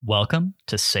Welcome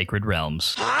to Sacred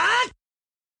Realms.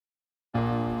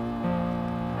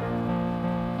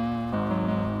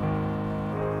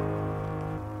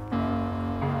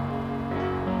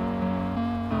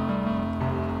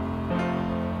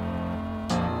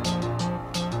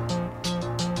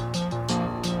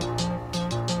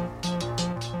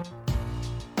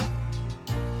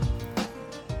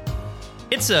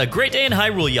 It's a great day in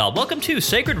Hyrule, y'all. Welcome to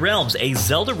Sacred Realms, a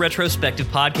Zelda retrospective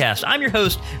podcast. I'm your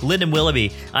host, Lyndon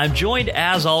Willoughby. I'm joined,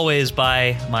 as always,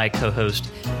 by my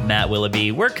co-host, Matt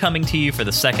Willoughby. We're coming to you for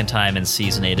the second time in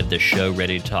Season 8 of this show,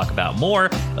 ready to talk about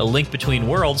more, A Link Between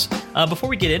Worlds. Before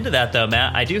we get into that, though,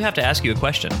 Matt, I do have to ask you a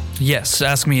question. Yes,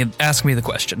 ask me the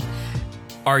question.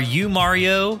 Are you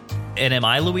Mario and am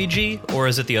I Luigi, or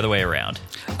is it the other way around?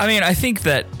 I mean, I think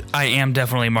that I am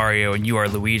definitely Mario and you are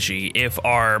Luigi if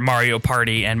our Mario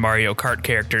Party and Mario Kart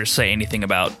characters say anything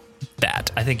about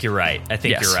that. I think you're right.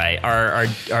 Yes. You're right.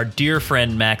 Our dear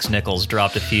friend Max Nichols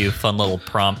dropped a few fun little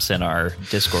prompts in our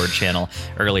Discord channel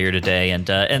earlier today,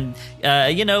 and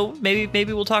you know,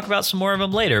 maybe we'll talk about some more of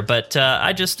them later. But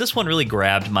this one really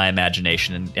grabbed my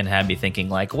imagination and had me thinking,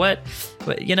 like, what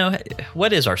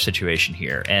is our situation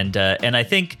here? And I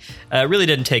think it really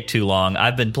didn't take too long.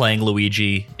 I've been playing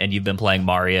Luigi, and you've been playing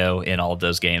Mario in all of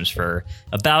those games for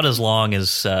about as long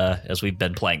as we've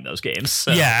been playing those games.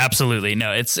 So. Yeah, absolutely.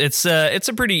 No, it's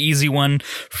a pretty easy one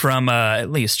from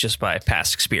at least just by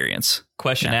past experience.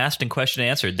 Question asked and question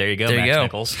answered. There you go, there Max you go.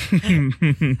 Nichols.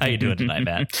 How you doing tonight,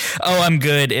 Matt? Oh, I'm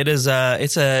good. It's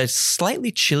a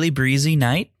slightly chilly, breezy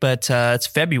night, but it's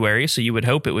February, so you would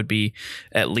hope it would be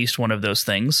at least one of those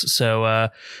things.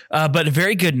 So, but a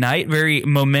very good night, very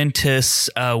momentous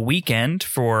weekend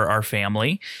for our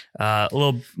family.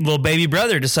 Little baby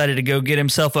brother decided to go get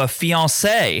himself a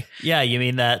fiancée. Yeah, you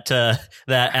mean that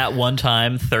at one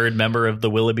time third member of the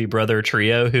Willoughby brother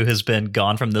trio who has been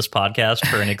gone from this podcast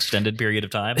for an extended period of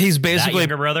time? He's basically that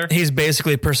younger brother. He's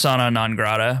basically persona non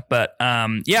grata, but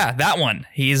yeah, that one.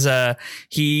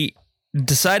 He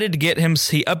decided to get him.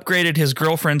 He upgraded his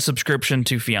girlfriend subscription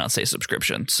to fiance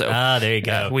subscription. So there you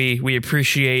go. We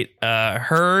appreciate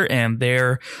her and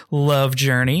their love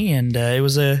journey, and it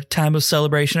was a time of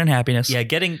celebration and happiness. Yeah,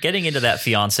 getting into that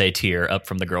fiance tier up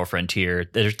from the girlfriend tier.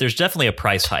 There's definitely a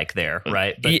price hike there,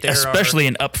 right? But especially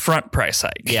an upfront price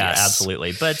hike. Yeah, yes.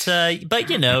 Absolutely. But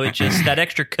you know, it just that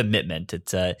extra commitment.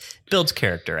 It builds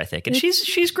character, I think, and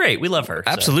she's great. We love her.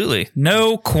 Absolutely,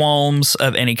 no qualms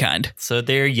of any kind. So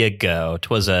there you go.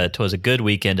 'Twas a good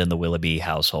weekend in the Willoughby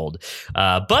household.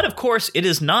 But of course, it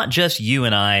is not just you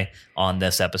and I on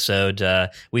this episode.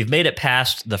 We've made it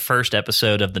past the first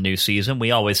episode of the new season.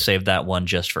 We always save that one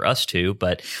just for us two.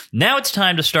 But now it's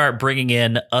time to start bringing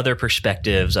in other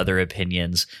perspectives, other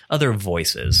opinions, other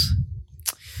voices.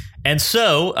 And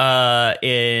so,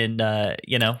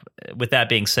 with that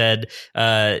being said,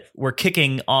 we're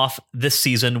kicking off this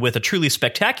season with a truly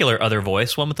spectacular other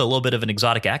voice, one with a little bit of an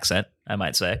exotic accent, I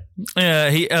might say.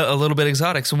 He a little bit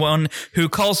exotic. One who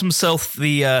calls himself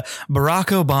the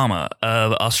Barack Obama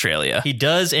of Australia. He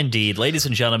does indeed. Ladies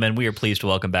and gentlemen, we are pleased to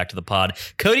welcome back to the pod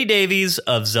Cody Davies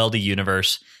of Zelda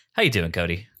Universe. How you doing,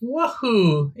 Cody?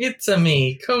 Wahoo! It's a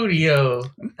me, Cody-o,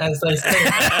 as they say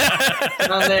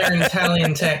down there in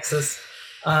Italian Texas.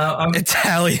 I'm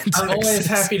always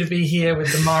happy to be here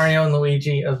with the Mario and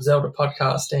Luigi of Zelda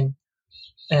podcasting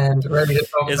and ready to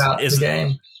talk about the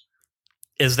game.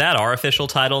 Is that our official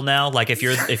title now? Like, if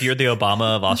you're the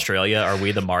Obama of Australia, are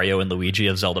we the Mario and Luigi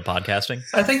of Zelda podcasting?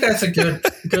 I think that's a good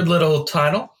little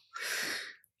title.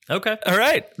 Okay. All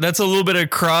right. That's a little bit of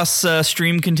cross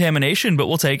stream contamination, but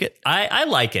we'll take it. I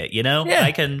like it. You know,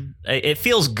 yeah. It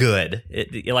feels good.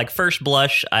 Like first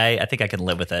blush, I think I can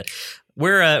live with it.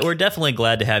 We're definitely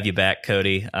glad to have you back,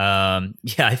 Cody.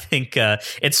 I think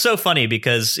it's so funny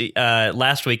because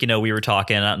last week, we were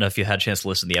talking. I don't know if you had a chance to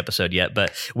listen to the episode yet,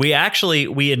 but we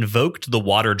invoked the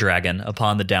water dragon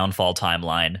upon the Downfall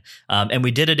timeline, and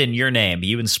we did it in your name.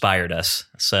 You inspired us.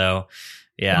 So.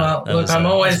 Yeah. Well, look, I'm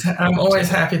always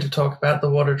happy to talk about the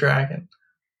water dragon.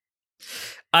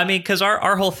 I mean, because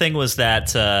our whole thing was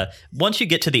that once you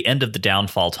get to the end of the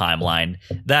Downfall timeline,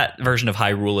 that version of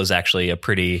Hyrule is actually a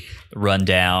pretty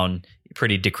rundown,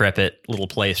 pretty decrepit little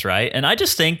place, right? And I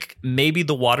just think maybe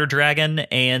the water dragon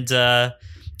and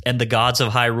the gods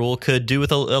of Hyrule could do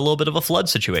with a little bit of a flood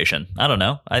situation. I don't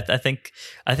know. I think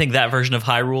that version of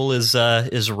Hyrule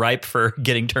is ripe for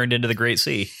getting turned into the Great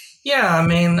Sea. Yeah, I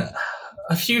mean,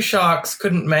 a few sharks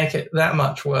couldn't make it that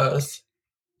much worse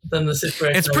than the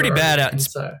situation. It's pretty bad out.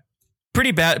 So.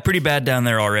 Pretty bad down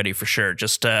there already for sure.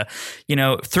 Just throw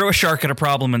a shark at a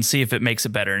problem and see if it makes it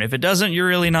better. And if it doesn't, you're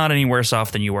really not any worse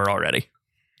off than you were already.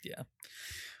 Yeah.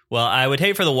 Well, I would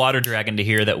hate for the water dragon to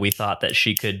hear that we thought that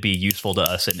she could be useful to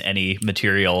us in any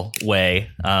material way,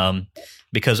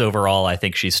 because overall, I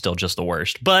think she's still just the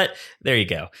worst. But there you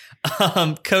go.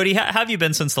 Cody, how have you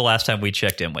been since the last time we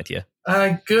checked in with you?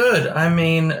 Good. I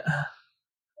mean,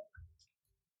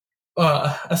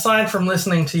 aside from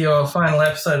listening to your final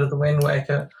episode of The Wind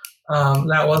Waker,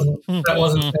 that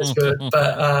wasn't as good.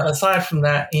 But aside from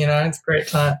that, it's a great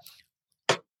time.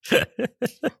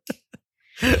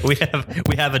 We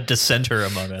have a dissenter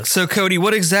among us. So, Cody,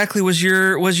 what exactly was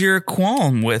your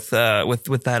qualm with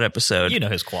that episode? You know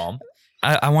his qualm.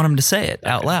 I want him to say it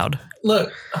out loud.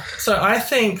 Look, so I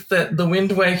think that The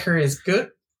Wind Waker is good,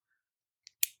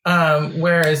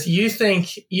 whereas you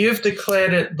think you've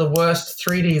declared it the worst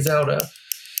 3D Zelda,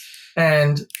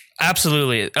 and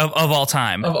absolutely of all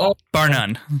time, bar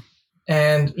none.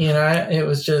 And it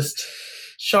was just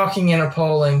shocking and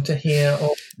appalling to hear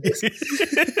all this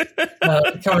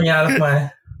coming out of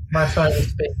my phone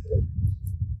speaker.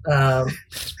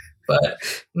 But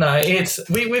no,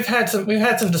 we've had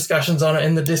some discussions on it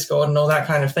in the Discord and all that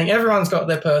kind of thing. Everyone's got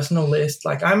their personal list.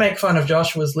 Like, I make fun of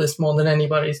Joshua's list more than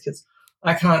anybody's because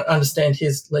I can't understand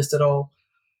his list at all.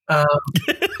 So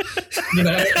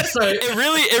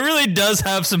it really does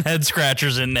have some head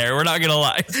scratchers in there. We're not gonna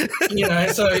lie.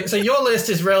 So your list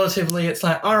is relatively. It's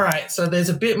like, all right, so there's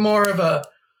a bit more of a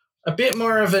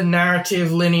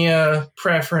narrative linear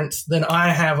preference than I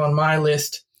have on my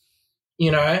list.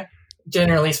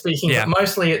 Generally speaking, but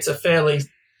mostly it's a fairly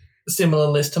similar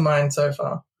list to mine so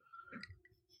far.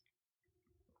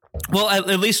 Well, at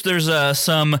least there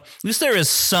is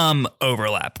some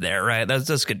overlap there, right?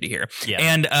 That's good to hear. Yeah.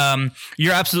 And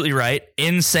you're absolutely right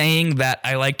in saying that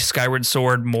I liked Skyward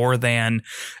Sword more than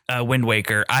Wind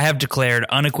Waker. I have declared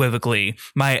unequivocally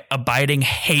my abiding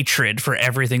hatred for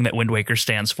everything that Wind Waker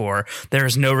stands for. There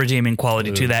is no redeeming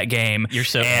quality to that game. You're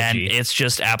so and edgy. It's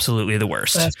just absolutely the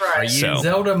worst. That's right.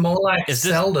 Zelda more like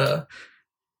Zelda.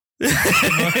 Hey,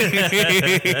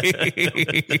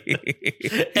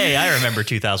 I remember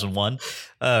 2001.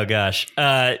 Oh gosh.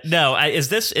 No, is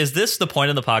this the point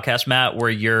in the podcast, Matt,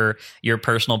 where your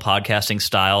personal podcasting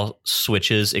style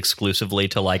switches exclusively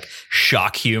to like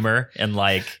shock humor and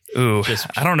like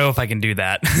I don't know if I can do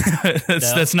that.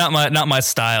 That's not my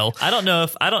style. I don't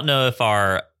know if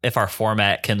our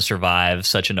format can survive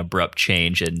such an abrupt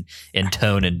change in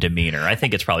tone and demeanor. I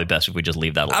think it's probably best if we just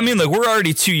leave that alone. I mean, look, we're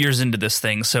already 2 years into this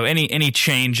thing, so any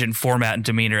change in format and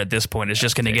demeanor at this point is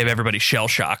just going to give everybody shell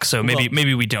shock. So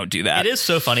maybe we don't do that. It is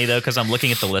so funny though, because I'm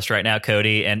looking at the list right now,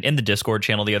 Cody, and in the Discord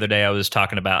channel the other day, I was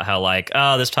talking about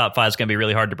how this top 5 is going to be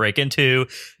really hard to break into.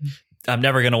 I'm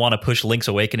never going to want to push Link's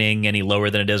Awakening any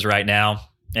lower than it is right now,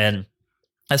 and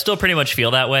I still pretty much feel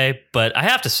that way, but I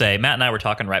have to say, Matt and I were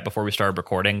talking right before we started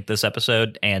recording this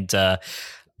episode, and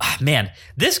man,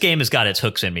 this game has got its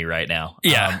hooks in me right now.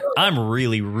 Yeah. I'm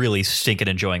really, really stinking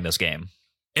enjoying this game.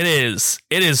 It is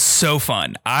so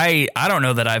fun. I don't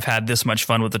know that I've had this much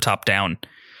fun with the top down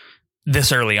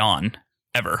this early on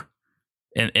ever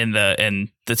in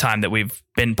the time that we've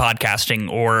been podcasting,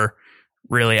 or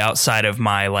really outside of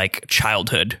my like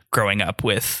childhood growing up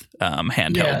with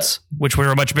handhelds, which were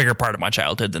a much bigger part of my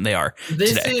childhood than they are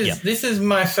today. This is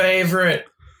my favorite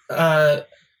non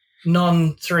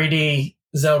 3D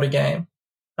Zelda game,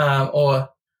 or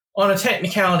on a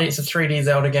technicality, it's a 3D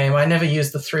Zelda game. I never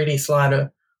used the 3D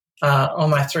slider on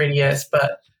my 3DS,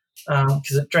 but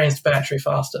because it drains battery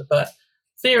faster. But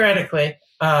theoretically,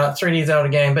 3D Zelda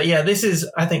game. But yeah, this is,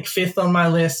 I think, 5th on my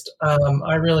list.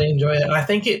 I really enjoy it. I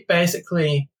think it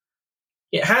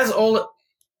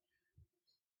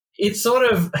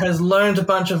sort of has learned a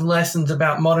bunch of lessons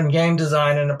about modern game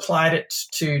design and applied it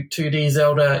to 2D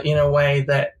Zelda in a way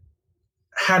that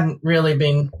hadn't really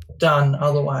been done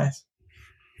otherwise.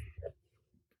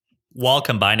 While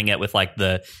combining it with like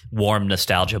the warm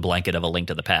nostalgia blanket of A Link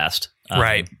to the Past.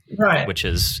 Right. Which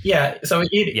is... Yeah, so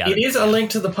it is A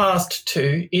Link to the Past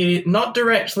 2. Not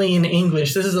directly in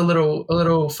English. This is a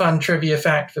little fun trivia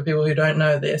fact for people who don't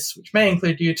know this, which may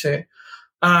include you too.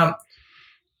 A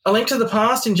Link to the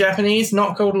Past in Japanese,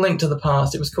 not called A Link to the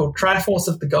Past. It was called Triforce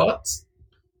of the Gods.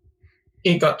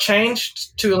 It got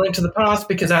changed to A Link to the Past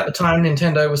because at the time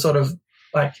Nintendo was sort of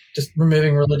like just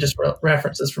removing religious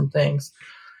references from things.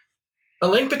 A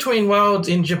Link Between Worlds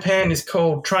in Japan is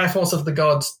called Triforce of the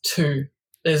Gods 2.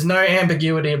 There's no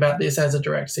ambiguity about this as a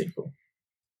direct sequel.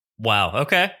 Wow.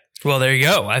 Okay. Well, there you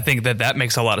go. I think that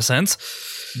makes a lot of sense.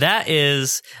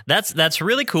 That's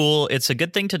really cool. It's a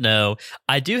good thing to know.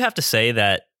 I do have to say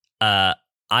that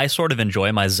I sort of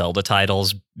enjoy my Zelda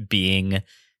titles being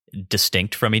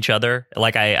distinct from each other.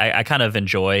 Like I kind of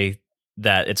enjoy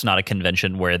that it's not a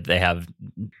convention where they have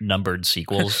numbered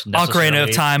sequels. Ocarina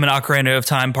of Time and Ocarina of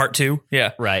Time Part 2.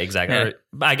 Yeah. Right, exactly. Yeah.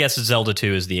 I guess Zelda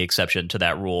 2 is the exception to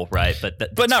that rule, right?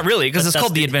 But not really, because it's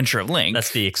called The Adventure of Link.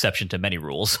 That's the exception to many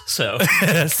rules. So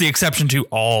that's the exception to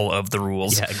all of the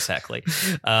rules. Yeah, exactly.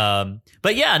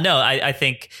 But yeah, no, I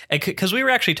think, because we were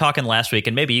actually talking last week,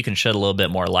 and maybe you can shed a little bit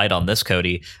more light on this,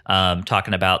 Cody,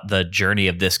 talking about the journey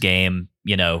of this game,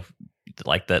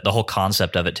 like the whole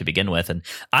concept of it to begin with. And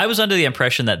I was under the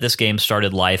impression that this game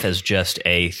started life as just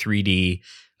a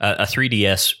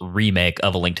 3DS remake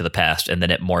of A Link to the Past, and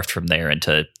then it morphed from there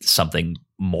into something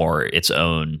more its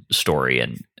own story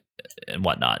and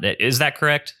whatnot. Is that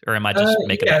correct? Or am I just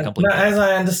making that completely? As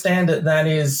I understand it, that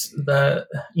is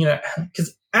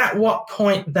because at what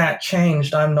point that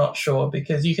changed, I'm not sure,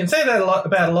 because you can say that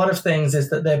about a lot of things,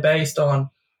 is that they're based on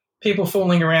people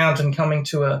fooling around and coming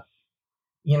to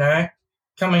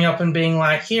coming up and being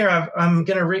like, here, I'm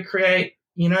going to recreate,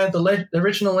 the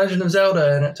original Legend of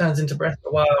Zelda, and it turns into Breath of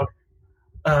the Wild.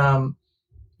 I'm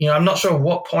not sure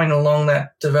what point along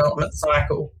that development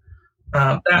cycle.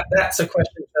 That's a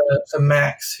question for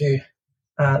Max, who,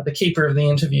 the keeper of the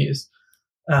interviews.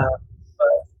 But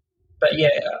yeah,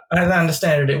 as I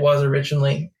understand it, it was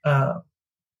originally thought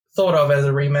of as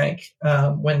a remake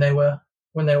when they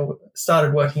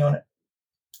started working on it.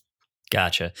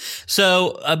 Gotcha.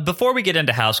 So before we get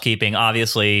into housekeeping,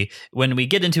 obviously, when we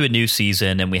get into a new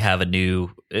season and we have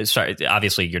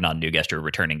obviously you're not a new guest, you're a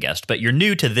returning guest, but you're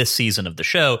new to this season of the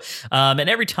show. And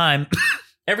every time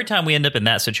we end up in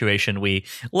that situation, we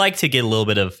like to get a little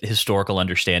bit of historical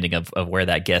understanding of where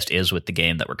that guest is with the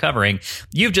game that we're covering.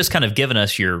 You've just kind of given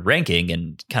us your ranking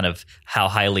and kind of how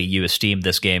highly you esteem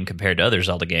this game compared to other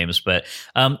Zelda games. But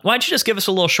why don't you just give us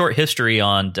a little short history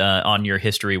on your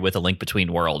history with A Link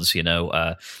Between Worlds?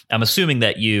 I'm assuming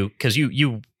that because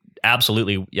you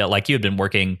absolutely, yeah, like you had been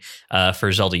working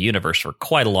for Zelda Universe for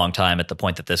quite a long time at the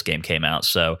point that this game came out.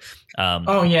 So,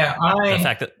 the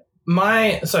fact that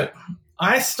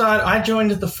I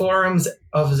joined the forums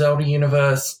of Zelda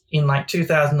Universe in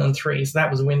 2003, so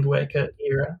that was Wind Waker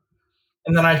era.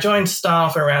 And then I joined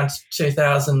staff around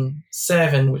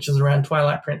 2007, which is around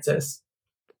Twilight Princess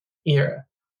era.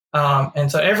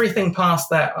 And so everything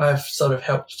past that I've sort of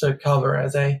helped to cover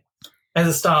as a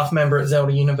staff member at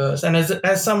Zelda Universe. And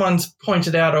as someone's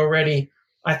pointed out already,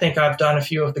 I think I've done a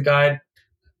few of the guide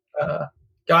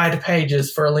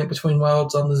pages for A Link Between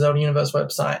Worlds on the Zelda Universe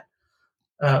website.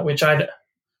 Which I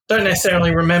don't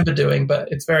necessarily remember doing,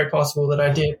 but it's very possible that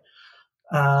I did.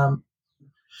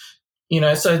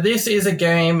 So this is a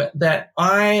game that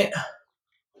I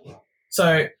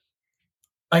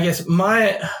guess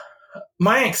my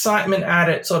excitement at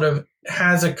it sort of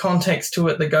has a context to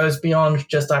it that goes beyond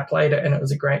just I played it and it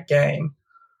was a great game.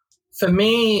 For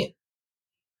me,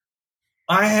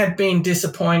 I had been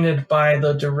disappointed by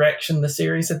the direction the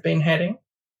series had been heading.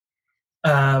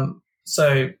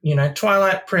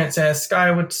 Twilight Princess,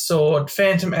 Skyward Sword,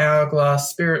 Phantom Hourglass,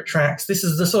 Spirit Tracks. This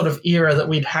is the sort of era that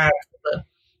we'd had for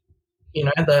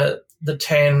the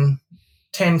 10,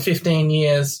 15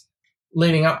 years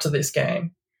leading up to this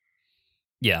game.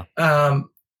 Yeah.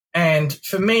 And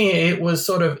for me, it was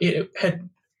it had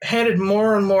headed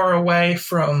more and more away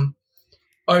from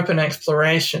open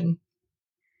exploration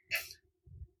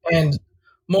and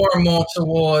more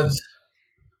towards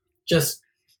just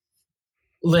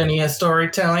linear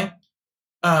storytelling.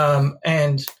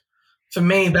 And for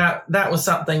me, that was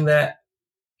something that,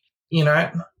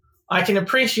 I can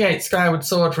appreciate Skyward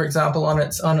Sword, for example, on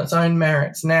its own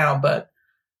merits now, but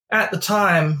at the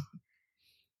time,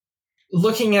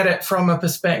 looking at it from a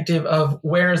perspective of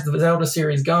where is the Zelda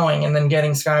series going and then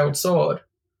getting Skyward Sword,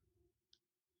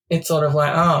 it's sort of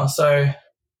like, so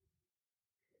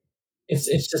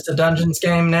it's just a Dungeons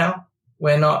game now.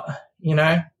 We're not,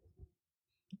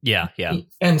 Yeah.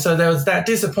 And so there was that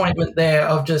disappointment there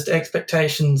of just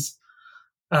expectations.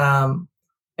 And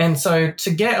so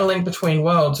to get A Link Between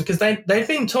Worlds, because they've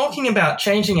been talking about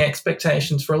changing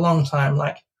expectations for a long time.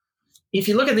 Like, if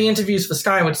you look at the interviews for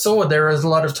Skyward Sword, there is a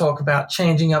lot of talk about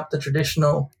changing up the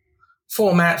traditional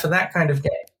format for that kind of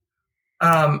game.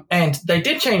 And they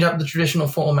did change up the traditional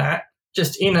format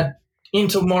just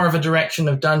into more of a direction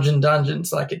of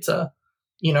dungeons. Like it's the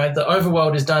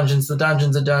overworld is dungeons, the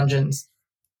dungeons are dungeons.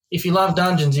 If you love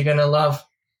dungeons, you're going to love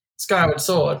Skyward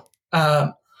Sword.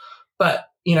 But,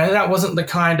 that wasn't the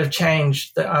kind of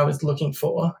change that I was looking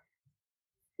for.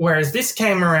 Whereas this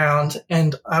came around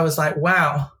and I was like,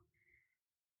 wow,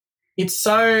 it's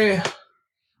so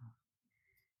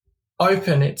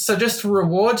open. It just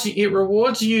rewards you. It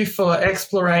rewards you for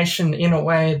exploration in a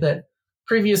way that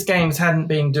previous games hadn't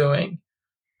been doing.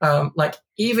 Like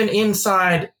even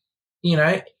inside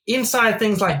inside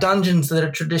things like dungeons that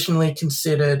are traditionally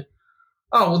considered,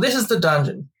 oh, well, this is the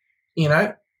dungeon.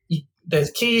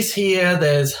 There's keys here,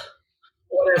 there's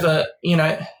whatever,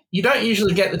 you don't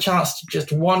usually get the chance to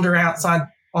just wander outside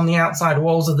on the outside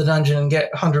walls of the dungeon and get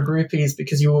 100 rupees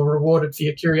because you were rewarded for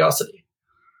your curiosity.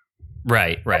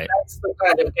 Right. And that's the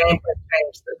kind of gameplay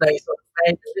change that they sort of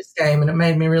made in this game, and it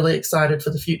made me really excited for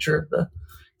the future of the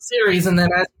series. And then,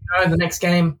 as you know, the next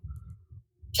game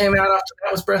came out after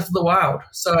that was Breath of the Wild.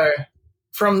 So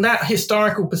from that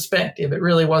historical perspective, it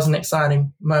really was an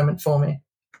exciting moment for me.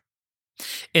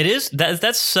 It is.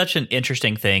 That's such an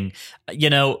interesting thing.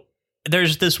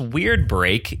 There's this weird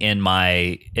break in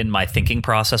my thinking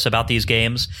process about these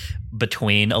games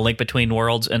between A Link Between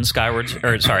Worlds and A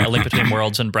Link Between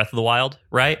Worlds and Breath of the Wild,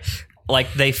 right?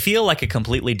 Like they feel like a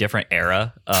completely different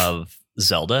era of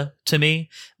Zelda to me.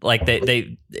 Like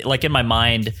they like in my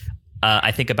mind,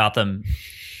 I think about them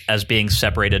as being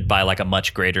separated by like a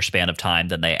much greater span of time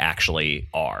than they actually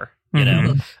are.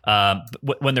 When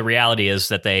the reality is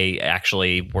that they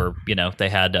actually were, they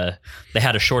had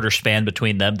a shorter span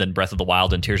between them than Breath of the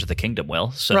Wild and Tears of the Kingdom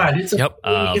will. So, right, it's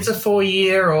a 4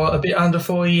 year or a bit under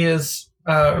 4 years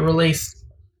release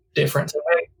difference. We're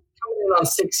coming in on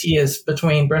 6 years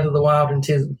between Breath of the Wild and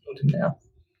Tears of the Kingdom now.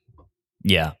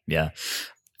 Yeah.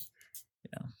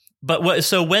 But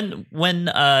when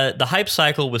the hype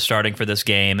cycle was starting for this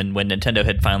game, and when Nintendo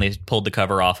had finally pulled the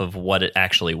cover off of what it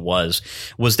actually was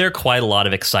there quite a lot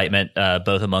of excitement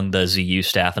both among the ZU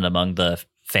staff and among the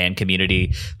fan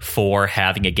community for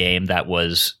having a game that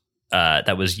was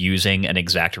using an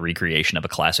exact recreation of a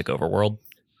classic overworld?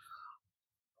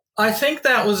 I think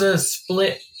that was a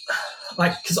split,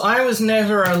 because I was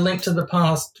never a Link to the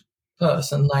Past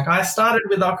person. Like, I started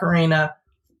with Ocarina.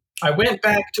 I went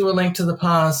back to A Link to the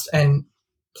Past and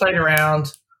played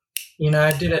around,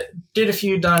 did a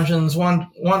few dungeons,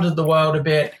 wandered the world a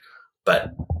bit,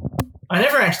 but I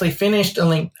never actually finished A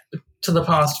Link to the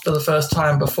Past for the first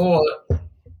time before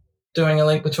doing A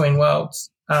Link Between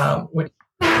Worlds, which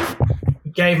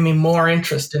gave me more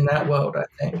interest in that world, I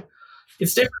think.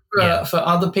 It's different for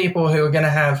other people who are going to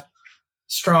have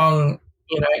strong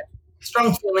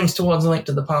feelings towards A Link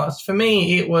to the Past. For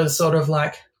me, it was sort of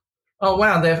like, oh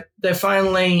wow, they're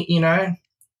finally, they're going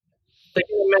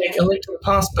to make A Link to the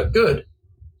Past, but good.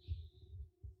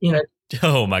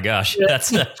 Oh my gosh,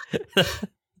 that's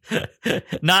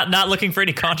not looking for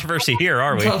any controversy here,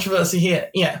 are we? Controversy here,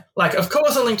 yeah. Like, of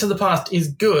course, A Link to the Past is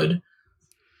good,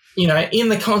 in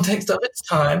the context of its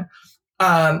time.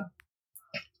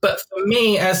 But for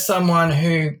me, as someone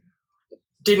who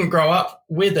didn't grow up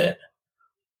with it,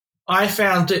 I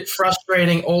found it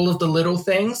frustrating. All of the little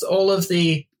things,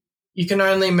 you can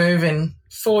only move in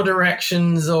 4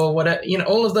 directions or whatever,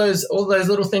 all those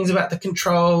little things about the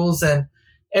controls and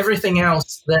everything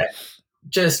else that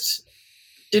just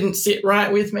didn't sit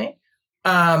right with me,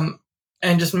 and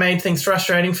just made things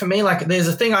frustrating for me. Like, there's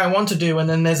a thing I want to do and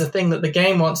then there's a thing that the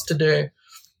game wants to do,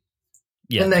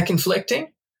 and they're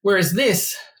conflicting. Whereas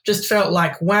this just felt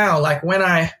like, wow, like when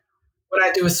I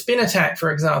do a spin attack,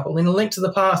 for example, in A Link to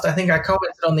the Past, I think I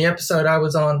commented on the episode I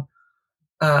was on,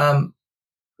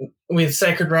 with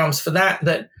Sacred Realms for that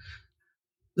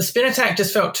the spin attack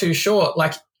just felt too short.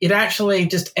 Like, it actually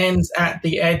just ends at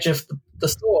the edge of the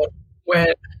sword,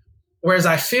 whereas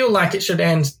I feel like it should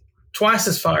end twice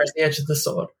as far as the edge of the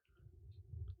sword.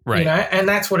 Right. And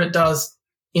that's what it does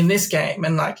in this game.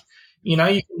 And you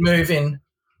can move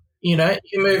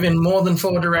in more than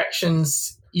 4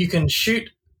 directions. You can shoot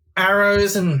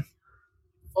arrows and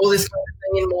all this kind of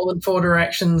thing in more than 4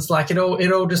 directions. Like, it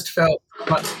all just felt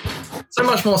so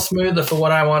much more smoother for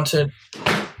what I wanted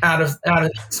out of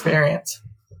the experience.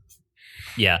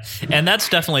 Yeah, and that's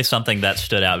definitely something that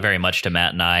stood out very much to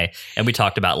Matt and I, and we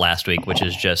talked about last week, which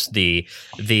is just the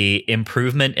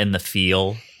improvement in the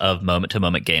feel of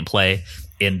moment-to-moment gameplay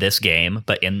in this game,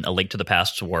 but in A Link to the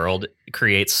Past's world,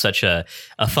 creates such a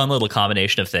fun little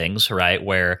combination of things, right?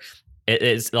 Where it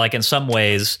is, like, in some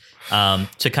ways,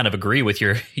 to kind of agree with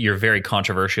your very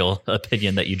controversial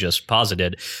opinion that you just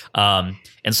posited,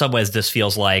 in some ways this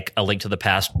feels like A Link to the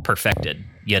Past perfected.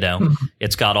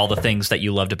 It's got all the things that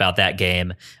you loved about that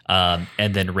game,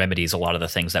 and then remedies a lot of the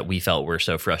things that we felt were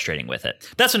so frustrating with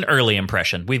it. That's an early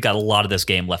impression. We've got a lot of this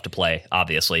game left to play,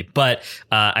 obviously, but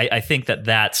I think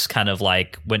that's kind of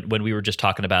like when we were just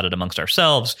talking about it amongst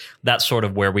ourselves, that's sort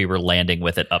of where we were landing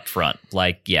with it up front.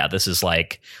 Like, yeah, this is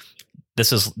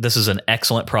an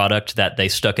excellent product that they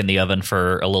stuck in the oven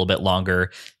for a little bit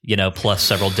longer, plus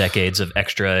several decades of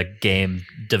extra game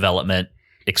development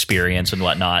experience and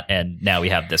whatnot. And now we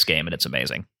have this game and it's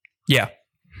amazing. Yeah.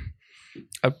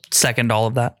 I second all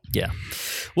of that. Yeah.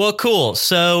 Well, cool.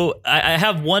 So I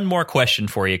have one more question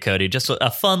for you, Cody. Just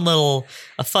a fun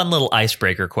little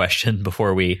icebreaker question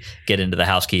before we get into the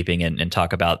housekeeping and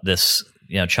talk about this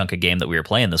chunk of game that we were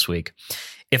playing this week.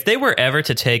 If they were ever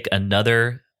to take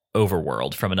another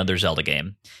overworld from another Zelda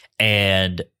game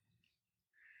and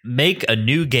make a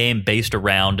new game based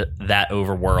around that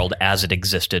overworld as it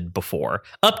existed before,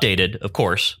 updated, of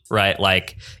course, right?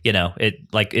 Like,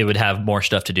 it would have more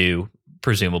stuff to do,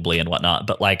 presumably, and whatnot,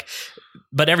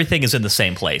 but everything is in the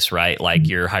same place, right? Like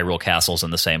your Hyrule Castle's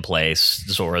in the same place,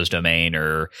 Zora's Domain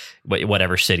or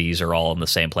whatever cities are all in the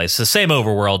same place. It's the same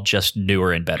overworld, just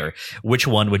newer and better. Which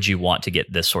one would you want to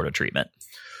get this sort of treatment?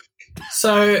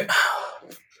 So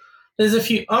there's a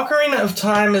few. Ocarina of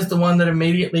Time is the one that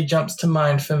immediately jumps to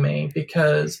mind for me,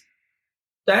 because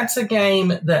that's a game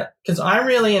because I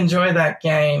really enjoy that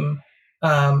game.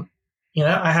 I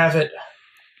have it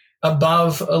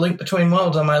above A Link Between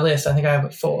Worlds on my list. I think I have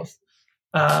it fourth.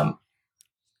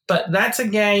 But that's a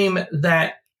game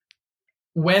that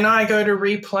when I go to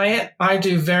replay it, I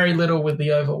do very little with the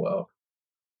overworld.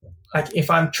 Like if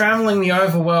I'm traveling the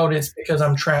overworld, it's because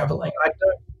I'm traveling. I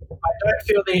don't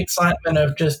feel the excitement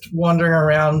of just wandering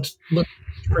around, looking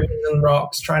at trees and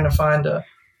rocks, trying to find a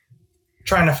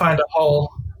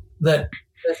hole that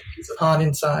there's a piece of heart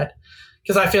inside.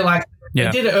 Because I feel like they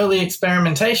did early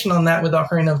experimentation on that with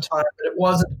Ocarina of Time, but it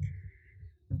wasn't.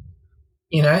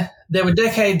 There were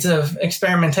decades of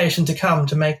experimentation to come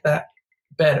to make that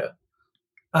better.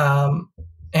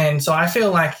 And so I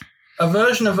feel like a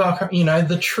version of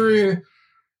the true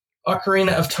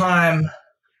Ocarina of Time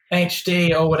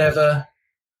HD or whatever,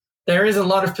 there is a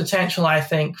lot of potential, I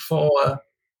think, for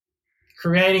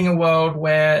creating a world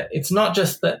where it's not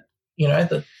just that,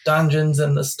 the dungeons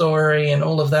and the story and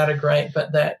all of that are great,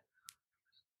 but that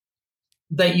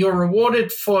you're rewarded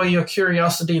for your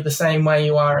curiosity the same way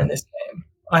you are in this game.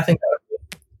 I think that would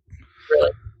be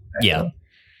really cool.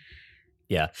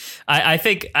 Yeah. I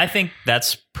think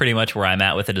that's pretty much where I'm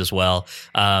at with it as well.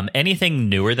 Anything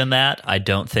newer than that, I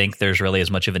don't think there's really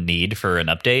as much of a need for an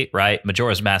update, right?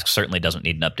 Majora's Mask certainly doesn't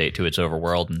need an update to its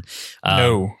overworld. And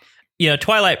no.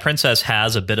 Twilight Princess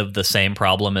has a bit of the same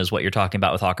problem as what you're talking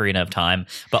about with Ocarina of Time,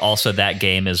 but also that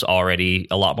game is already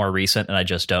a lot more recent, and I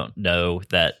just don't know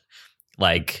that,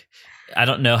 I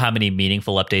don't know how many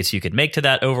meaningful updates you could make to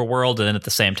that overworld, and then at the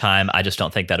same time, I just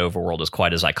don't think that overworld is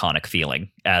quite as iconic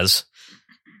feeling as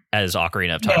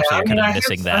Ocarina of Time. Yeah, so you're kind of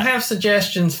missing that. I have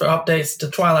suggestions for updates to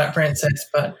Twilight Princess,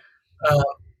 but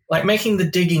making the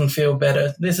digging feel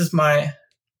better. This is my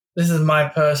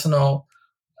personal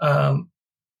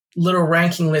little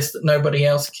ranking list that nobody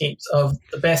else keeps of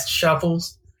the best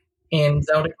shovels in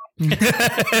Zelda.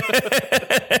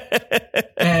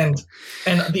 and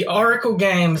the Oracle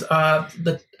games are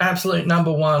the absolute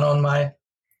number one on my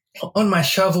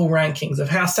shovel rankings of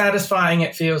how satisfying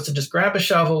it feels to just grab a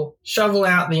shovel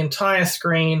out the entire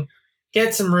screen,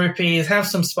 get some rupees, have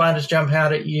some spiders jump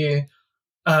out at you,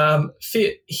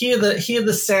 hear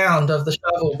the sound of the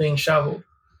shovel being shoveled.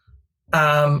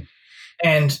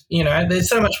 There's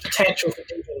so much potential for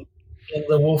digging in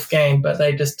the Wolf game, but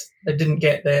they didn't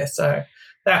get there. So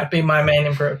that would be my main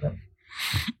improvement.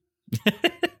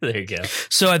 There you go.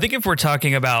 So I think if we're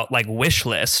talking about wish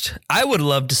list, I would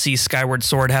love to see Skyward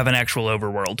Sword have an actual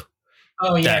overworld.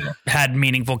 Oh yeah, that had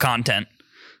meaningful content.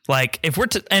 If we're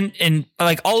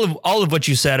all of what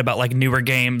you said about newer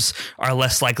games are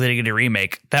less likely to get a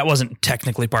remake, that wasn't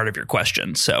technically part of your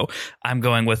question. So I'm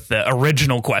going with the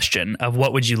original question of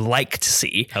what would you like to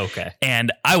see? Okay.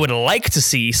 And I would like to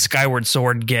see Skyward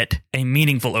Sword get a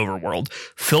meaningful overworld,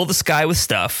 fill the sky with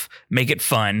stuff, make it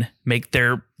fun, make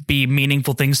there be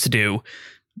meaningful things to do,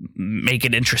 make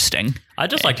it interesting. I'd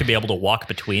just like to be able to walk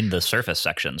between the surface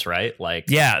sections, right?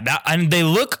 And they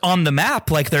look on the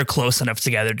map like they're close enough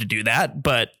together to do that,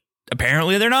 but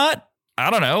apparently they're not.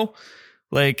 I don't know.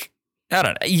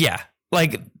 Yeah.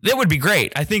 That would be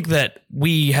great. I think that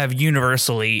we have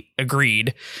universally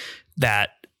agreed that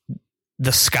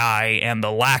the sky and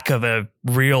the lack of a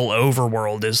real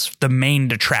overworld is the main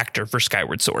detractor for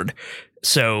Skyward Sword.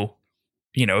 So,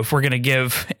 if we're going to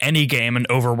give any game an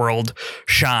overworld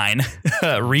shine,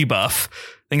 rebuff,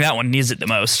 I think that one needs it the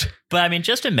most. But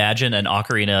just imagine an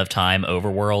Ocarina of Time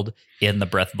overworld in the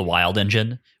Breath of the Wild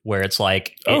engine where it's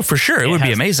like, for sure. It would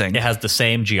be amazing. It has the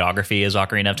same geography as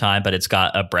Ocarina of Time, but it's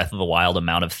got a Breath of the Wild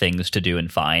amount of things to do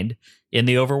and find in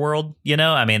the overworld.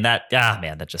 I mean, that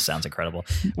just sounds incredible.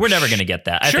 We're never going to get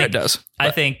that. I think it does.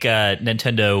 I think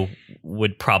Nintendo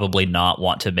would probably not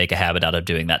want to make a habit out of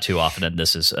doing that too often, and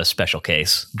this is a special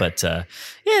case. But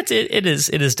it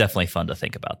is definitely fun to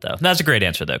think about, though. That's a great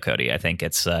answer, though, Cody. I think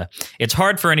it's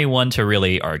hard for anyone to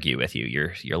really argue with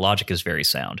you. Your logic is very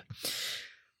sound.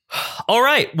 All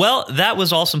right. Well, that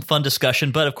was all some fun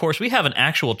discussion, but of course we have an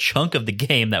actual chunk of the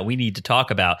game that we need to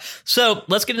talk about. So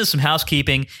let's get into some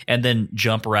housekeeping and then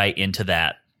jump right into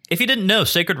that. If you didn't know,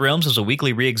 Sacred Realms is a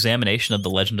weekly re-examination of The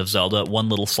Legend of Zelda, one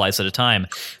little slice at a time.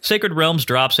 Sacred Realms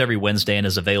drops every Wednesday and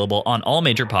is available on all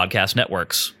major podcast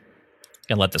networks.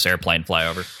 And let this airplane fly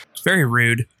over. It's very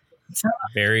rude.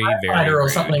 Very, very rude. Or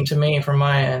something to me from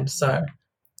my end, so...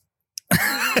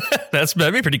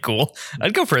 That'd be pretty cool.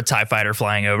 I'd go for a TIE fighter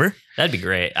flying over. That'd be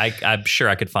great. I'm sure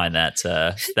I could find that.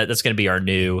 That's going to be our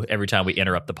new, every time we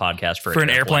interrupt the podcast for an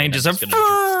airplane, just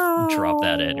drop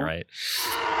that in, right?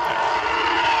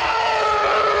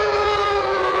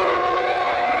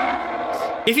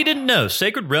 If you didn't know,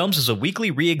 Sacred Realms is a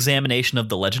weekly re-examination of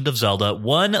The Legend of Zelda,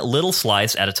 one little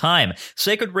slice at a time.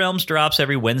 Sacred Realms drops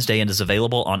every Wednesday and is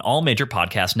available on all major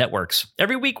podcast networks.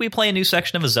 Every week we play a new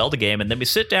section of a Zelda game, and then we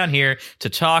sit down here to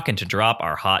talk and to drop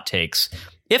our hot takes.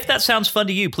 If that sounds fun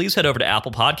to you, please head over to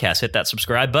Apple Podcasts, hit that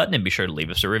subscribe button, and be sure to leave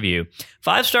us a review.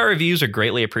 5-star reviews are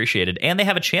greatly appreciated, and they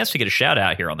have a chance to get a shout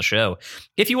out here on the show.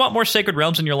 If you want more Sacred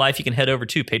Realms in your life, you can head over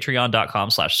to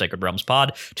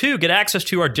patreon.com/sacredrealmspod to get access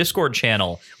to our Discord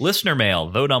channel, listener mail,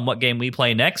 vote on what game we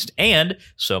play next, and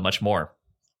so much more.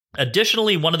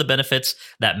 Additionally, one of the benefits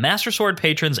that Master Sword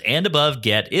patrons and above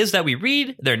get is that we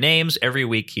read their names every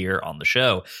week here on the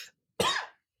show.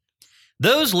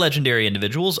 Those legendary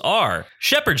individuals are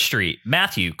Shepherd Street,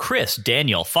 Matthew, Chris,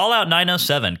 Daniel, Fallout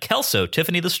 907, Kelso,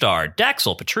 Tiffany the Star,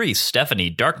 Daxel, Patrice, Stephanie,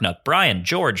 Darknuck, Brian,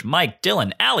 George, Mike,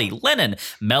 Dylan, Allie, Lennon,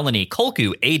 Melanie,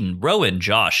 Kolku, Aiden, Rowan,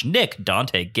 Josh, Nick,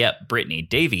 Dante, Gep, Brittany,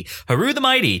 Davey, Haru the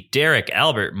Mighty, Derek,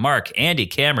 Albert, Mark, Andy,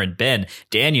 Cameron, Ben,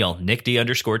 Daniel, Nick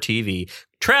D_TV,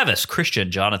 Travis, Christian,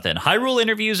 Jonathan, Hyrule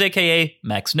Interviews, a.k.a.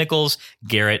 Max Nichols,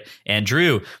 Garrett, and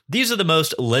Drew. These are the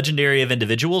most legendary of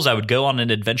individuals. I would go on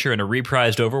an adventure in a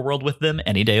reprised overworld with them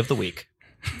any day of the week.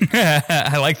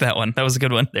 I like that one. That was a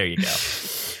good one. There you go.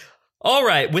 All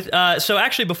right. So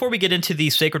actually, before we get into the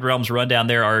Sacred Realms rundown,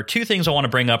 there are two things I want to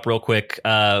bring up real quick.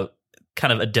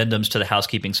 Kind of addendums to the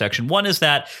housekeeping section. One is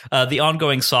that the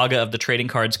ongoing saga of the trading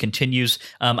cards continues.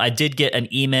 I did get an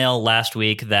email last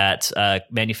week that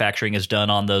manufacturing is done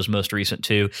on those most recent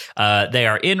two. They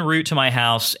are en route to my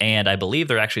house, and I believe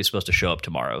they're actually supposed to show up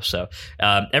tomorrow. So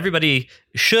everybody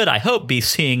should, I hope, be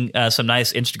seeing some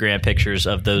nice Instagram pictures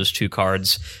of those two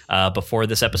cards before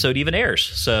this episode even airs.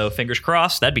 So fingers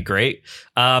crossed, that'd be great.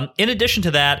 In addition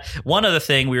to that, one other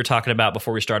thing we were talking about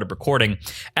before we started recording,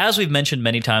 as we've mentioned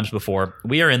many times before,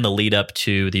 we are in the lead up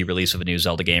to the release of a new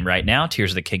Zelda game right now.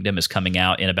 Tears of the Kingdom is coming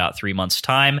out in about 3 months'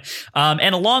 time.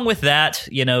 And along with that,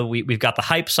 we've got the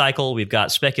hype cycle, we've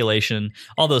got speculation,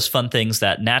 all those fun things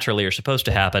that naturally are supposed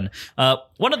to happen.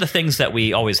 One of the things that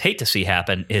we always hate to see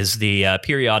happen is the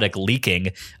periodic leaking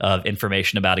of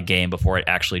information about a game before it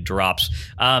actually drops.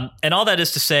 And all that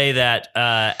is to say that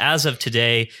as of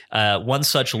today, one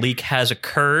such leak has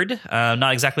occurred. I'm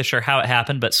not exactly sure how it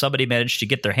happened, but somebody managed to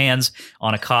get their hands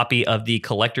on a copy of the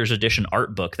collector's edition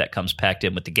art book that comes packed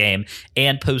in with the game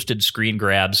and posted screen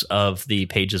grabs of the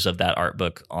pages of that art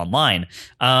book online.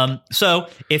 So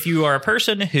if you are a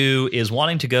person who is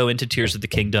wanting to go into Tears of the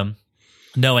Kingdom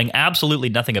knowing absolutely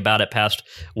nothing about it past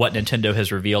what Nintendo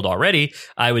has revealed already,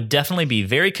 I would definitely be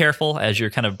very careful as you're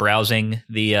kind of browsing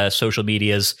the social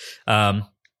medias.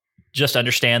 Just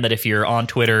understand that if you're on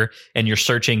Twitter and you're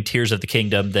searching Tears of the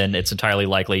Kingdom, then it's entirely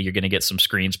likely you're going to get some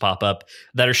screens pop up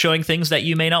that are showing things that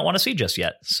you may not want to see just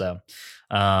yet. So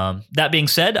that being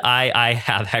said, I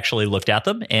have actually looked at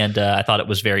them, and I thought it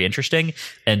was very interesting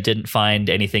and didn't find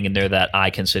anything in there that I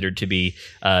considered to be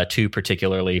too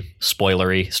particularly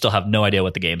spoilery. Still have no idea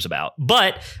what the game's about.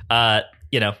 But,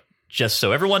 just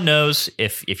so everyone knows,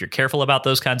 if you're careful about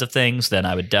those kinds of things, then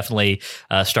I would definitely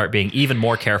start being even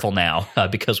more careful now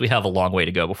because we have a long way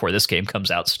to go before this game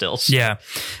comes out still. So. Yeah.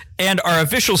 And our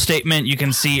official statement you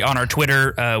can see on our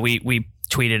Twitter. We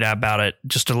tweeted about it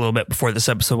just a little bit before this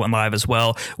episode went live as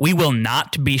well. We will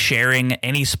not be sharing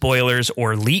any spoilers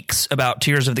or leaks about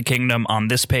Tears of the Kingdom on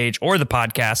this page or the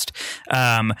podcast.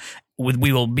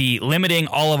 we will be limiting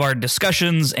all of our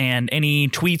discussions and any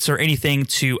tweets or anything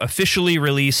to officially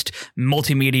released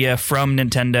multimedia from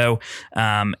Nintendo.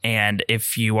 And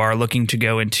if you are looking to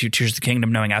go into Tears of the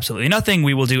Kingdom knowing absolutely nothing,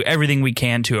 we will do everything we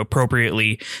can to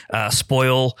appropriately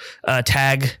spoil,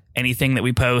 tag anything that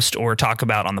we post or talk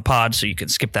about on the pod, so you can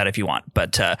skip that if you want.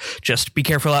 But just be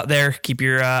careful out there. Keep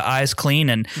your eyes clean,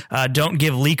 and don't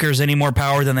give leakers any more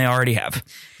power than they already have.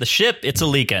 The ship, it's a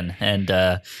leaking, and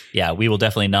we will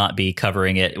definitely not be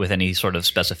covering it with any sort of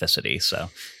specificity. So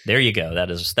there you go. That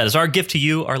is our gift to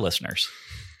you, our listeners.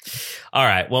 All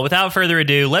right. Well, without further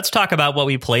ado, let's talk about what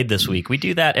we played this week. We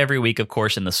do that every week, of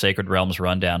course, in the Sacred Realms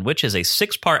Rundown, which is a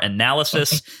 6-part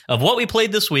analysis of what we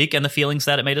played this week and the feelings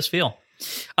that it made us feel.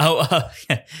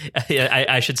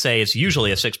 I should say it's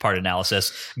usually a 6-part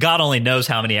analysis. God only knows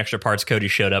how many extra parts Cody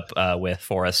showed up with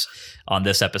for us on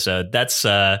this episode. That's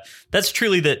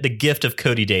truly the gift of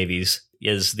Cody Davies.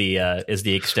 Is the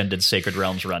extended Sacred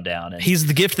Realms Rundown. And he's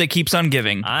the gift that keeps on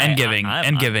giving and giving.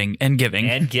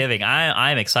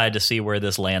 I'm excited to see where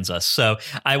this lands us. So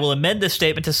I will amend this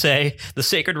statement to say the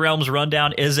Sacred Realms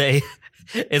Rundown is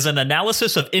an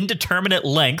analysis of indeterminate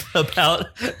length about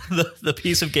the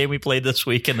piece of game we played this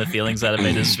week and the feelings that it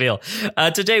made us feel.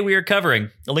 Today we are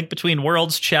covering A Link Between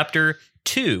Worlds, Chapter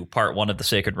 2, Part 1 of the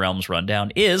Sacred Realms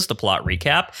Rundown is the plot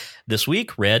recap. This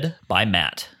week read by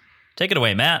Matt. Take it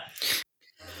away, Matt.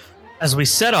 As we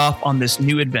set off on this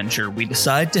new adventure, we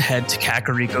decide to head to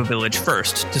Kakariko Village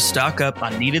first to stock up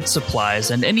on needed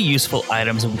supplies and any useful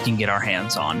items that we can get our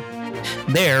hands on.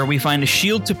 There, we find a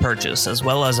shield to purchase, as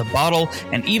well as a bottle,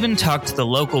 and even talk to the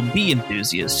local bee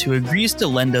enthusiast who agrees to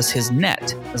lend us his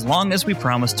net, as long as we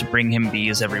promise to bring him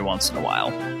bees every once in a while.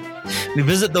 We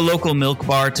visit the local milk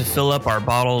bar to fill up our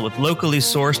bottle with locally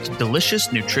sourced,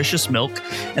 delicious, nutritious milk,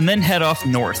 and then head off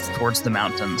north towards the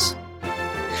mountains.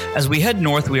 As we head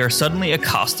north, we are suddenly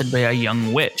accosted by a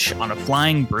young witch on a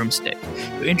flying broomstick,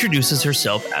 who introduces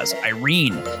herself as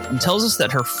Irene and tells us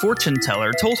that her fortune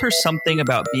teller told her something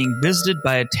about being visited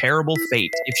by a terrible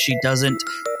fate if she doesn't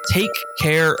take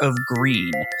care of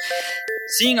green.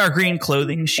 Seeing our green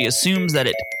clothing, she assumes that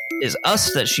it is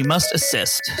us that she must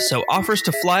assist, so offers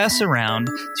to fly us around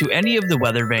to any of the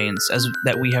weather vanes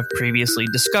that we have previously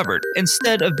discovered,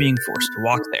 instead of being forced to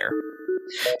walk there.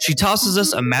 She tosses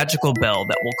us a magical bell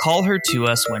that will call her to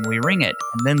us when we ring it,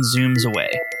 and then zooms away.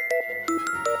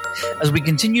 As we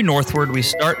continue northward, we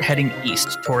start heading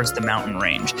east towards the mountain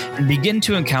range, and begin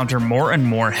to encounter more and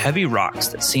more heavy rocks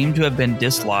that seem to have been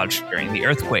dislodged during the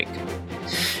earthquake.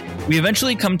 We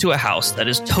eventually come to a house that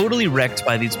is totally wrecked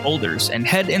by these boulders, and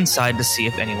head inside to see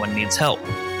if anyone needs help.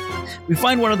 We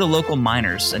find one of the local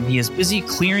miners, and he is busy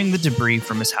clearing the debris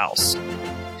from his house.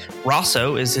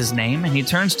 Rosso is his name, and he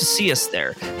turns to see us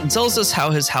there and tells us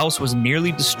how his house was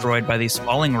nearly destroyed by these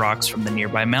falling rocks from the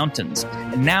nearby mountains,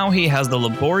 and now he has the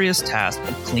laborious task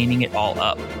of cleaning it all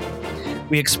up.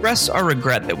 We express our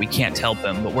regret that we can't help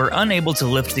him, but we're unable to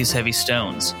lift these heavy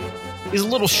stones. He's a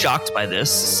little shocked by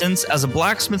this, since as a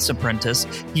blacksmith's apprentice,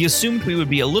 he assumed we would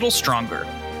be a little stronger,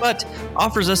 but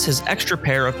offers us his extra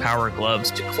pair of power gloves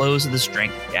to close the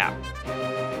strength gap.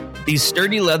 These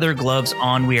sturdy leather gloves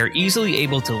on, we are easily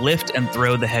able to lift and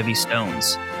throw the heavy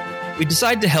stones. We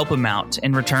decide to help him out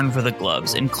in return for the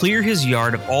gloves and clear his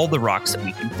yard of all the rocks that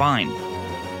we can find.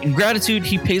 In gratitude,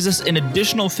 he pays us an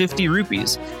additional 50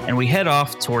 rupees, and we head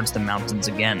off towards the mountains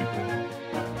again.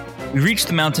 We reach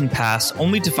the mountain pass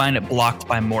only to find it blocked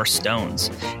by more stones.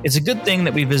 It's a good thing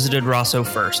that we visited Rosso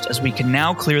first, as we can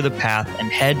now clear the path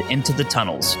and head into the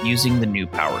tunnels using the new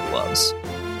power gloves.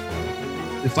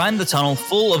 We find the tunnel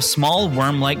full of small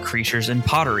worm-like creatures and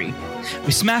pottery.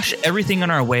 We smash everything on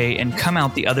our way and come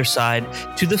out the other side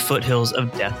to the foothills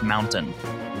of Death Mountain.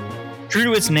 True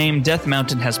to its name, Death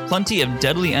Mountain has plenty of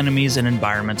deadly enemies and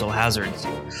environmental hazards.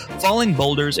 Falling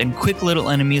boulders and quick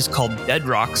little enemies called dead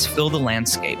rocks fill the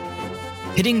landscape.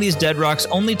 Hitting these dead rocks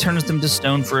only turns them to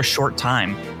stone for a short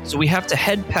time, so we have to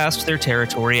head past their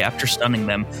territory after stunning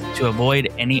them to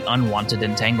avoid any unwanted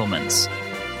entanglements.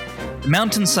 The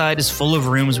mountainside is full of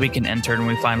rooms we can enter, and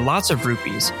we find lots of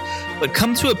rupees, but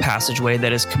come to a passageway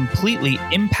that is completely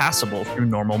impassable through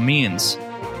normal means.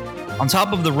 On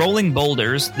top of the rolling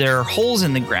boulders, there are holes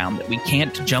in the ground that we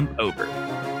can't jump over.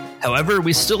 However,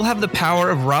 we still have the power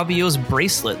of Ravio's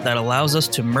bracelet that allows us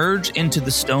to merge into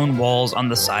the stone walls on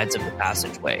the sides of the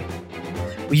passageway.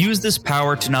 We use this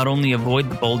power to not only avoid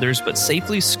the boulders, but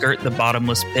safely skirt the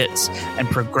bottomless pits and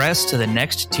progress to the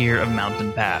next tier of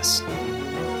mountain pass.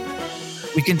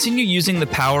 We continue using the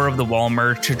power of the wall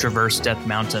merge to traverse Death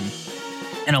Mountain,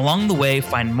 and along the way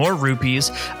find more rupees,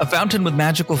 a fountain with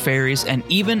magical fairies, and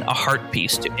even a heart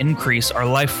piece to increase our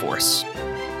life force.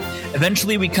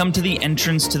 Eventually, we come to the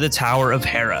entrance to the Tower of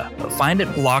Hera, but find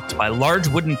it blocked by large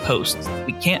wooden posts that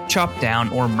we can't chop down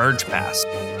or merge past.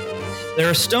 There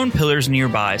are stone pillars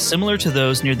nearby, similar to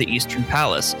those near the Eastern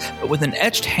Palace, but with an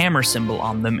etched hammer symbol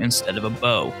on them instead of a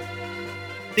bow.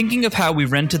 Thinking of how we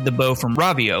rented the bow from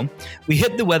Ravio, we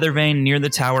hit the weather vane near the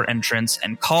tower entrance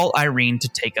and call Irene to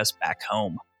take us back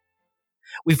home.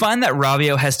 We find that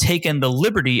Ravio has taken the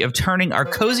liberty of turning our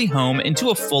cozy home into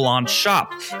a full-on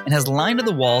shop and has lined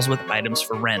the walls with items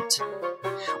for rent.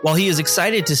 While he is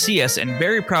excited to see us and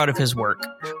very proud of his work,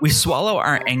 we swallow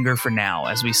our anger for now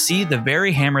as we see the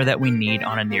very hammer that we need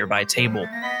on a nearby table.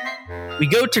 We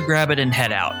go to grab it and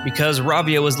head out because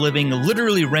Ravio is living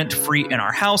literally rent-free in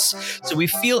our house, so we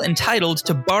feel entitled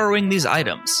to borrowing these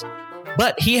items.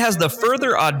 But he has the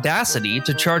further audacity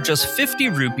to charge us 50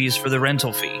 rupees for the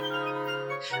rental fee.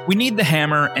 We need the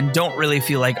hammer and don't really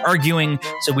feel like arguing,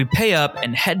 so we pay up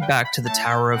and head back to the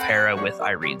Tower of Hera with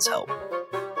Irene's help.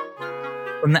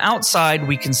 From the outside,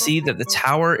 we can see that the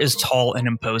tower is tall and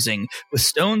imposing, with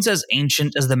stones as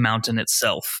ancient as the mountain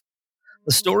itself.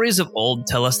 The stories of old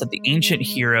tell us that the ancient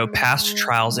hero passed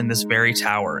trials in this very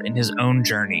tower in his own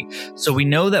journey, so we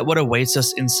know that what awaits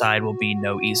us inside will be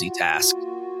no easy task.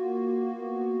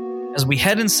 As we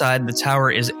head inside, the tower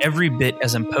is every bit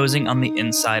as imposing on the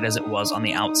inside as it was on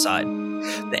the outside.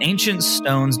 The ancient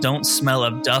stones don't smell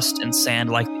of dust and sand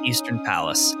like the Eastern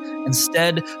Palace.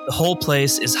 Instead, the whole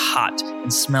place is hot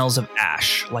and smells of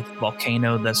ash, like the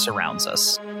volcano that surrounds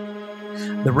us.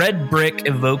 The red brick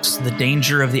evokes the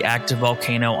danger of the active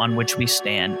volcano on which we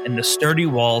stand, and the sturdy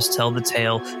walls tell the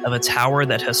tale of a tower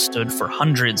that has stood for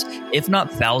hundreds, if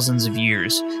not thousands of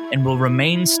years, and will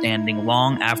remain standing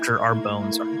long after our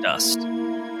bones are dust.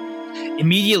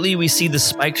 Immediately, we see the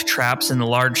spiked traps and the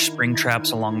large spring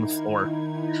traps along the floor.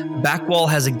 The back wall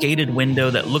has a gated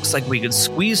window that looks like we could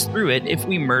squeeze through it if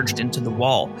we merged into the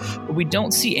wall, but we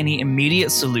don't see any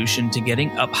immediate solution to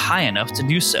getting up high enough to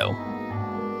do so.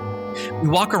 We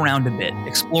walk around a bit,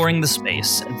 exploring the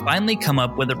space, and finally come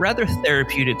up with a rather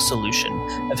therapeutic solution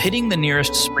of hitting the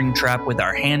nearest spring trap with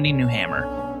our handy new hammer.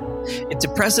 It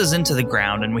depresses into the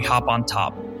ground and we hop on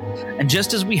top. And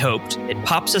just as we hoped, it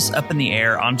pops us up in the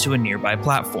air onto a nearby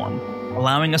platform,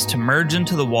 allowing us to merge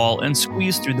into the wall and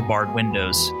squeeze through the barred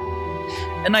windows.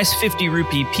 A nice 50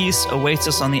 rupee piece awaits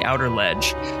us on the outer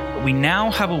ledge, but we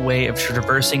now have a way of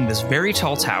traversing this very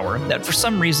tall tower that for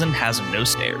some reason has no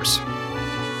stairs.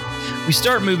 We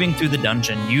start moving through the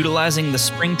dungeon, utilizing the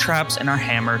spring traps and our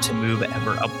hammer to move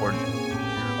ever upward.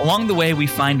 Along the way, we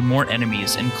find more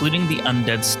enemies, including the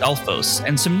undead Stalfos,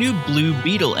 and some new blue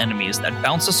beetle enemies that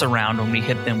bounce us around when we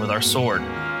hit them with our sword.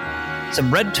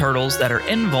 Some red turtles that are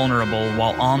invulnerable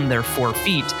while on their 4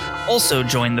 feet also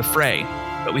join the fray,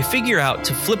 but we figure out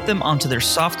to flip them onto their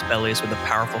soft bellies with a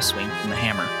powerful swing from the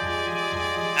hammer.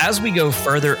 As we go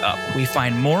further up, we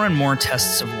find more and more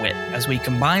tests of wit as we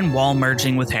combine wall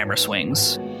merging with hammer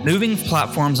swings. Moving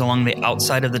platforms along the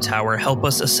outside of the tower help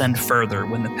us ascend further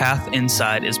when the path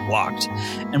inside is blocked,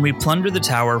 and we plunder the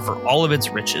tower for all of its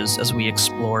riches as we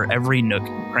explore every nook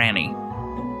and cranny.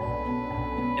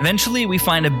 Eventually, we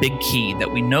find a big key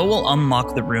that we know will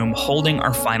unlock the room holding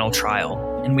our final trial,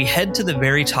 and we head to the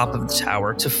very top of the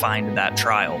tower to find that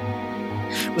trial.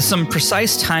 With some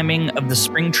precise timing of the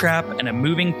spring trap and a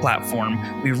moving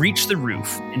platform, we reach the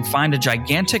roof and find a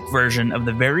gigantic version of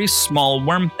the very small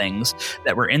worm things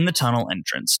that were in the tunnel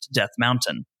entrance to Death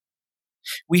Mountain.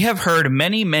 We have heard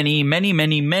many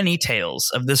tales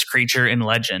of this creature in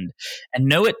legend, and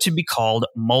know it to be called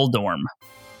Moldorm.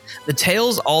 The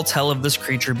tales all tell of this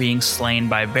creature being slain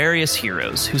by various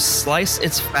heroes who slice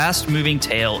its fast-moving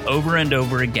tail over and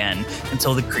over again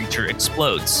until the creature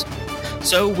explodes.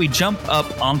 So we jump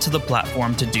up onto the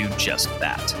platform to do just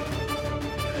that.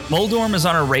 Moldorm is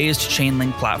on a raised chain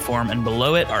link platform, and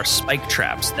below it are spike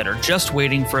traps that are just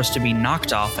waiting for us to be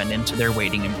knocked off and into their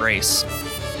waiting embrace.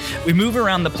 We move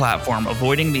around the platform,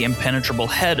 avoiding the impenetrable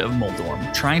head of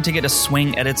Moldorm, trying to get a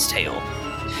swing at its tail.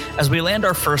 As we land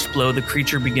our first blow, the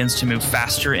creature begins to move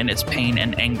faster in its pain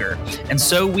and anger, and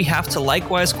so we have to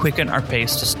likewise quicken our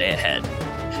pace to stay ahead.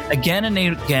 Again and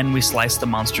again, we slice the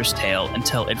monster's tail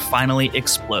until it finally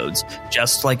explodes,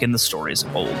 just like in the stories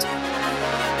of old.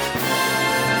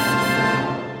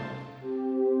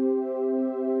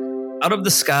 Out of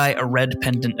the sky, a red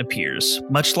pendant appears,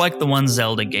 much like the one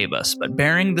Zelda gave us, but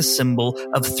bearing the symbol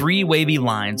of 3 wavy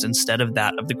lines instead of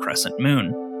that of the crescent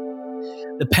moon.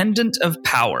 The Pendant of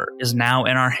Power is now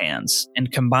in our hands,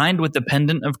 and combined with the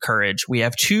Pendant of Courage, we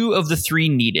have 2 of the 3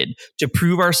 needed to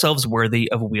prove ourselves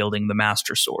worthy of wielding the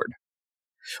Master Sword.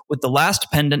 With the last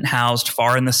pendant housed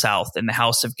far in the south in the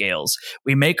House of Gales,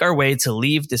 we make our way to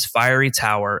leave this fiery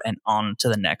tower and on to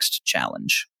the next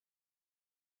challenge.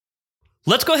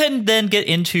 Let's go ahead and then get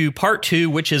into part 2,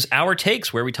 which is our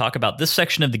takes, where we talk about this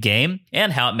section of the game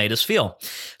and how it made us feel.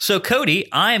 So, Cody,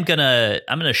 I'm gonna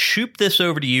shoot this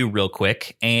over to you real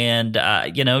quick, and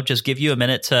just give you a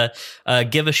minute to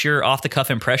give us your off the cuff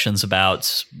impressions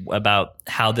about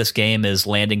how this game is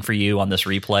landing for you on this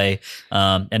replay,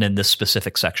 and in this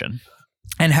specific section.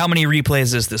 And how many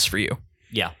replays is this for you?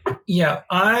 Yeah.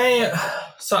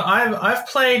 I've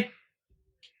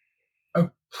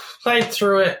played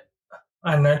through it,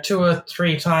 I don't know, 2 or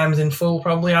 3 times in full,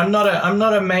 probably. I'm not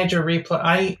a major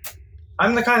replay.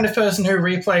 I'm the kind of person who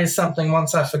replays something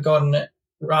once I've forgotten it,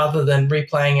 rather than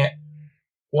replaying it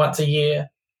once a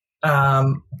year.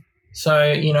 I've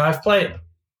played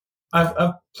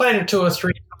it 2 or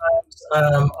 3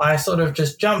 times. I sort of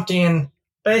just jumped in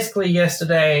basically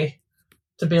yesterday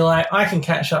to be like, I can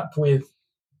catch up with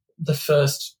the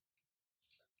first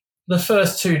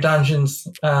 2 dungeons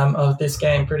of this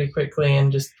game pretty quickly,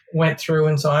 and just went through.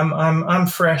 And so I'm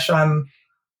fresh. I'm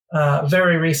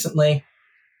very recently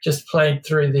just played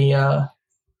through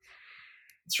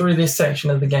through this section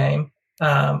of the game.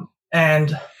 The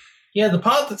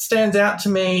part that stands out to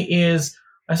me is,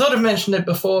 I sort of mentioned it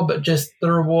before, but just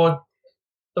the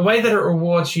way that it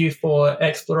rewards you for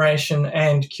exploration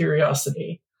and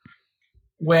curiosity,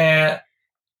 where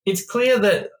it's clear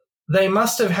that they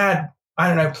must have had, I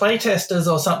don't know,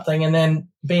 playtesters or something, and then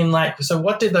been like, so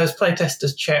what did those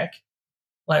playtesters check?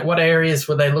 Like, what areas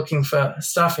were they looking for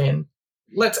stuff in?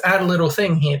 Let's add a little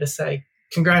thing here to say,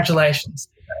 congratulations.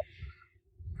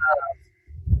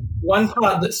 One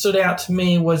part that stood out to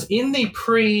me was in the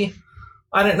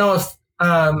I don't know if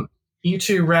you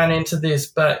two ran into this,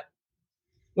 but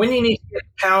when you need to get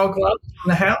power gloves from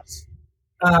the house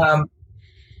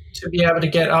to be able to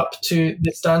get up to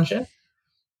this dungeon,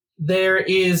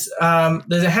 there's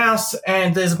a house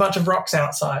and there's a bunch of rocks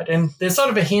outside, and there's sort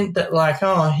of a hint that, like,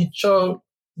 oh, it'd sure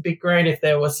be great if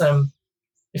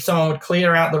if someone would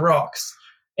clear out the rocks.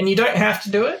 And you don't have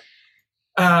to do it,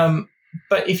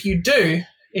 but if you do,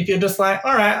 if you're just like,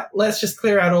 all right, let's just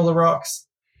clear out all the rocks,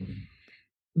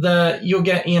 you'll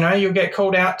get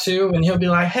called out to, and he'll be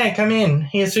like, hey, come in,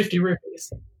 here's 50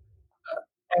 rupees.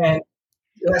 And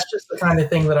that's just the kind of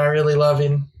thing that I really love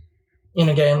in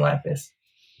a game like this.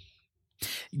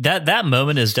 That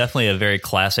moment is definitely a very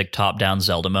classic top-down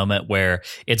Zelda moment, where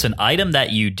it's an item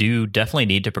that you do definitely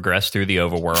need to progress through the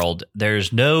overworld.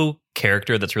 There's no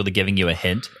character that's really giving you a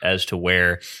hint as to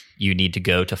where you need to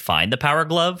go to find the power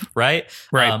glove, right?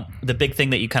 Right. The big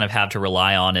thing that you kind of have to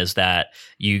rely on is that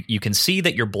you can see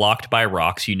that you're blocked by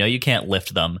rocks. You know you can't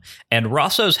lift them. And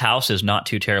Rosso's house is not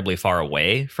too terribly far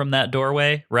away from that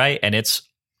doorway, right? And it's,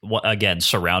 again,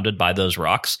 surrounded by those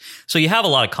rocks. So you have a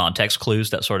lot of context clues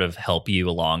that sort of help you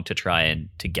along to try and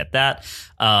to get that.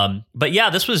 But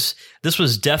yeah, this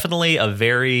was definitely a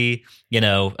very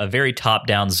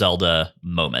top-down Zelda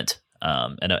moment,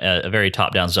 and a very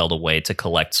top-down Zelda way to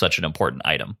collect such an important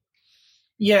item.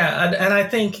 Yeah, and I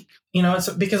think, it's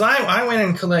because I went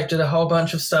and collected a whole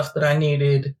bunch of stuff that I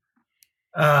needed.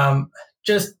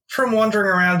 Just from wandering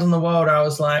around in the world, I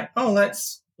was like, oh,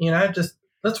 let's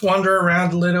wander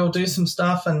around a little, do some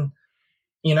stuff. And,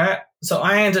 so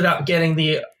I ended up getting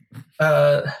the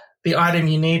item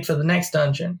you need for the next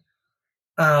dungeon,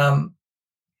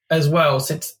 as well,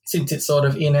 since it's sort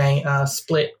of in a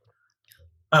split,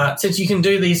 since you can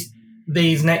do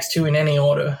these next 2 in any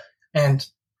order, and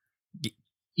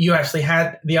you actually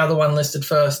had the other one listed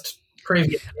first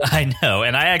previously. I know.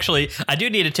 And I do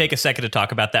need to take a second to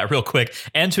talk about that real quick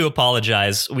and to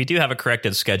apologize. We do have a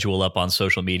corrected schedule up on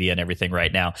social media and everything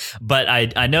right now. But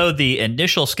I know the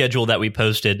initial schedule that we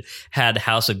posted had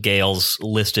House of Gales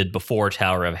listed before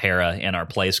Tower of Hera in our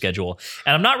play schedule.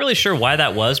 And I'm not really sure why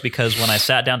that was, because when I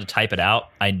sat down to type it out,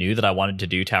 I knew that I wanted to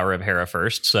do Tower of Hera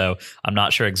first. So I'm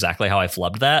not sure exactly how I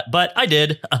flubbed that, but I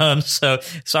did. So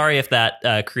sorry if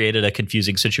that created a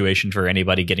confusing situation for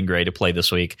anybody getting ready to play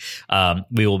this week.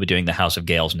 We will be doing the House of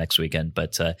Gales next weekend,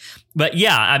 but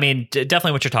yeah, I mean,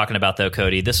 definitely what you're talking about, though,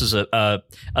 Cody. This is a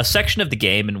section of the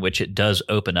game in which it does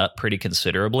open up pretty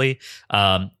considerably.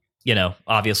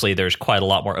 Obviously, there's quite a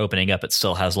lot more opening up it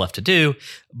still has left to do,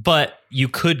 but you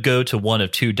could go to one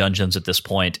of 2 dungeons at this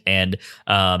point, and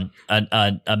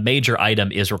a major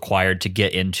item is required to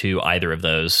get into either of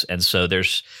those. And so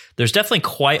there's definitely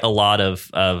quite a lot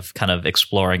of kind of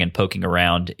exploring and poking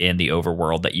around in the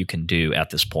overworld that you can do at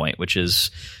this point, which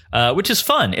is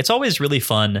fun. It's always really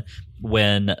fun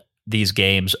when these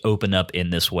games open up in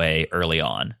this way early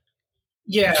on.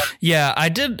 Yeah. Yeah, I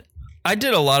did I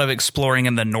did a lot of exploring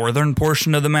in the northern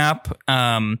portion of the map,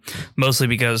 mostly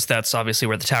because that's obviously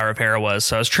where the Tower of Hera was.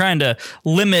 So I was trying to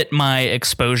limit my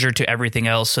exposure to everything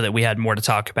else so that we had more to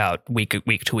talk about week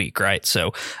to week, right?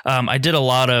 So I did a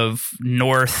lot of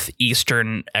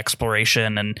northeastern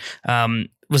exploration and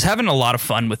was having a lot of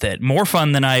fun with it. More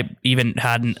fun than I even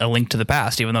had in A Link to the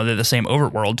Past, even though they're the same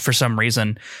overworld. For some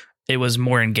reason, it was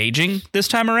more engaging this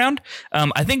time around.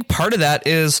 I think part of that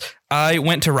is I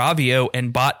went to Ravio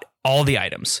and bought all the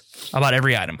items. I bought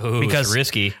every item. Ooh, because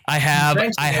risky. I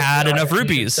had enough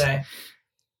rupees.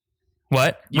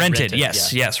 What? Rented.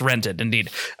 Yes, rented indeed.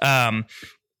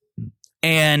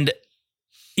 And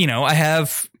you know,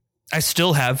 I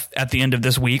still have at the end of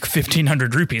this week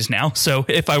 1,500 rupees now. So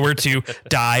if I were to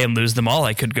die and lose them all,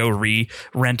 I could go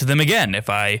rent them again if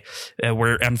I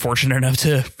were unfortunate enough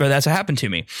for that to happen to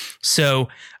me. So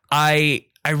I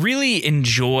really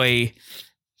enjoy,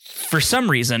 for some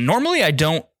reason, normally I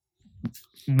don't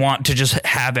want to just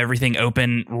have everything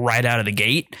open right out of the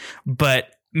gate,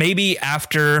 but maybe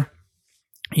after,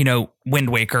 you know, Wind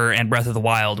Waker and Breath of the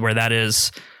Wild, where that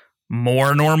is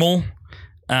more normal,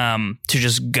 to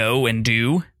just go and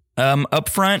do up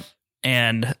front,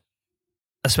 and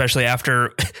especially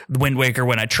after Wind Waker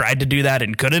when I tried to do that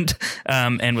and couldn't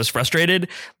and was frustrated,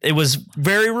 it was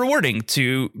very rewarding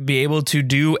to be able to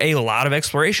do a lot of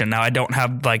exploration. Now I don't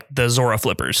have like the Zora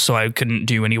flippers, so I couldn't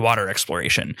do any water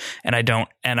exploration, and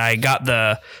I got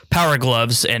the power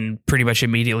gloves and pretty much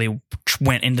immediately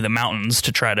went into the mountains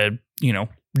to try to, you know,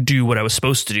 do what I was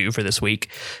supposed to do for this week.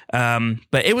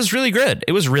 But it was really good.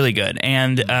 It was really good.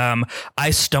 And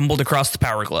I stumbled across the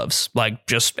power gloves, like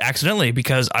just accidentally,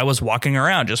 because I was walking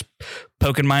around just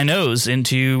poking my nose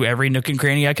into every nook and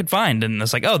cranny I could find. And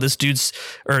it's like, oh,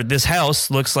 this house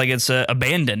looks like it's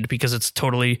abandoned because it's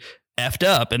totally effed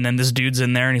up. And then this dude's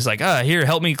in there and he's like, here,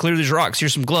 help me clear these rocks.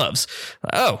 Here's some gloves.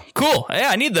 Oh, cool.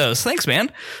 Yeah, I need those. Thanks,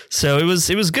 man. So it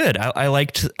was good. I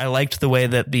liked the way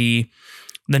that the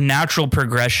natural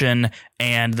progression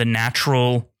and the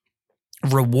natural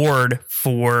reward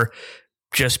for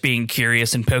just being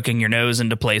curious and poking your nose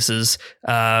into places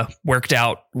worked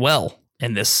out well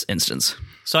in this instance.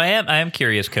 So I am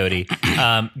curious, Cody,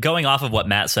 going off of what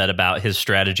Matt said about his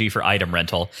strategy for item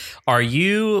rental, are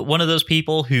you one of those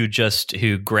people who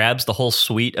grabs the whole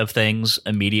suite of things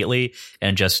immediately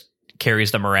and just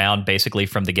carries them around basically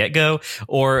from the get-go,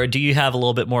 or do you have a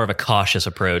little bit more of a cautious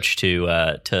approach to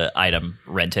item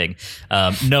renting,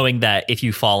 knowing that if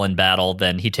you fall in battle,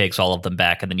 then he takes all of them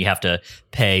back, and then you have to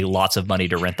pay lots of money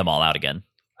to rent them all out again?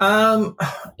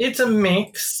 It's a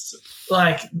mix.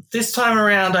 Like this time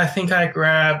around, I think I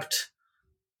grabbed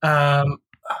the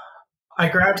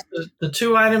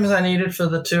 2 items I needed for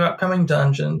the 2 upcoming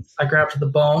dungeons. I grabbed the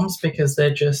bombs because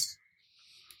they're just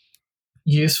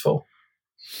useful.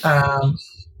 And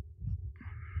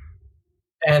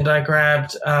I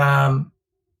grabbed, I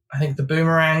think the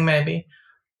boomerang maybe.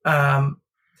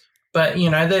 But you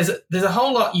know, there's a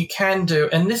whole lot you can do.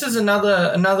 And this is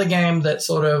another game that's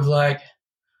sort of like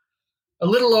a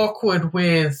little awkward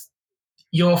with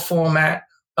your format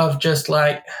of just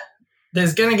like,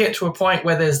 there's going to get to a point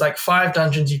where there's like 5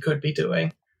 dungeons you could be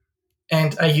doing.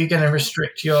 And are you going to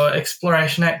restrict your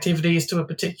exploration activities to a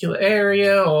particular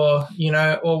area, or, you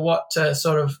know, or what to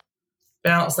sort of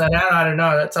balance that out? I don't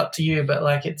know. That's up to you. But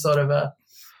like, it's sort of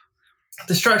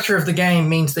the structure of the game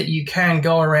means that you can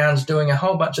go around doing a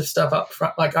whole bunch of stuff up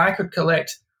front. Like I could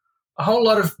collect a whole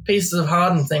lot of pieces of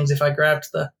hardened things if I grabbed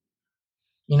the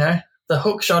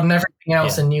hook shot and everything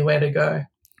else and knew where to go.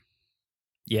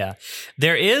 Yeah,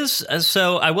 there is.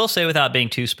 So I will say, without being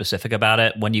too specific about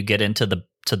it, when you get into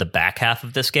the back half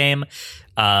of this game,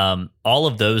 all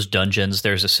of those dungeons,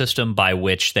 there's a system by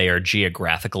which they are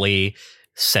geographically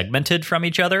segmented from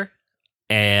each other.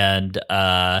 And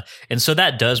so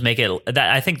that does make it, that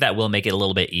I think that will make it a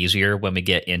little bit easier when we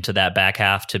get into that back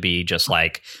half to be just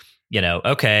like, you know,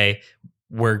 okay,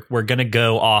 we're going to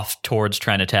go off towards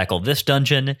trying to tackle this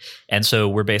dungeon. And so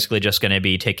we're basically just going to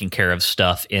be taking care of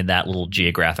stuff in that little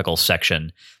geographical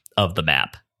section of the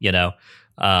map, you know?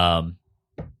 But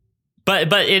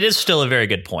it is still a very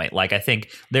good point. Like, I think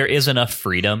there is enough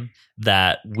freedom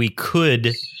that we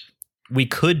could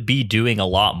be doing a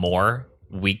lot more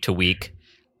week to week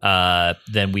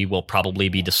than we will probably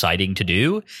be deciding to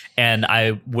do. And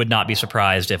I would not be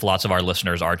surprised if lots of our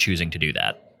listeners are choosing to do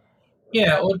that.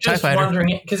 Yeah, or just wandering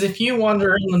it, because if you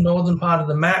wander in the northern part of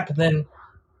the map, then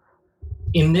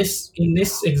in this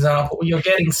example, you're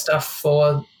getting stuff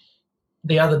for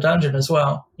the other dungeon as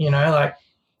well. You know, like,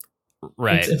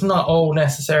 right? It's not all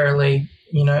necessarily,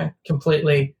 you know,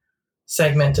 completely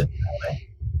segmented that way.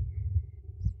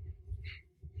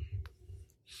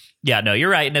 Yeah, no, you're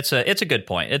right, and it's a good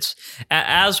point. It's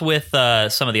as with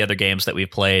some of the other games that we've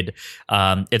played,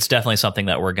 it's definitely something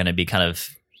that we're going to be kind of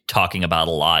talking about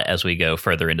a lot as we go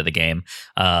further into the game.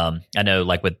 I know,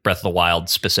 like with Breath of the Wild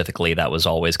specifically, that was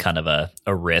always kind of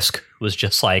a risk. It was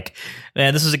just like,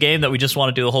 man, this is a game that we just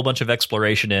want to do a whole bunch of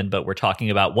exploration in, but we're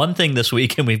talking about one thing this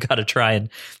week, and we've got to try and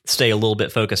stay a little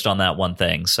bit focused on that one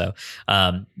thing. So,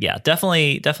 yeah,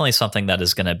 definitely something that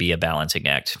is going to be a balancing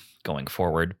act going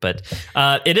forward. But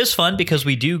it is fun because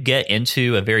we do get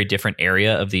into a very different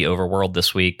area of the overworld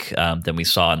this week than we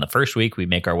saw in the first week. We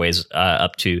make our ways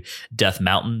up to Death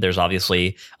Mountain. There's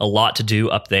obviously a lot to do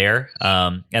up there.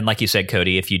 And like you said,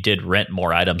 Cody, if you did rent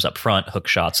more items up front, hook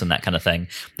shots and that kind of thing,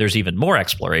 there's even more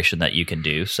exploration that you can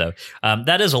do. So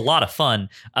that is a lot of fun.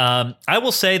 I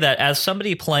will say that as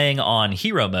somebody playing on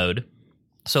hero mode,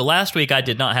 so last week I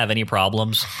did not have any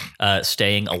problems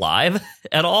staying alive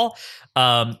at all.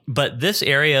 But this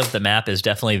area of the map is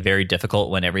definitely very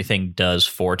difficult when everything does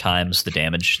 4 times the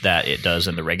damage that it does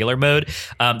in the regular mode.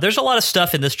 There's a lot of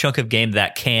stuff in this chunk of game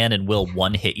that can and will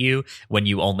one hit you when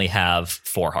you only have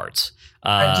 4 hearts.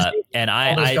 And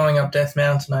I going up Death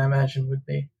Mountain, I imagine, would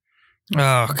be.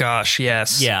 Oh gosh,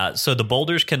 yes. Yeah, so the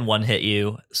boulders can one hit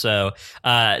you. So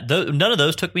none of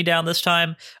those took me down this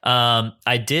time.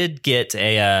 I did get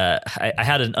I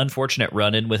had an unfortunate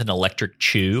run-in with an electric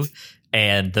chew,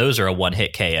 and those are a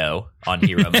one-hit KO on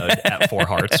hero mode at 4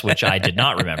 hearts, which I did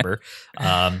not remember.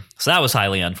 So that was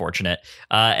highly unfortunate.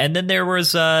 And then there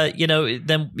was,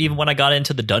 then even when I got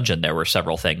into the dungeon, there were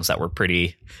several things that were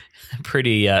pretty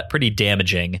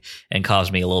damaging and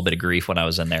caused me a little bit of grief when I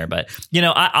was in there. But,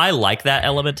 I like that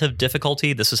element of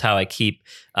difficulty. This is how I keep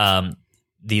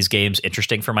these games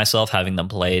interesting for myself, having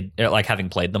played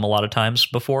them a lot of times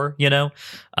before,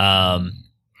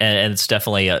 and it's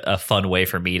definitely a fun way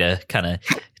for me to kind of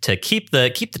to keep the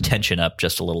tension up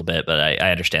just a little bit. But I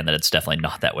understand that it's definitely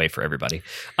not that way for everybody.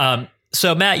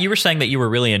 So Matt, you were saying that you were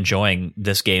really enjoying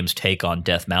this game's take on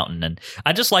Death Mountain, and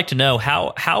I'd just like to know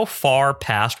how far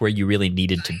past where you really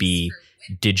needed to be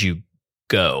did you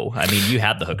go? I mean, you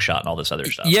had the hook shot and all this other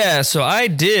stuff. Yeah, so I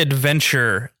did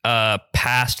venture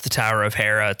past the Tower of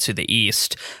Hera to the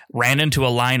east, ran into a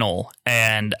Lionel,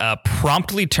 and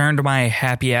promptly turned my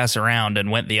happy ass around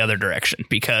and went the other direction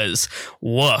because,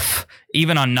 woof,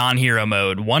 even on non-hero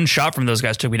mode, one shot from those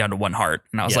guys took me down to 1 heart.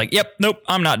 And I was like, yep, nope,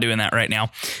 I'm not doing that right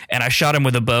now. And I shot him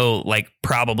with a bow like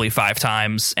probably 5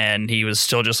 times, and he was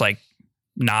still just like,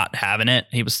 not having it.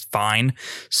 He was fine.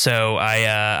 So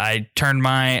I turned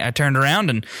around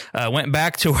and went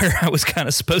back to where I was kind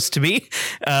of supposed to be.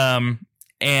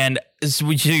 And as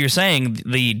you're saying,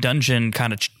 the dungeon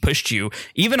kind of pushed you.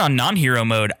 Even on non-hero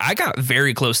mode, I got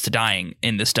very close to dying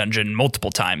in this dungeon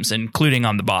multiple times, including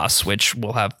on the boss, which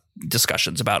we'll have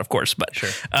discussions about, of course. But sure.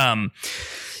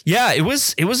 Yeah, it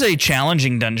was a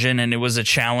challenging dungeon, and it was a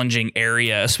challenging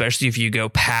area, especially if you go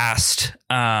past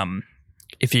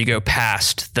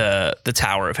the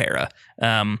Tower of Hera,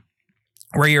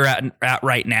 where you're at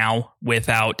right now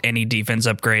without any defense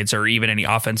upgrades or even any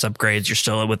offense upgrades. You're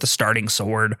still with the starting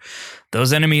sword.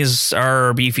 Those enemies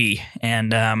are beefy, and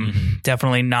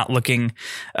definitely not looking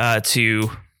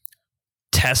to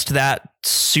test that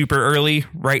super early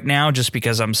right now, just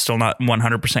because I'm still not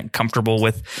 100% comfortable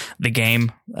with the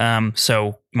game.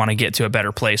 So want to get to a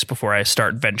better place before I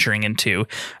start venturing into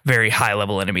very high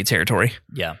level enemy territory.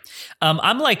 Yeah.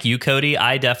 I'm like you, Cody.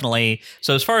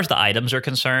 So as far as the items are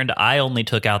concerned, I only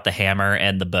took out the hammer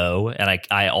and the bow, and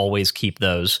I always keep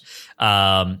those.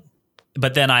 But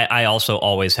then I also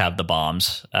always have the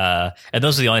bombs. And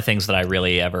those are the only things that I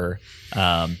really ever,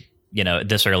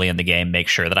 this early in the game, make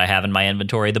sure that I have in my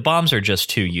inventory. The bombs are just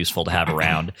too useful to have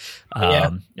around.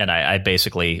 And I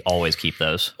basically always keep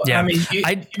those. Well, I mean,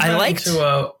 I like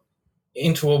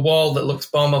into a wall that looks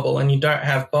bombable and you don't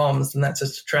have bombs, and that's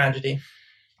just a tragedy.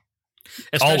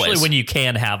 Especially always. When you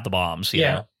can have the bombs. You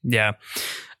know? Yeah.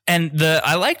 And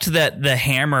I liked that the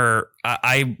hammer,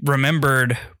 I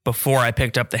remembered before I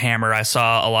picked up the hammer, I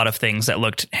saw a lot of things that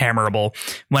looked hammerable.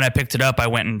 When I picked it up, I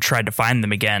went and tried to find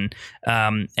them again,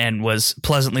 and was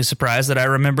pleasantly surprised that I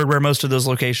remembered where most of those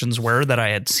locations were that I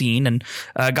had seen, and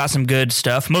got some good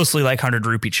stuff, mostly like 100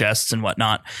 rupee chests and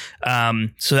whatnot.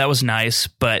 So that was nice.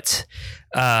 But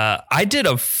I did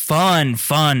a fun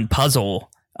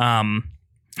puzzle.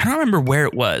 I don't remember where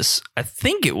it was. I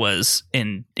think it was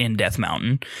in Death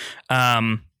Mountain.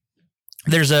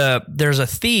 There's a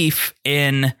thief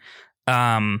in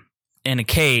in a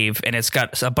cave, and it's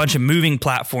got a bunch of moving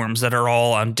platforms that are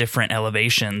all on different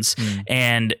elevations.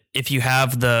 And if you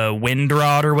have the wind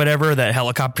rod or whatever that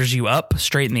helicopters you up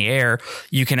straight in the air,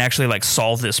 you can actually like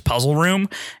solve this puzzle room.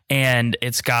 And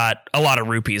it's got a lot of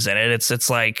rupees in it. It's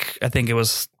like, I think it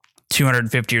was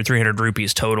 250 or 300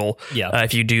 rupees total. Yeah.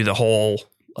 If you do the whole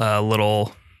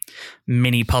little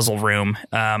mini puzzle room.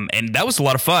 And that was a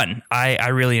lot of fun. I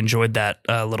really enjoyed that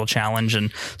little challenge.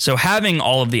 And so having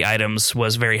all of the items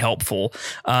was very helpful.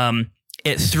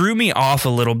 It threw me off a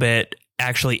little bit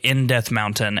actually in Death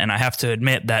Mountain. And I have to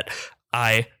admit that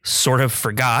I sort of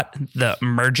forgot the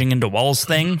merging into walls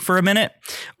thing for a minute,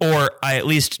 or I at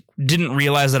least didn't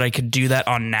realize that I could do that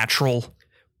on natural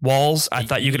walls. I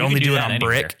thought you could only do it on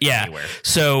brick. Yeah. Anywhere.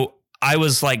 So I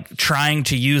was like trying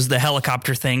to use the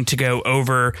helicopter thing to go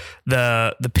over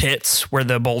the pits where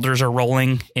the boulders are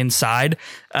rolling inside.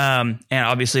 And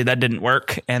obviously that didn't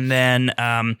work. And then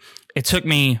it took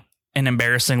me an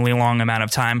embarrassingly long amount of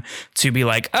time to be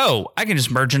like, oh, I can just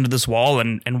merge into this wall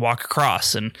and walk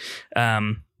across. And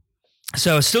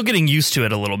so still getting used to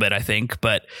it a little bit, I think.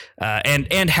 But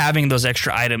and having those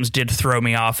extra items did throw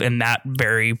me off in that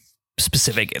very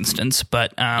specific instance.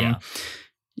 But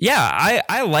yeah,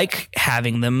 I like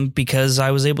having them because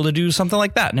I was able to do something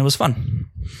like that, and it was fun.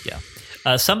 Yeah.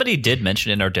 Somebody did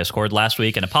mention in our Discord last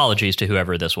week, and apologies to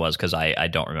whoever this was because I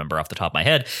don't remember off the top of my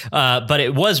head, but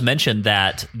it was mentioned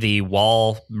that the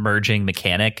wall merging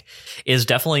mechanic is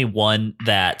definitely one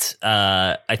that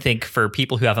I think for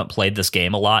people who haven't played this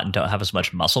game a lot and don't have as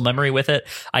much muscle memory with it,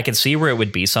 I can see where it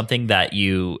would be something that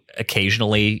you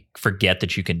occasionally forget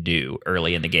that you can do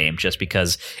early in the game just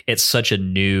because it's such a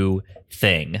new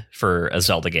thing for a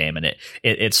Zelda game, and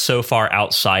it's so far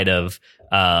outside of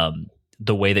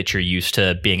the way that you're used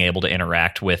to being able to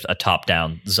interact with a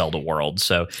top-down Zelda world.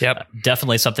 So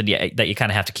definitely something that you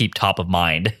kind of have to keep top of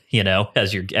mind,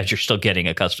 as you're still getting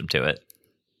accustomed to it.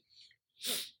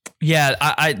 Yeah,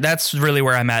 I that's really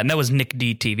where I'm at. And that was Nick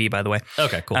D TV, by the way.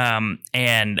 Okay, cool.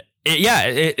 And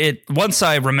it once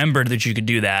I remembered that you could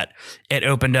do that, it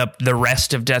opened up the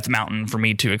rest of Death Mountain for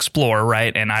me to explore,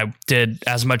 right? And I did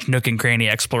as much nook and cranny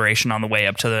exploration on the way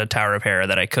up to the Tower of Hera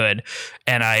that I could,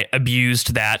 and I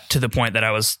abused that to the point that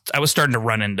I was starting to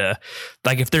run into,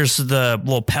 like, if there's the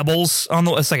little pebbles on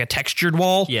it's like a textured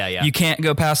wall, you can't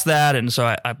go past that, and so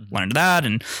I learned that,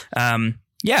 and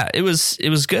it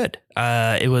was good.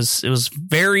 It was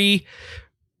very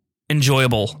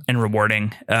enjoyable and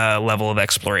rewarding level of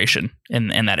exploration in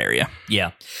that area.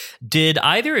 Yeah. Did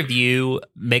either of you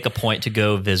make a point to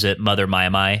go visit Mother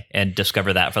Mai and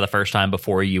discover that for the first time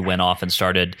before you went off and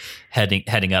started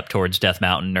heading up towards Death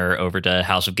Mountain or over to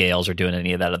House of Gales or doing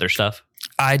any of that other stuff?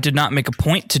 I did not make a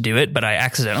point to do it, but I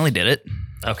accidentally did it.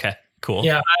 Okay, cool.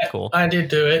 Yeah, cool. I did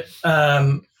do it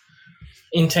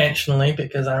intentionally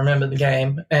because I remember the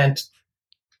game, and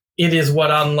it is what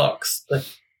unlocks the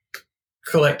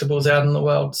collectibles out in the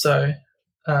world. So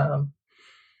the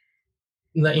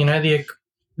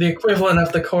equivalent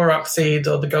of the Korok seeds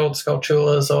or the gold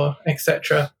skulltulas or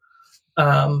etc.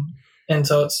 And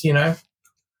so it's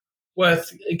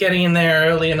worth getting in there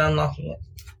early and unlocking it.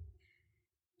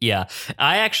 Yeah,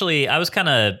 I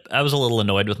was a little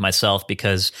annoyed with myself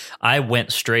because I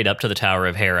went straight up to the Tower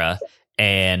of Hera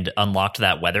and unlocked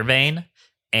that weather vane,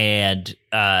 and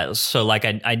so like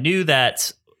I knew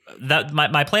that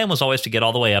my plan was always to get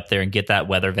all the way up there and get that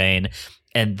weather vane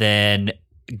and then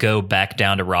go back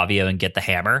down to Ravio and get the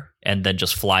hammer and then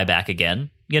just fly back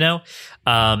again,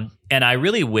 and I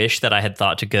really wish that I had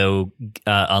thought to go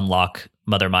unlock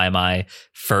Mother Mai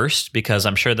first, because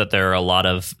I'm sure that there are a lot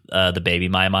of the baby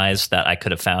Mai that I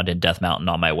could have found in Death Mountain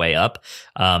on my way up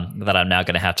that I'm now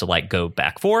going to have to go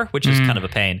back for, which is kind of a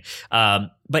pain.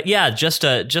 But yeah, just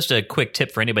a quick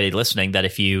tip for anybody listening that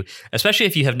especially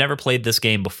if you have never played this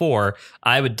game before,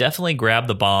 I would definitely grab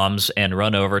the bombs and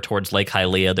run over towards Lake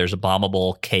Hylia. There's a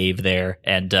bombable cave there.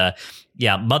 And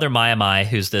Mother Mai,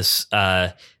 who's this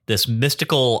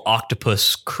mystical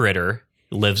octopus critter,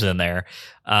 lives in there.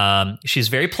 She's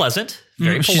very pleasant,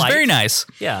 very polite. She's very nice.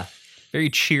 Yeah. Very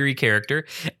cheery character.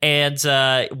 And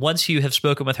once you have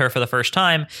spoken with her for the first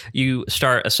time, you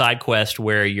start a side quest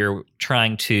where you're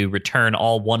trying to return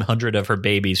all 100 of her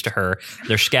babies to her.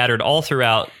 They're scattered all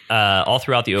throughout the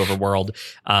overworld.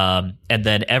 And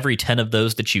then every 10 of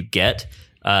those that you get,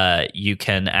 you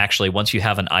can actually, once you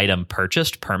have an item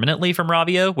purchased permanently from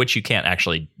Ravio, which you can't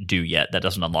actually do yet, that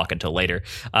doesn't unlock until later.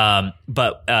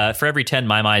 But for every 10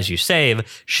 Mai you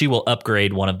save, she will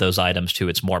upgrade one of those items to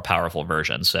its more powerful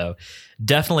version. So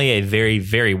definitely a very,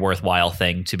 very worthwhile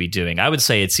thing to be doing. I would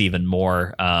say it's even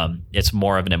more, it's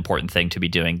more of an important thing to be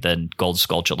doing than Gold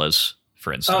Skulltula's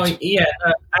for instance. Oh, yeah.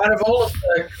 Out of all of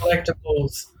the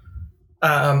collectibles,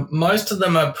 most of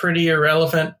them are pretty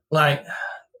irrelevant. Like,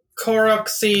 Korok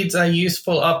seeds are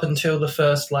useful up until the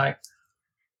first,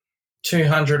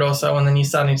 200 or so, and then you're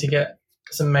starting to get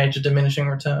some major diminishing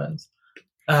returns.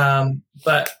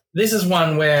 But this is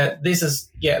one where this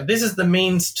is the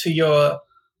means to your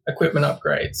equipment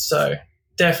upgrades. So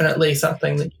definitely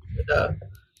something that you could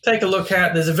take a look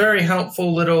at. There's a very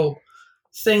helpful little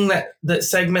thing that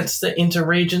segments into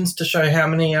regions to show how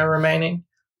many are remaining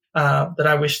that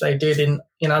I wish they did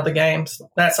in other games.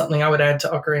 That's something I would add to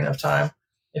Ocarina of Time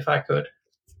if I could.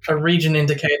 A region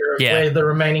indicator of where the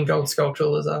remaining gold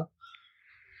sculptures are.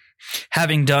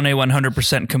 Having done a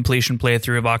 100% completion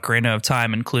playthrough of Ocarina of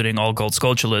Time, including all gold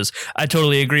Skulltulas, I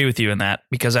totally agree with you in that,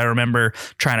 because I remember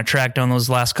trying to track down those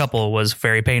last couple was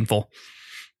very painful.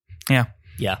 Yeah.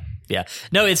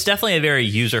 No, it's definitely a very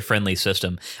user-friendly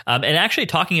system. And actually,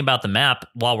 talking about the map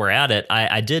while we're at it,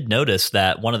 I did notice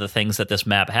that one of the things that this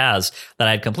map has that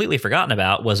I'd completely forgotten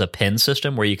about was a pin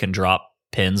system where you can drop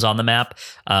pins on the map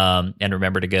and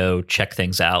remember to go check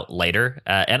things out later.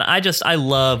 And I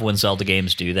love when Zelda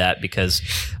games do that, because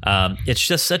it's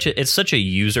just such a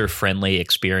user-friendly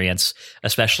experience,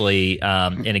 especially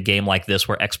in a game like this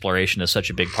where exploration is such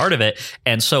a big part of it.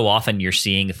 And so often you're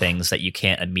seeing things that you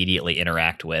can't immediately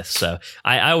interact with. So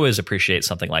I always appreciate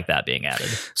something like that being added.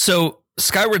 So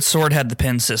Skyward Sword had the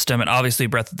pin system, and obviously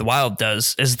Breath of the Wild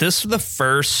does. Is this the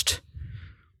first?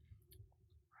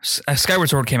 Skyward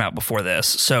Sword came out before this.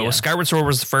 So Skyward Sword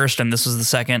was the first, and this is the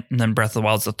second, and then Breath of the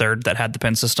Wild's the third that had the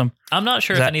pin system. I'm not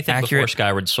sure if anything accurate? Before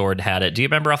Skyward Sword had it. Do you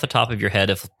remember off the top of your head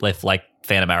if like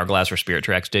Phantom Hourglass or Spirit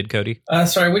Tracks did, Cody?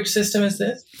 Sorry, which system is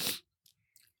this?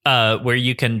 Where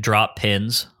you can drop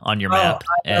pins on your map.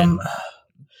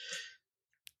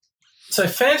 So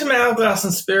Phantom Hourglass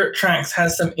and Spirit Tracks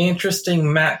has some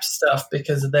interesting map stuff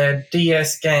because they're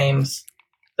DS games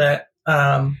that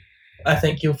I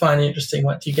think you'll find interesting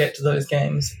once you get to those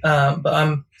games. But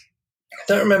I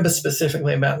don't remember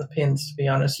specifically about the pins, to be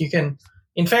honest. You can,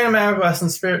 in Phantom Hourglass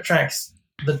and Spirit Tracks,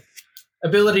 the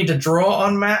ability to draw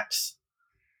on maps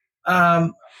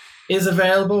is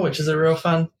available, which is a real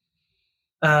fun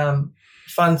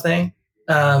thing.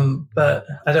 But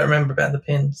I don't remember about the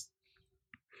pins.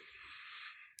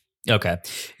 Okay.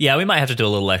 Yeah, we might have to do a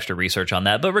little extra research on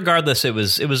that. But regardless, it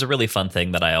was a really fun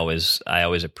thing that I always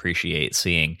appreciate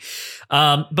seeing.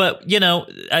 But,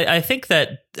 I think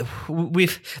that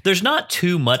there's not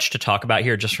too much to talk about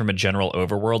here just from a general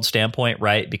overworld standpoint,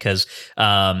 right? Because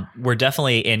we're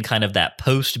definitely in kind of that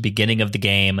post-beginning of the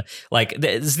game. Like,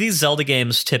 these Zelda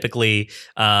games typically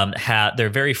they're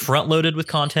very front-loaded with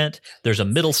content. There's a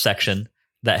middle section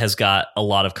that has got a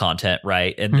lot of content,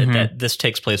 right? And that this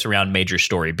takes place around major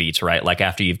story beats, right? Like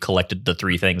after you've collected the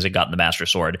 3 things and gotten the Master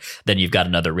Sword, then you've got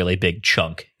another really big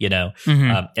chunk, and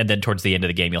then towards the end of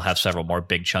the game, you'll have several more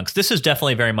big chunks. This is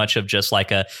definitely very much of just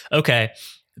like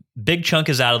big chunk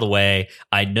is out of the way.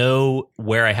 I know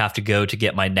where I have to go to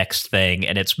get my next thing.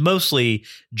 And it's mostly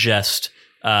just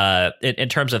in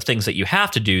terms of things that you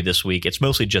have to do this week, it's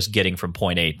mostly just getting from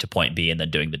point A to point B and then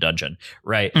doing the dungeon,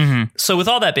 right? So with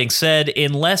all that being said,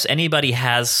 unless anybody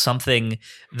has something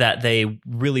that they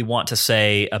really want to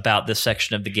say about this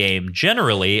section of the game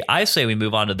generally, I say we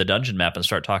move on to the dungeon map and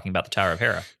start talking about the Tower of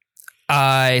Hera.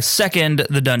 I second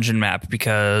the dungeon map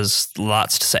because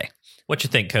lots to say. What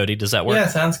you think, Cody? Does that work? Yeah,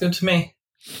 sounds good to me.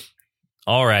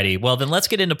 Alrighty, well then let's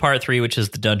get into part 3, which is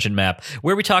the dungeon map,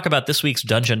 where we talk about this week's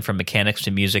dungeon from mechanics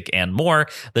to music and more.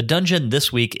 The dungeon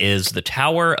this week is the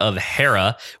Tower of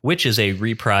Hera, which is a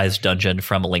reprised dungeon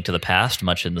from A Link to the Past,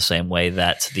 much in the same way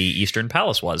that the Eastern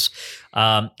Palace was.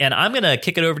 And I'm going to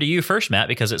kick it over to you first, Matt,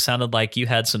 because it sounded like you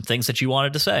had some things that you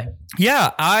wanted to say. Yeah,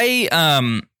 I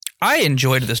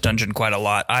enjoyed this dungeon quite a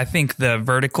lot. I think the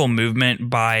vertical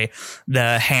movement by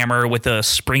the hammer with the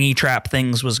springy trap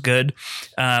things was good.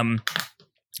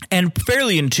 And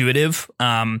fairly intuitive.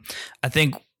 I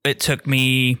think it took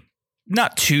me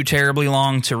not too terribly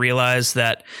long to realize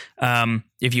that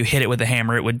if you hit it with a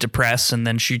hammer, it would depress and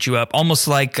then shoot you up, almost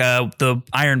like the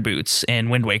iron boots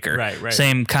in Wind Waker. Right.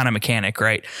 Same kind of mechanic,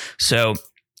 right? So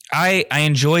I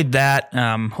enjoyed that.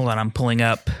 Hold on, I'm pulling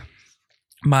up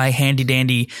my handy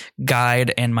dandy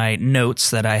guide and my notes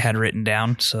that I had written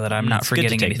down so that I'm not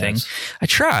forgetting anything. Notes. I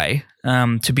try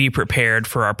to be prepared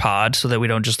for our pod so that we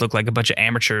don't just look like a bunch of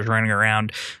amateurs running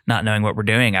around not knowing what we're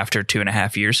doing after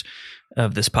 2.5 years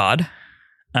of this pod.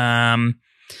 And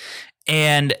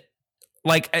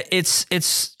like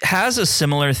it's has a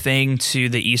similar thing to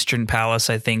the Eastern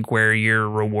Palace, I think, where you're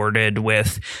rewarded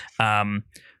with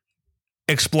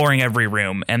exploring every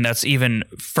room, and that's even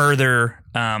further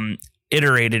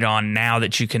iterated on now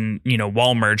that you can,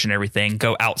 wall merge and everything,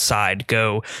 go outside,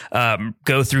 go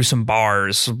through some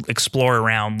bars, explore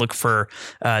around, look for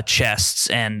chests.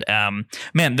 And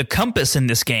man, the compass in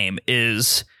this game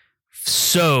is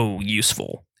so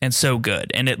useful and so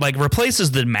good. And it like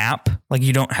replaces the map. Like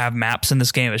you don't have maps in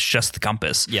this game. It's just the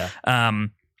compass. Yeah.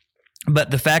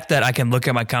 But the fact that I can look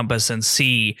at my compass and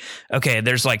see, okay,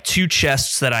 there's like 2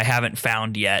 chests that I haven't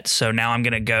found yet. So now I'm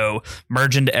going to go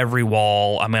merge into every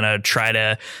wall. I'm going to try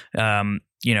to,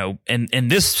 in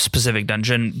this specific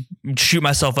dungeon, shoot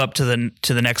myself up to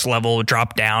the next level,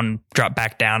 drop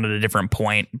back down at a different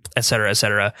point, et cetera, et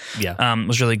cetera. Yeah.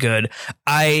 Was really good.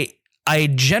 I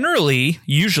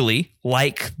usually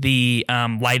like the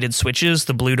lighted switches,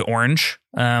 the blue to orange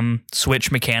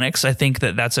switch mechanics. I think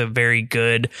that's a very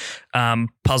good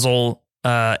puzzle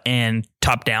and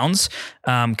top downs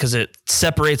because it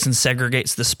separates and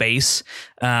segregates the space.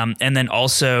 And then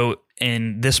also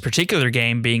in this particular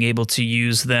game, being able to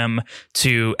use them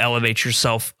to elevate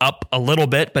yourself up a little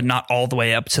bit, but not all the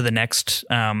way up to the next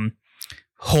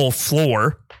whole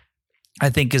floor, I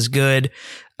think is good.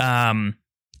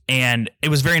 And it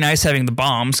was very nice having the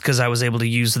bombs because I was able to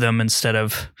use them instead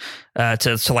of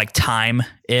to like time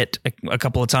it a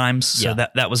couple of times. So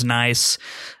that was nice.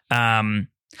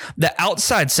 The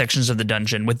outside sections of the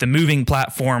dungeon with the moving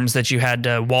platforms that you had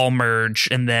to wall merge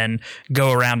and then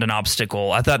go around an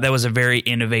obstacle. I thought that was a very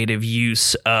innovative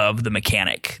use of the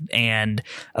mechanic. And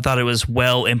I thought it was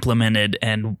well implemented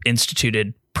and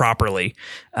instituted properly.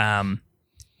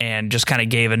 And just kind of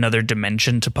gave another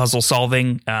dimension to puzzle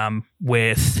solving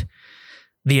with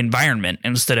the environment.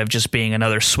 Instead of just being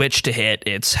another switch to hit,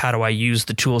 it's how do I use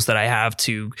the tools that I have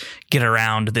to get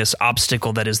around this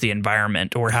obstacle that is the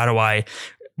environment? Or how do I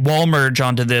wall merge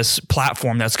onto this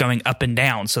platform that's going up and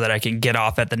down so that I can get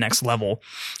off at the next level?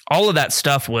 All of that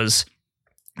stuff was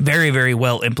very, very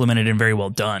well implemented and very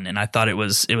well done. And I thought it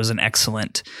was an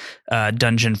excellent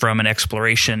dungeon from an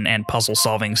exploration and puzzle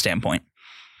solving standpoint.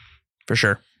 For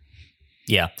sure.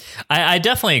 Yeah, I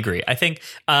definitely agree. I think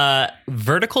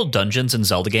vertical dungeons in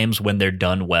Zelda games, when they're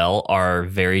done well, are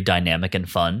very dynamic and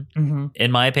fun,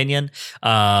 in my opinion.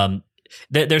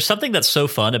 There's something that's so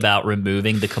fun about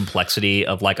removing the complexity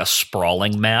of like a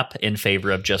sprawling map in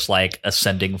favor of just like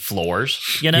ascending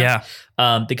floors, Yeah.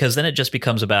 Because then it just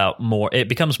becomes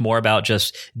more about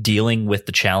just dealing with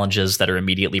the challenges that are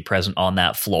immediately present on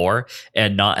that floor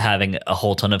and not having a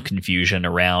whole ton of confusion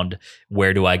around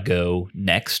where do I go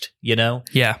next,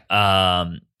 Yeah.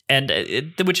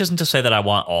 And which isn't to say that I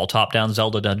want all top-down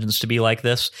Zelda dungeons to be like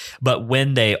this, but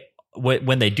when they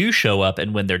do show up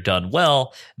and when they're done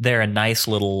well, they're a nice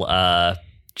little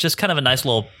just kind of a nice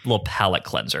little palate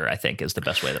cleanser, I think is the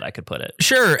best way that I could put it.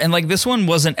 Sure. And like this one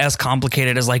wasn't as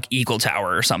complicated as like Eagle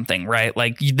Tower or something, right?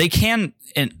 Like they can,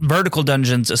 in vertical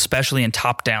dungeons, especially in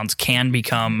top downs, can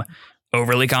become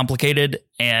overly complicated.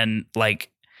 And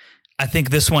like, I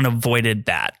think this one avoided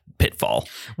that pitfall.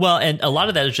 Well, and a lot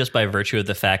of that is just by virtue of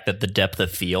the fact that the depth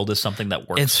of field is something that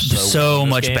works it's so well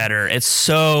much game. Better. It's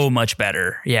so much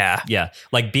better. Yeah. Yeah.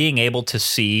 Like being able to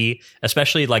see,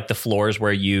 especially like the floors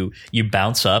where you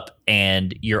bounce up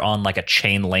and you're on like a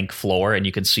chain link floor and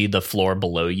you can see the floor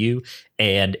below you.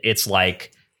 And it's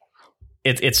like,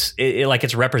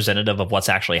 it's representative of what's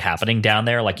actually happening down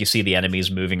there. Like you see the enemies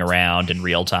moving around in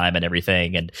real time and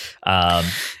everything.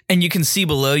 And you can see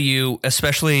below you,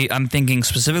 especially I'm thinking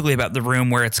specifically about the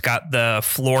room where it's got the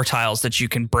floor tiles that you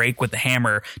can break with the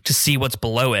hammer to see what's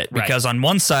below it. Because on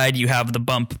one side you have the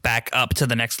bump back up to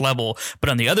the next level, but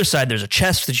on the other side there's a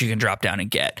chest that you can drop down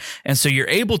and get. And so you're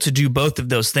able to do both of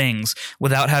those things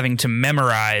without having to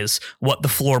memorize what the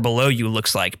floor below you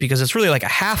looks like, because it's really like a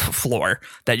half floor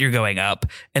that you're going up.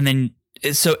 And then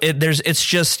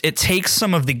it takes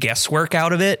some of the guesswork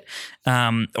out of it,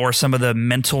 or some of the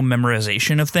mental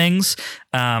memorization of things.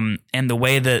 And the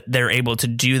way that they're able to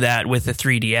do that with the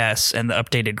 3DS and the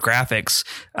updated graphics,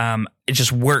 it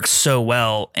just works so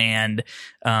well and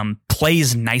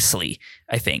plays nicely,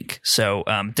 I think. So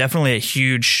definitely a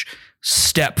huge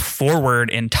step forward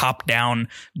in top-down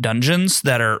dungeons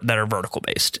that are vertical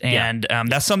based, and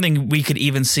that's something we could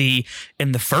even see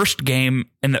in the first game,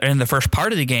 in the first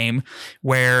part of the game,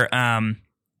 where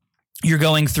you're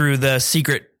going through the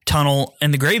secret tunnel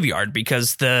in the graveyard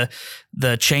because the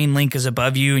chain link is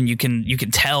above you and you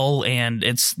can tell, and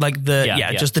it's like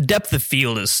just the depth of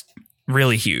field is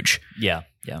really huge. Yeah.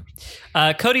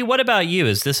 Cody, what about you?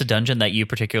 Is this a dungeon that you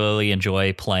particularly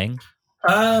enjoy playing?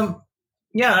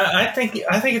 Yeah, I think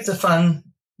it's a fun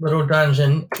little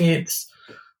dungeon.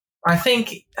 I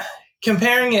think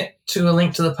comparing it to A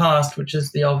Link to the Past, which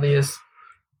is the obvious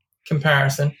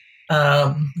comparison,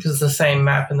 because it's the same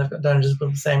map and they've got dungeons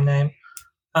with the same name.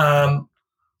 I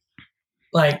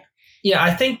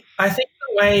think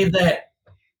the way that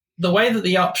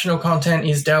the optional content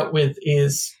is dealt with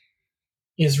is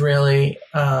really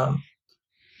a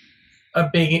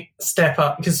big step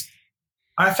up, because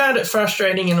I found it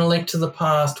frustrating in A Link to the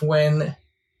Past when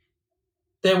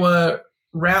there were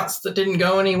routes that didn't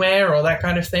go anywhere or that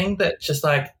kind of thing, that just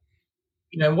like,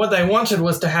 what they wanted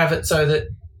was to have it so that,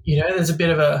 there's a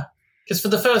bit of a, because for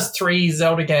the first 3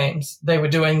 Zelda games, they were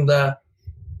doing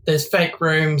there's fake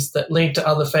rooms that lead to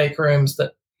other fake rooms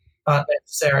that aren't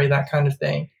necessary, that kind of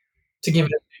thing, to give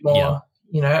it a bit more,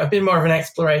 a bit more of an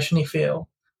exploration-y feel.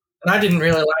 And I didn't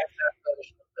really like that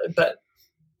version of it, but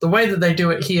the way that they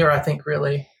do it here, I think,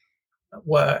 really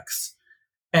works.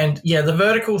 And, the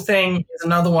vertical thing is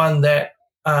another one that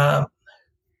the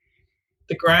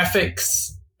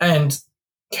graphics and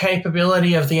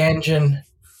capability of the engine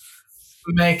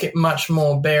make it much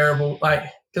more bearable. Like,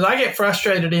 because I get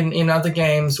frustrated in other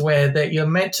games where that you're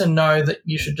meant to know that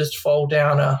you should just fall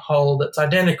down a hole that's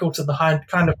identical to the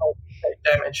kind of hole that take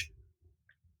damage.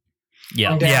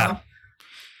 Yeah.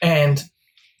 And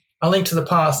A Link to the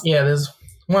Past, there's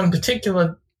one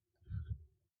particular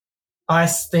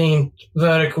ice-themed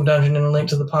vertical dungeon in A Link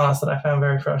to the Past that I found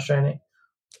very frustrating.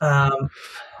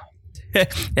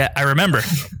 Yeah, I remember.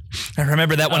 I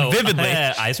remember that one vividly.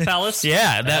 Ice Palace?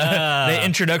 Yeah, the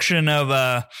introduction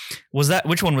of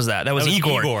which one was that? That was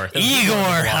Igor.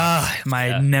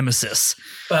 My nemesis.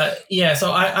 But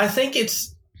so I think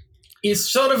it's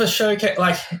sort of a showcase.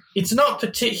 Like, it's not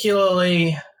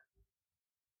particularly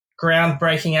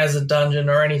groundbreaking as a dungeon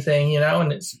or anything,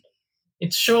 and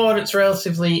it's short. It's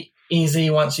relatively easy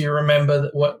once you remember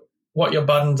that what your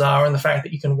buttons are and the fact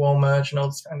that you can wall merge and all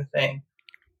this kind of thing.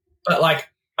 But, like,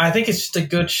 I think it's just a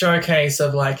good showcase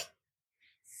of, like,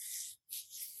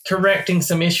 correcting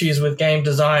some issues with game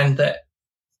design that,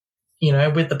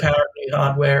 with the power of new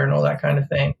hardware and all that kind of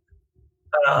thing.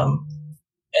 And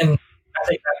I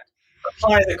think that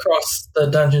applies across the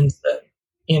dungeons that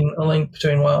in A Link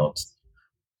Between Worlds.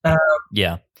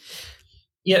 The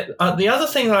other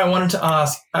thing that I wanted to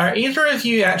ask, are either of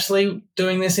you actually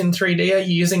doing this in 3D? Are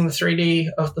you using the 3D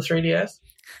of the 3DS?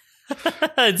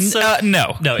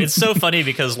 No. It's so funny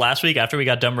because last week after we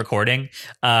got done recording,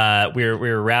 we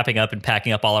were wrapping up and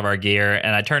packing up all of our gear,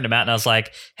 and I turned to Matt and I was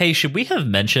like, hey, should we have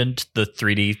mentioned the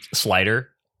 3D slider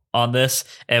on this?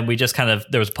 And we just there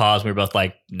was a pause and we were both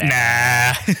like,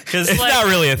 nah. Because it's not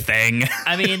really a thing.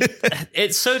 I mean,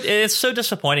 it's so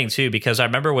disappointing too, because I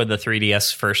remember when the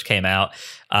 3DS first came out,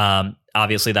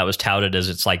 obviously that was touted as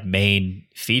its like main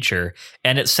feature,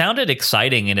 and it sounded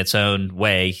exciting in its own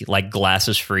way, like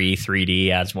glasses free 3D,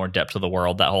 adds more depth to the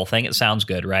world, that whole thing. It sounds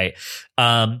good, right?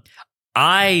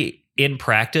 I in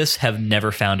practice have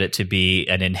never found it to be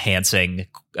an enhancing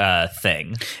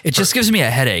thing. It just gives me a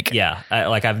headache. Yeah,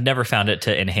 I've never found it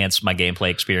to enhance my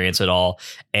gameplay experience at all,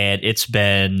 and it's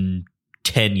been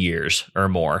 10 years or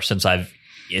more since I've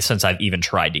even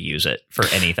tried to use it for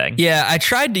anything. Yeah, I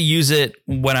tried to use it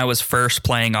when I was first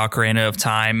playing Ocarina of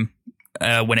Time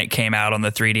when it came out on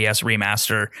the 3DS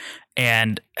remaster,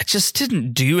 and it just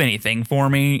didn't do anything for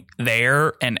me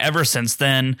there. And ever since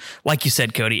then, like you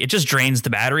said, Cody, it just drains the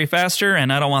battery faster,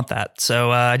 and I don't want that.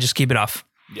 So I just keep it off.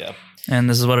 Yeah. And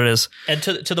this is what it is. And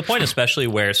to the point, especially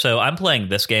where, so I'm playing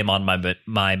this game on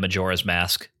my Majora's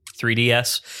Mask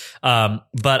 3DS,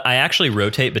 but I actually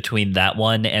rotate between that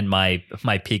one and my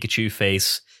Pikachu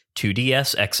Face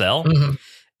 2DS XL,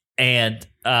 and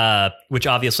which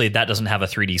obviously that doesn't have a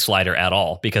 3D slider at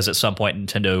all, because at some point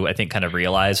Nintendo, I think, kind of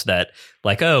realized that,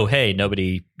 like, oh, hey,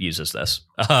 nobody uses this,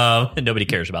 nobody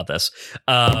cares about this,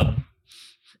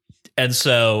 and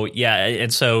so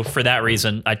for that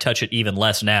reason, I touch it even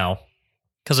less now,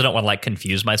 because I don't want to like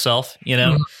confuse myself,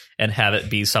 and have it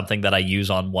be something that I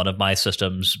use on one of my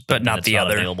systems, but not the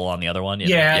other, available on the other one.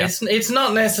 It's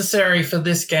not necessary for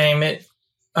this game.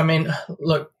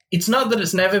 Look, it's not that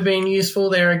it's never been useful.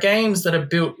 There are games that are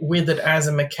built with it as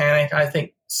a mechanic. I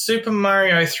think Super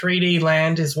Mario 3D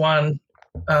Land is one.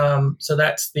 So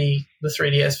that's the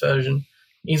 3DS version,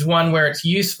 is one where it's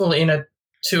useful in a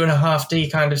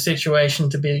 2.5D kind of situation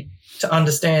to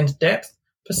understand depth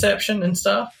perception and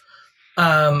stuff.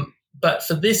 But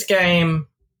for this game,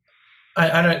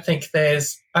 I don't think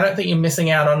you're missing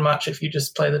out on much if you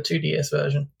just play the 2DS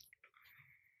version.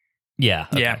 Yeah.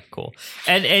 Okay, yeah. Cool.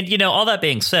 And all that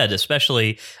being said,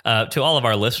 especially to all of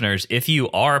our listeners, if you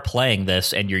are playing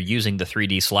this and you're using the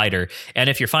 3D slider, and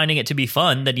if you're finding it to be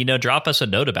fun, then, drop us a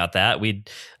note about that.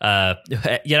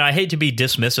 I hate to be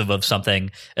dismissive of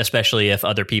something, especially if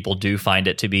other people do find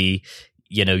it to be,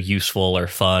 useful or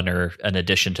fun or an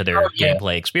addition to their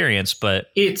gameplay experience. But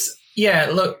it's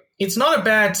not a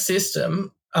bad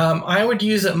system. I would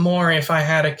use it more if I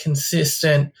had a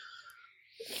consistent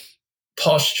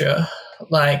posture,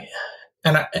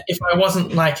 if I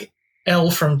wasn't like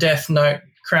L from Death Note,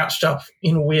 crouched up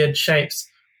in weird shapes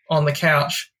on the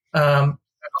couch,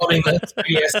 holding the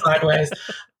 3DS sideways.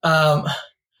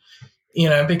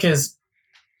 Because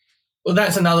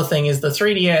that's another thing is the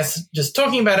 3DS, just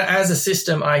talking about it as a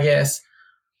system, I guess,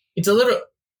 it's a little,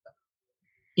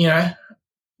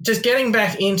 just getting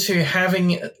back into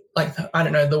having, like, I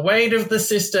don't know, the weight of the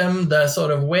system, the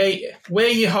sort of where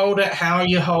you hold it, how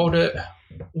you hold it,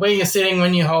 where you're sitting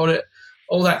when you hold it,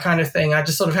 all that kind of thing. I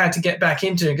just sort of had to get back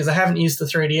into because I haven't used the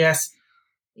 3DS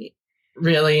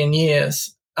really in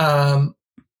years. And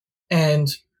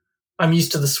I'm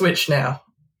used to the Switch now.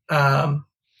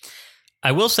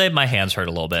 I will say my hands hurt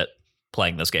a little bit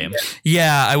playing this game.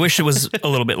 Yeah, I wish it was a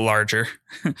little bit larger.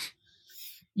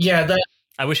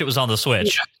 I wish it was on the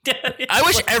Switch. Yeah. I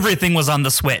wish everything was on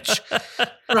the Switch.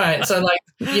 Right. So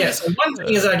so one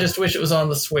thing is I just wish it was on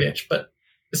the Switch. But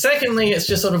secondly, it's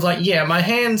just sort of like, my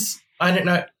hands, I don't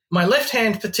know, my left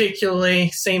hand particularly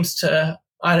seems to,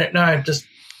 I don't know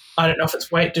if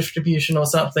it's weight distribution or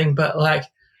something, but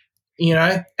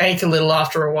ache a little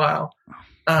after a while.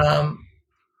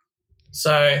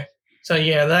 So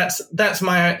that's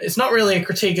my, it's not really a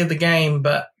critique of the game,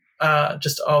 but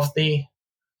just of the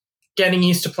getting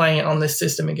used to playing it on this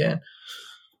system again.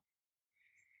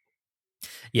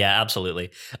 Yeah,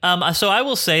 absolutely. So I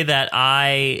will say that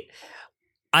I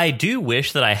do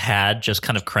wish that I had just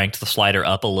kind of cranked the slider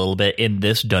up a little bit in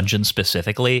this dungeon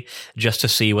specifically, just to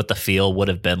see what the feel would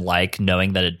have been like,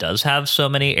 knowing that it does have so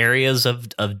many areas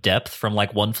of depth from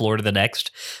like one floor to the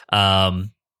next.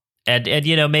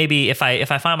 And maybe if I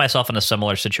find myself in a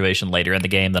similar situation later in the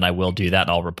game, then I will do that and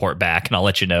I'll report back and I'll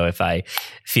let you know if I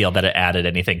feel that it added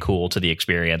anything cool to the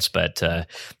experience. But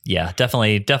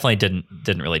definitely didn't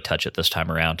really touch it this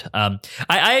time around.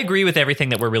 I agree with everything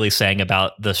that we're really saying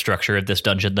about the structure of this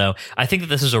dungeon, though. I think that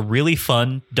this is a really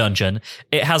fun dungeon.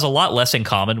 It has a lot less in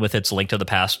common with its Link to the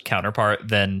Past counterpart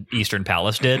than Eastern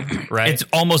Palace did, right?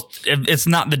 It's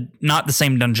not the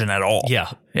same dungeon at all.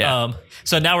 Yeah. Yeah.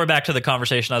 So now we're back to the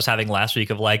conversation I was having last week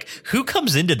of like, who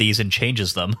comes into these and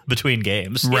changes them between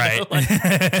games? Right.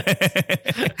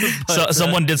 So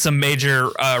someone did some major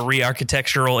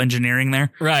re-architectural engineering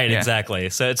there. Right. Yeah. Exactly.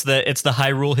 So it's the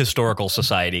Hyrule Historical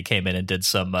Society came in and did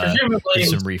some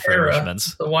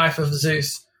refurbishments. The wife of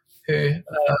Zeus, who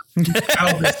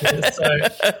Elvis is. So.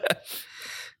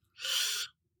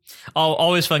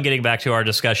 Always fun getting back to our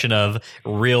discussion of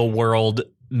real world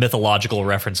mythological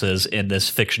references in this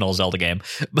fictional Zelda game,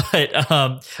 but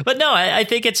no, I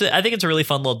think it's a really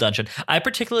fun little dungeon. I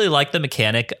particularly like the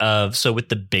mechanic of, so with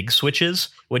the big switches,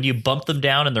 when you bump them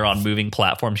down and they're on moving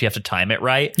platforms, you have to time it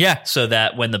right. Yeah, so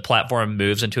that when the platform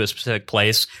moves into a specific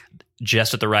place,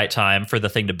 just at the right time for the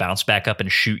thing to bounce back up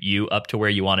and shoot you up to where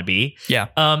you want to be. Yeah.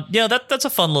 That's a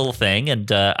fun little thing.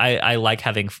 And I like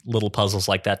having little puzzles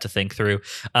like that to think through.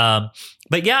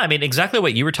 But yeah, I mean, exactly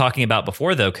what you were talking about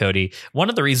before, though, Cody. One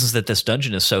of the reasons that this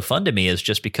dungeon is so fun to me is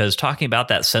just because talking about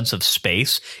that sense of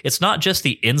space, it's not just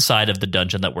the inside of the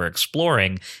dungeon that we're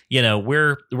exploring.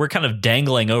 We're kind of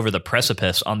dangling over the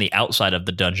precipice on the outside of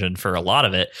the dungeon for a lot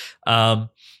of it.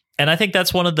 And I think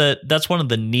that's one of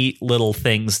the neat little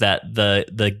things that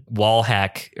the wall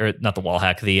hack, or not the wall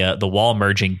hack, the wall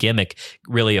merging gimmick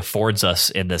really affords us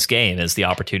in this game, is the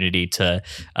opportunity to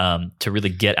really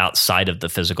get outside of the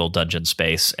physical dungeon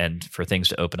space and for things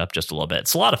to open up just a little bit.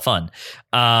 It's a lot of fun.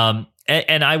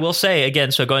 And I will say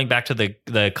again, so going back to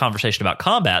the conversation about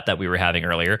combat that we were having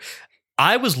earlier,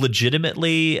 I was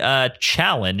legitimately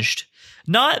challenged.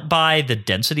 Not by the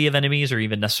density of enemies or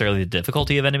even necessarily the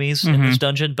difficulty of enemies in this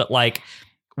dungeon, but like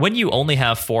when you only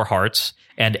have 4 hearts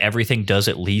and everything does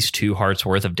at least 2 hearts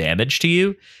worth of damage to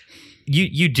you,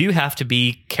 you do have to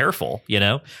be careful,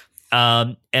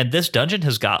 And this dungeon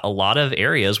has got a lot of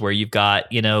areas where you've got,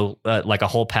 like a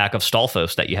whole pack of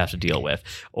Stalfos that you have to deal with,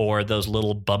 or those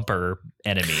little bumper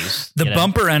enemies. The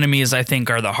bumper enemies, I think,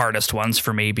 are the hardest ones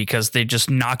for me because they just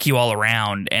knock you all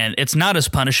around. And it's not as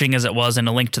punishing as it was in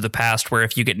A Link to the Past, where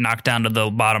if you get knocked down to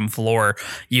the bottom floor,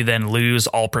 you then lose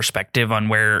all perspective on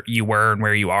where you were and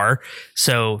where you are.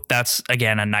 So that's,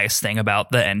 again, a nice thing about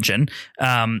the engine.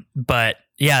 But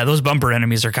yeah, those bumper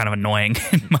enemies are kind of annoying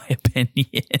in my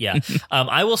opinion. Yeah.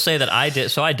 I will say that I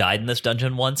died in this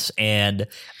dungeon once, and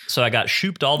so I got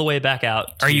shooped all the way back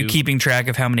out. Are you keeping track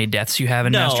of how many deaths you have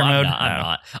in Master Mode? No, I'm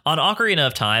not. On Ocarina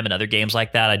of Time and other games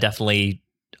like that,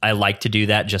 I like to do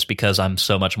that just because I'm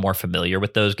so much more familiar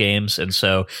with those games, and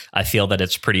so I feel that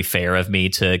it's pretty fair of me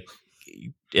to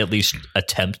at least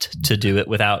attempt to do it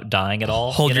without dying at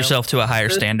all. Hold yourself to a higher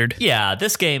standard. Yeah,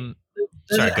 this game...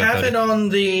 Sorry, does it have it on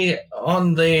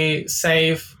the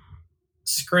save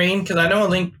screen? Because I know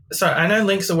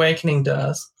Link's Awakening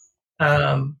does.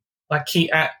 Actively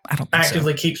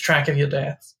keeps track of your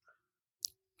deaths.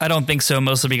 I don't think so,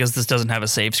 mostly because this doesn't have a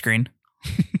save screen.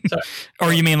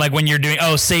 Or you mean like when you're doing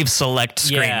save select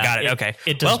screen? Yeah, got it. Okay,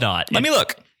 it does not. Let me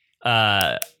look.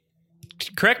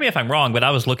 Correct me if I'm wrong, but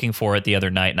I was looking for it the other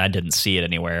night and I didn't see it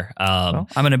anywhere. I'm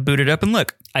going to boot it up and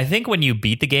look. I think when you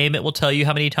beat the game, it will tell you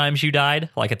how many times you died,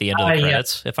 like at the end of the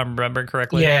credits, if I'm remembering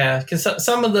correctly. Yeah, because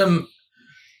some of them,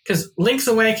 because Link's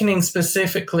Awakening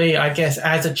specifically, I guess,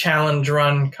 as a challenge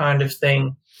run kind of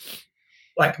thing,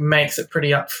 like makes it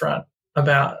pretty upfront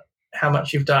about how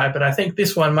much you've died. But I think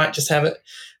this one might just have it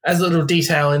as a little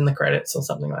detail in the credits or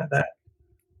something like that.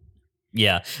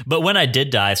 Yeah, but when I did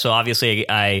die, so obviously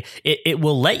it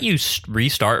will let you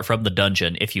restart from the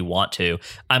dungeon if you want to.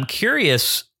 I'm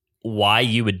curious why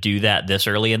you would do that this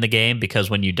early in the game, because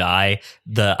when you die,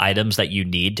 the items that you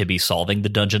need to be solving the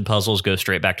dungeon puzzles go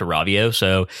straight back to Ravio.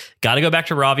 So got to go back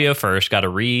to Ravio first, got to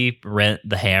re-rent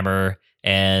the hammer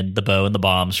and the bow and the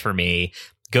bombs for me.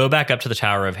 Go back up to the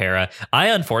Tower of Hera. I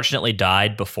unfortunately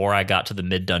died before I got to the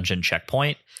mid-dungeon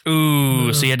checkpoint.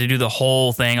 Ooh, so you had to do the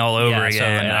whole thing all over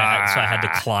again. So I had to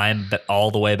climb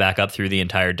all the way back up through the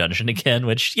entire dungeon again,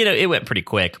 which, it went pretty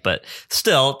quick, but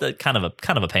still kind of a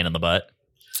pain in the butt.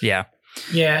 Yeah.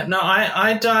 Yeah, no,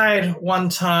 I died one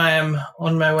time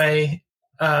on my way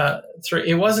through.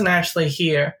 It wasn't actually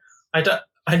here. I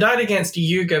died against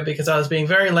Yuga because I was being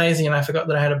very lazy and I forgot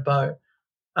that I had a bow.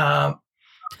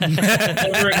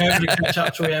 Wandering over to catch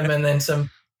up to him, and then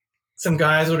some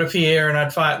guys would appear and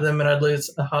I'd fight them and I'd lose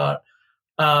a heart.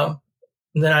 And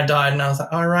then I died and I was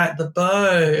like, all right, the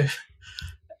bow.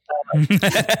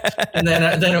 And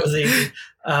then it was easy.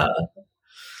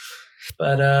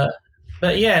 But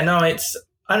yeah, no, I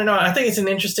don't know. I think it's an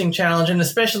interesting challenge, and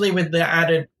especially with the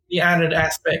added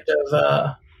aspect of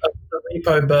the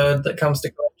repo bird that comes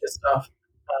to collect your stuff.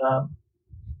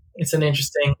 It's an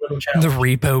interesting little challenge. The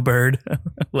repo bird.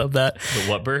 Love that.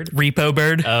 The what bird? Repo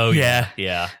bird. Oh, yeah.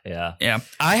 Yeah.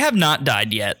 I have not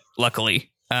died yet,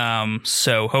 luckily.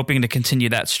 So hoping to continue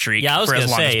that streak for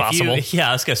as long as possible.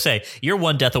 I was going to say, you're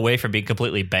one death away from being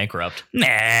completely bankrupt.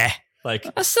 Nah. Like,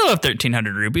 I still have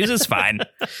 1,300 rupees. It's fine.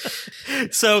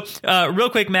 So, real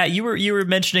quick, Matt, you were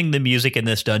mentioning the music in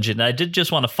this dungeon. I did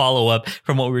just want to follow up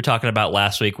from what we were talking about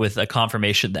last week with a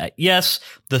confirmation that, yes,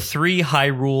 the 3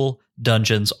 Hyrule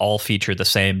dungeons all feature the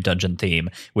same dungeon theme,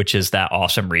 which is that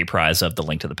awesome reprise of the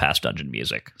Link to the Past dungeon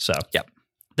music. So, yep.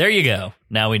 There you go.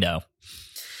 Now we know.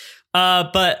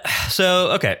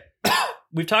 Okay.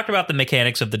 We've talked about the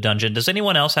mechanics of the dungeon. Does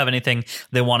anyone else have anything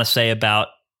they want to say about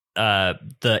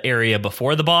the area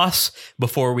before the boss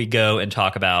before we go and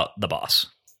talk about the boss?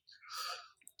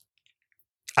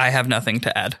 I have nothing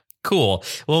to add. Cool.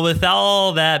 Well, with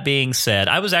all that being said,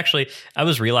 I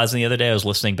was realizing the other day, I was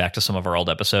listening back to some of our old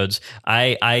episodes.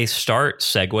 I start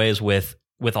segues with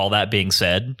all that being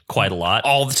said quite a lot.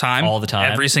 All the time?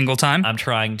 Every single time? I'm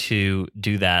trying to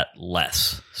do that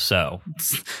less. So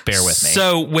bear with me.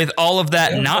 So with all of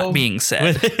that not being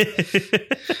said.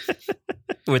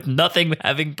 With nothing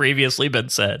having previously been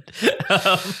said.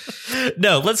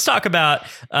 No, let's talk about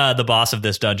the boss of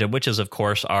this dungeon, which is, of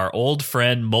course, our old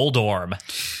friend Moldorm.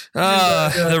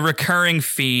 The recurring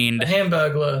fiend. The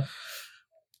Hamburglar.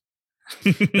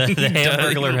 the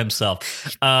Hamburglar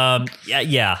himself.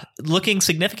 Yeah. Looking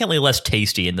significantly less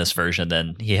tasty in this version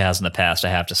than he has in the past, I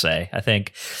have to say. I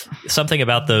think something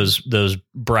about those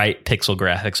bright pixel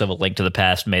graphics of A Link to the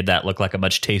Past made that look like a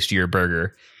much tastier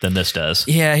burger than this does.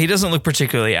 Yeah, he doesn't look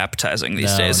particularly appetizing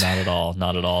these days. Not at all.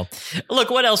 Not at all.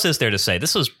 Look, what else is there to say?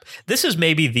 This is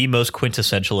maybe the most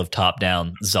quintessential of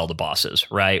top-down Zelda bosses,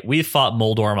 right? We've fought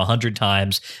Moldorm 100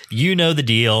 times. You know the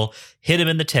deal. Hit him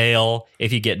in the tail.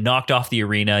 If you get knocked off the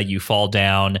arena, you fall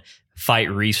down. Fight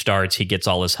restarts. He gets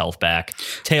all his health back.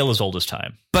 Tale as old as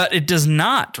time. But it does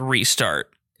not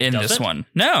restart in this one.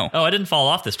 No. Oh, I didn't fall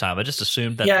off this time. I just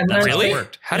assumed that that's how it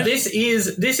worked. This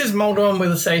is Moldorm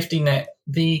with a safety net.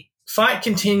 The fight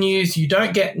continues. You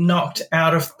don't get knocked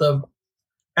out of the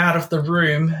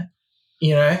room.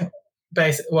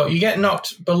 You get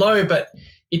knocked below, but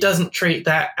it doesn't treat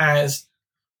that as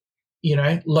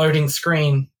loading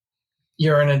screen.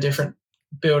 You're in a different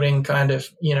building kind of,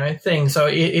 thing. So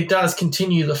it does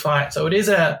continue the fight. So it is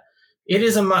a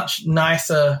much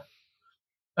nicer,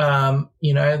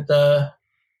 the,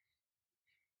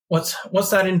 what's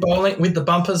that in bowling with the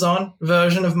bumpers on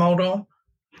version of Moldorm?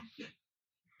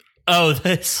 Oh,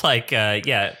 it's like,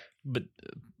 but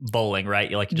bowling,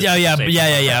 right? You like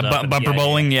bumper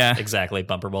bowling, yeah. Exactly,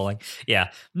 bumper bowling.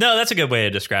 Yeah. No, that's a good way to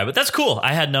describe it. That's cool.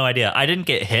 I had no idea. I didn't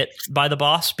get hit by the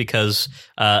boss because,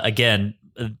 again,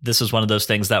 this is one of those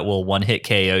things that will one-hit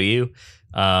KO you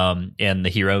in the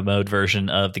hero mode version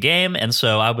of the game. And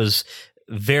so I was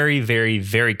very, very,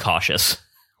 very cautious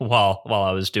while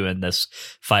I was doing this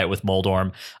fight with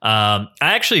Moldorm. I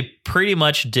actually pretty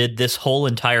much did this whole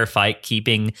entire fight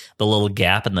keeping the little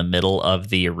gap in the middle of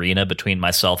the arena between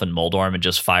myself and Moldorm and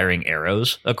just firing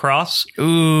arrows across.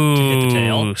 Ooh, to hit the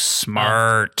tail.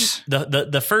 Smart.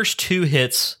 The first 2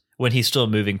 hits when he's still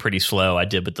moving pretty slow, I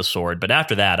did with the sword. But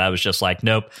after that, I was just like,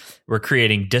 nope, we're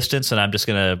creating distance and I'm just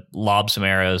going to lob some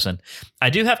arrows. And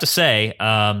I do have to say,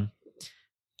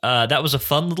 that was a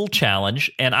fun little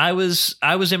challenge, and I was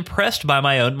impressed by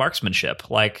my own marksmanship.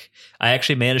 Like, I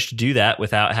actually managed to do that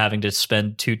without having to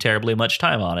spend too terribly much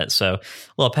time on it. So, a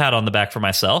little pat on the back for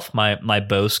myself. My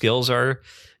bow skills are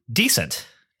decent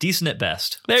at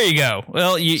best. There you go.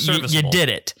 Well, you did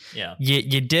it. Yeah,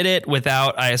 you did it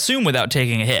without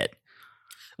taking a hit.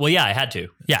 Well, yeah, I had to.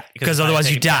 Yeah, because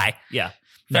otherwise you die. Yeah.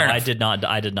 No, I did not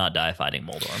die fighting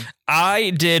Moldorm. I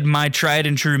did my tried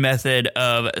and true method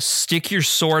of stick your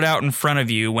sword out in front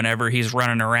of you whenever he's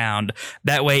running around.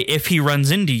 That way, if he runs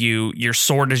into you, your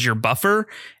sword is your buffer,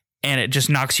 and it just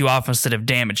knocks you off instead of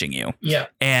damaging you. Yeah.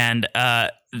 And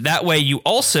that way, you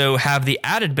also have the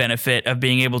added benefit of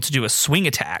being able to do a swing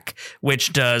attack,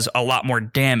 which does a lot more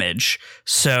damage.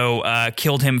 So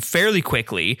killed him fairly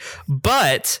quickly,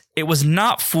 but it was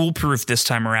not foolproof this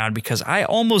time around because I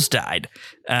almost died.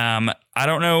 I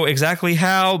don't know exactly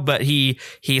how, but he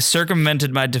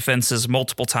circumvented my defenses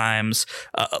multiple times.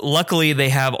 Luckily, they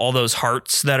have all those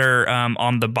hearts that are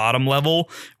on the bottom level,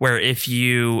 where if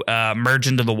you merge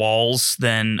into the walls,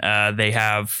 then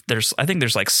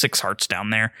there's like 6 hearts down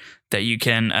there that you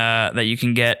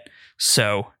can get.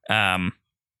 So I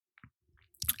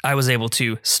was able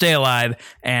to stay alive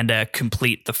and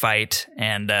complete the fight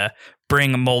and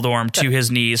bring Moldorm to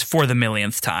his knees for the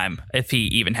millionth time, if he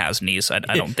even has knees. I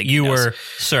don't think you he does. were,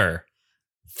 sir,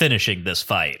 finishing this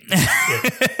fight.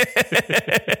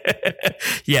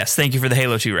 Yes, thank you for the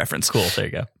Halo 2 reference. Cool, there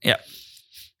you go. Yeah.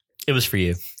 It was for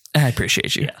you. I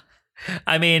appreciate you. Yeah.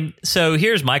 I mean, so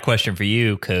here's my question for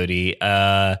you, Cody.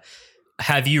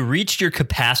 Have you reached your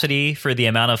capacity for the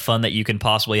amount of fun that you can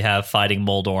possibly have fighting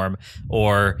Moldorm,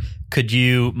 or could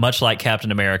you, much like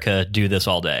Captain America, do this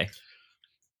all day?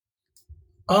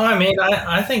 Oh, I mean,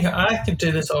 I think I could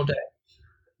do this all day.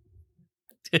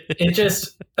 It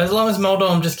just, as long as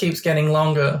Moldorm just keeps getting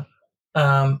longer,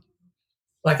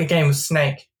 like a game of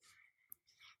Snake.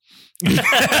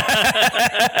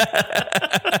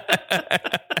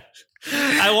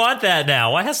 I want that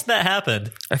now. Why hasn't that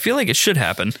happened? I feel like it should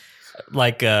happen.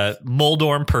 Like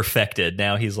Moldorm perfected.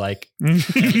 Now he's like,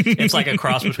 it's like a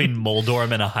cross between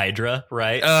Moldorm and a Hydra,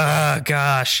 right?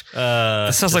 Gosh.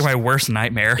 That sounds like my worst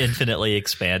nightmare. Infinitely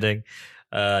expanding.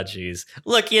 Geez.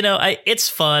 Look, it's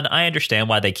fun. I understand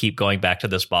why they keep going back to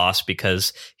this boss,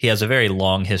 because he has a very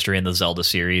long history in the Zelda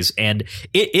series, and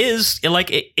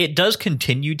it does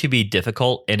continue to be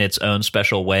difficult in its own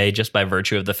special way, just by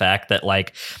virtue of the fact that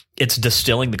it's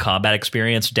distilling the combat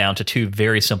experience down to 2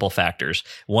 very simple factors,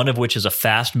 one of which is a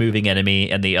fast moving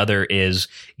enemy, and the other is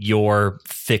your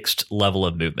fixed level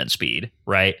of movement speed,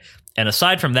 right? And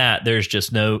aside from that, there's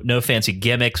just no fancy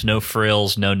gimmicks, no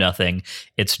frills, no nothing.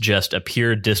 It's just a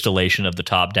pure distillation of the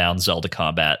top-down Zelda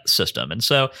combat system. And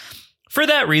so, for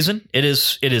that reason, it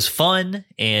is fun,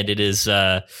 and it is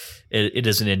an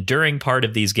enduring part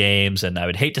of these games. And I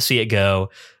would hate to see it go.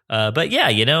 But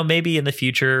yeah, maybe in the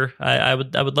future, I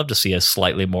would love to see a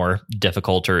slightly more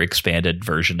difficult or expanded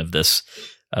version of this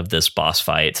boss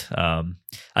fight.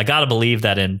 I gotta believe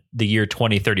that in the year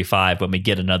 2035, when we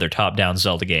get another top-down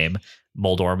Zelda game,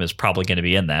 Moldorm is probably going to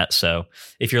be in that. So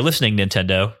if you're listening,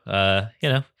 Nintendo,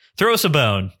 throw us a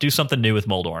bone, do something new with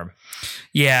Moldorm.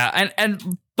 Yeah,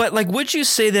 but would you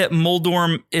say that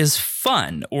Moldorm is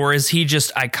fun, or is he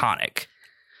just iconic?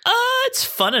 It's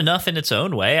fun enough in its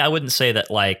own way. I wouldn't say that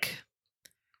I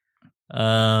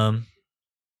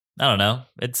don't know.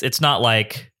 It's not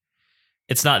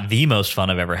the most fun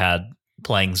I've ever had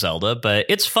playing Zelda, but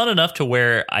it's fun enough to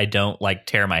where I don't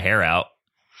tear my hair out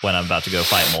when I'm about to go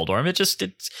fight Moldorm. It's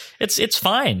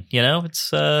fine,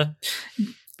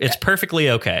 it's perfectly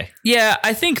okay. Yeah,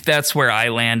 I think that's where I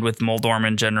land with Moldorm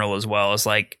in general as well. Is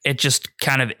it just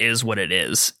kind of is what it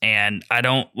is, and I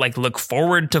don't look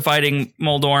forward to fighting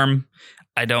Moldorm.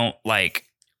 I don't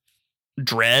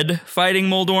dread fighting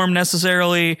Moldorm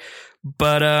necessarily,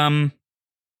 but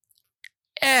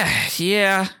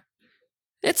yeah,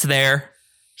 it's there.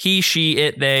 he, she,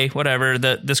 it, they, whatever,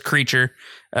 this creature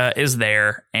is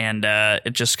there, and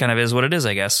it just kind of is what it is,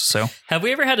 I guess. So, have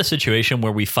we ever had a situation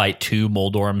where we fight two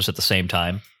Moldorms at the same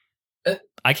time?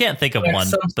 I can't think of one,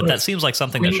 but that seems like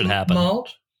something that should happen. Mold?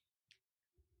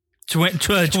 Twin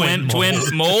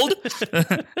mold?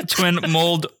 Twin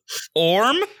mold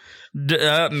orm?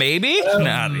 Maybe?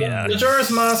 Yeah.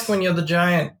 Majora's Mask when you're the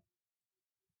giant,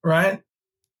 right?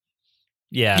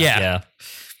 Yeah.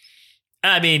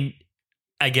 I mean,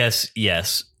 I guess,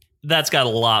 yes. That's got a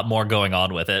lot more going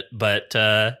on with it, but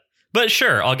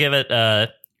sure, I'll give it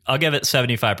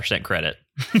 75% credit.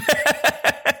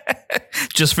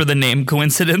 Just for the name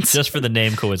coincidence? Just for the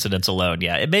name coincidence alone,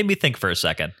 yeah. It made me think for a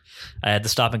second. I had to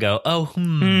stop and go,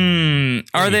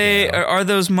 Are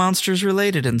those monsters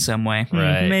related in some way?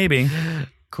 Right. Maybe.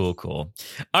 Cool.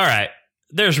 All right.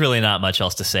 There's really not much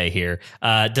else to say here.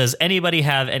 Does anybody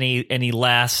have any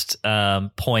last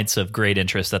points of great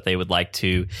interest that they would like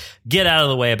to get out of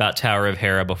the way about Tower of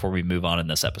Hera before we move on in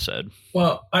this episode?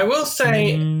 Well, I will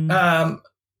say,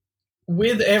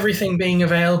 with everything being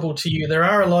available to you, there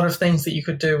are a lot of things that you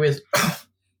could do with.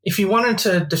 If you wanted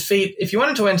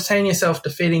to entertain yourself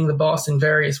defeating the boss in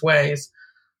various ways,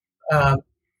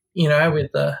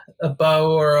 with a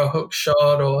bow or a hook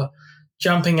shot or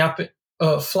jumping up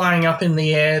or flying up in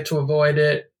the air to avoid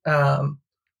it,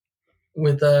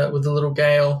 with the little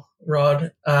gale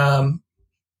rod,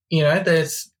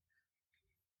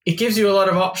 it gives you a lot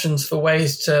of options for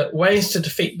ways to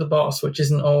defeat the boss, which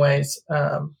isn't always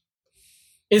the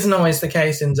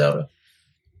case in Zelda.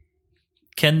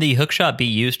 Can the hookshot be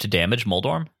used to damage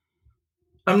Moldorm?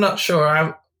 I'm not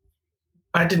sure.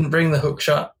 I didn't bring the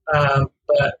hookshot,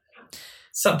 but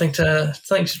something to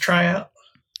try out.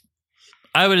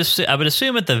 I would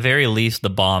assume at the very least the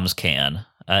bombs can.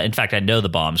 In fact, I know the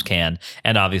bombs can,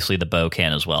 and obviously the bow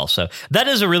can as well. So that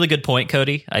is a really good point,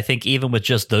 Cody. I think even with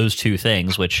just those two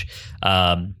things, which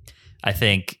I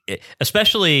think,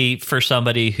 especially for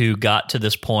somebody who got to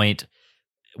this point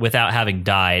without having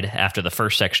died after the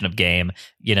first section of game,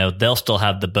 they'll still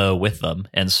have the bow with them.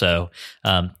 And so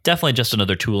definitely just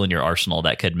another tool in your arsenal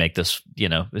that could make this,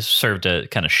 serve to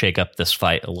kind of shake up this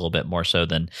fight a little bit more so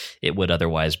than it would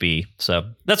otherwise be.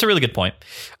 So that's a really good point.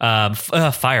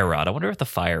 Fire Rod. I wonder if the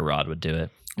Fire Rod would do it.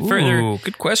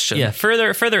 Good question. Yeah,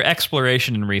 further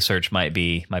exploration and research might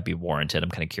be warranted. I'm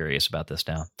kind of curious about this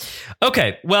now.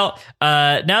 Okay, well,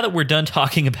 now that we're done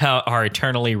talking about our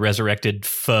eternally resurrected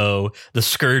foe, the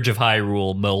Scourge of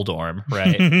Hyrule, Moldorm,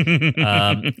 right?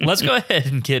 Let's go ahead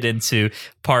and get into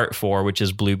part 4, which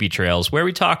is Blue Betrayals, where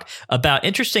we talk about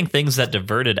interesting things that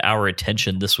diverted our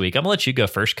attention this week. I'm gonna let you go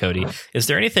first, Cody. Is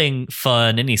there anything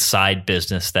fun, any side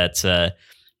business that's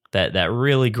that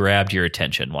really grabbed your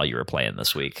attention while you were playing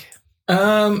this week?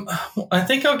 I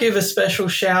think I'll give a special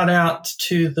shout out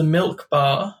to the Milk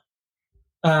Bar,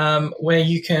 where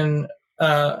you can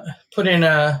put in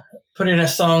a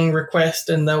song request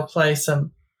and they'll play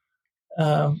some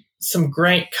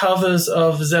great covers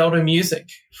of Zelda music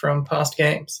from past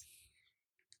games.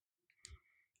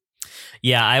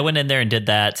 Yeah, I went in there and did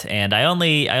that, and I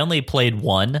only played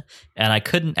one, and I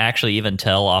couldn't actually even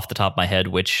tell off the top of my head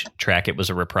which track it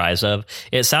was a reprise of.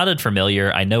 It sounded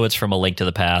familiar. I know it's from A Link to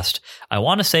the Past. I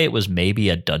want to say it was maybe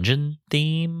a dungeon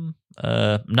theme.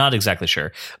 Not exactly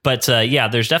sure, but yeah,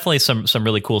 there's definitely some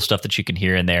really cool stuff that you can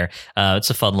hear in there.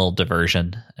 It's a fun little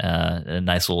diversion, a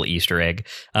nice little Easter egg.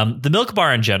 The Milk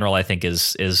Bar in general, I think,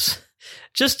 is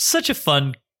just such a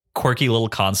fun, quirky little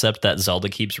concept that Zelda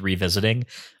keeps revisiting.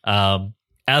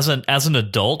 As an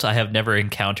adult, I have never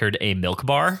encountered a milk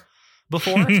bar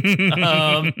before. But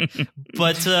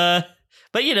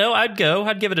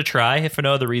I'd give it a try, if for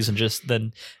no other reason, just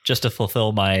to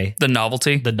fulfill the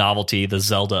novelty, the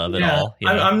Zelda of it all.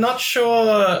 I'm not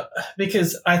sure,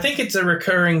 because I think it's a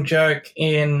recurring joke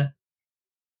in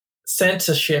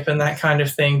censorship and that kind of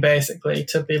thing, basically,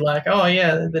 to be like, oh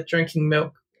yeah, they're drinking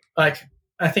milk. Like,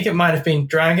 I think it might have been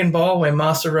Dragon Ball where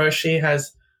Master Roshi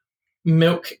has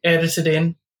milk edited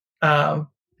in,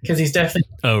 because he's definitely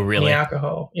really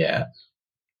alcohol. Yeah.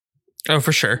 Oh,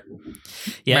 for sure.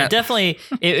 Yeah, definitely.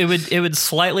 It would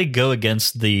slightly go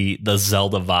against the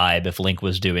Zelda vibe if Link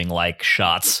was doing like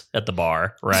shots at the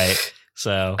bar, right?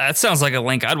 So that sounds like a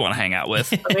Link I'd want to hang out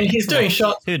with. I mean, he's doing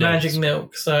shots of magic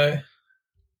milk, so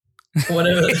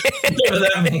whatever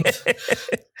that means.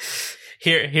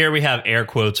 Here we have air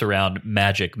quotes around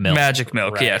magic milk. Magic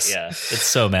milk, right? Yes. Yeah, it's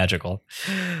so magical.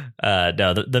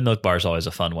 No, the milk bar is always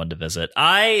a fun one to visit.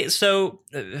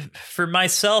 For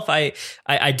myself, I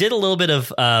did a little bit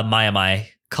of Maya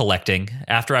collecting.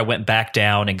 After I went back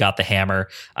down and got the hammer,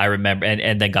 I remember,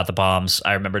 and then got the bombs,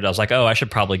 I remembered I was like, oh, I should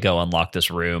probably go unlock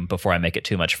this room before I make it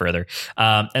too much further.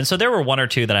 And so there were one or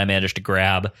two that I managed to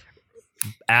grab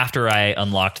after I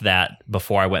unlocked that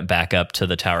before I went back up to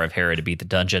the Tower of Hera to beat the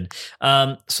dungeon.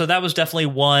 So that was definitely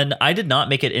one. I did not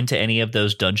make it into any of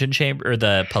those dungeon chamber or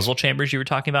the puzzle chambers you were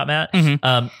talking about, Matt.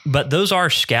 Mm-hmm. But those are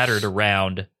scattered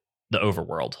around the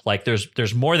overworld. Like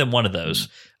there's more than one of those.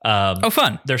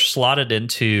 Fun. They're slotted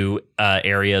into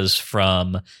areas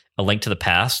from A Link to the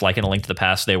Past. Like in A Link to the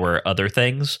Past, they were other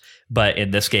things, but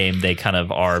in this game, they kind of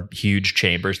are huge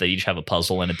chambers that each have a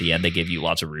puzzle, and at the end, they give you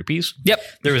lots of rupees. Yep.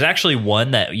 There was actually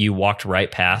one that you walked right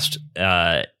past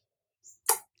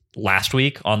last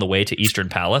week on the way to Eastern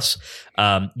Palace.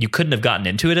 You couldn't have gotten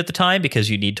into it at the time because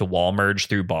you need to wall merge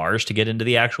through bars to get into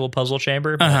the actual puzzle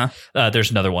chamber. But,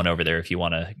 there's another one over there if you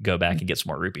want to go back and get some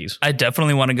more rupees. I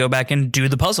definitely want to go back and do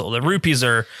the puzzle. The rupees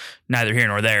are neither here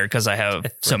nor there because I have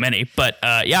so many. But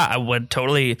yeah, I would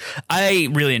totally. I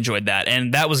really enjoyed that.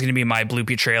 And that was going to be my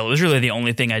Bloopy Trail. It was really the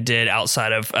only thing I did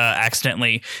outside of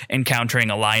accidentally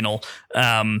encountering a Lionel.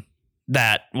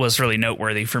 That was really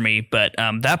noteworthy for me. But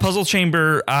that puzzle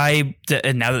chamber, now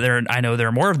that I know there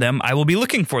are more of them, I will be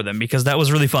looking for them because that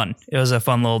was really fun. It was a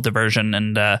fun little diversion,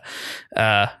 and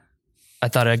I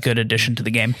thought a good addition to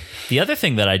the game. The other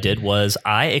thing that I did was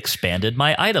I expanded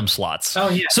my item slots. Oh,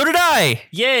 yeah. So did I.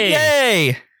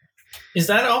 Yay. Is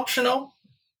that optional?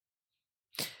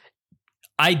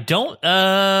 I don't...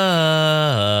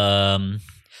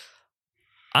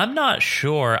 I'm not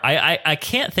sure. I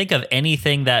can't think of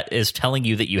anything that is telling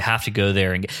you that you have to go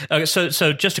there. And okay,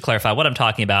 so just to clarify, what I'm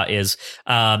talking about is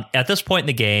at this point in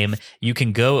the game, you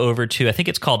can go over to, I think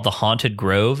it's called the Haunted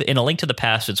Grove. In A Link to the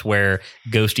Past, it's where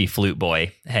Ghosty Flute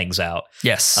Boy hangs out.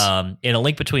 Yes. In A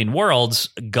Link Between Worlds,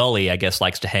 Gully, I guess,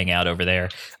 likes to hang out over there.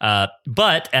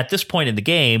 But at this point in the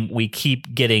game, we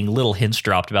keep getting little hints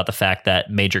dropped about the fact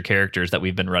that major characters that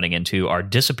we've been running into are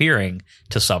disappearing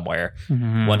to somewhere.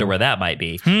 Mm-hmm. Wonder where that might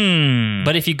be.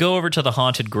 But if you go over to the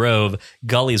Haunted Grove,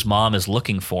 Gully's mom is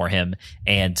looking for him.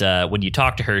 And when you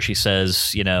talk to her, she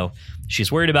says,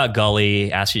 she's worried about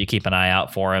Gully, asks you to keep an eye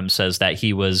out for him, says that he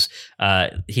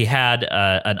had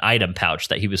an item pouch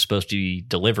that he was supposed to be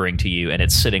delivering to you, and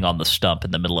it's sitting on the stump in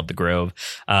the middle of the grove.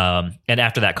 And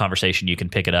after that conversation, you can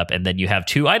pick it up, and then you have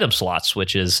 2 item slots,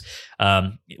 which is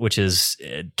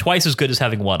twice as good as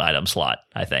having 1 item slot,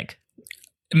 I think.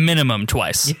 Minimum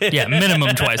twice. Yeah,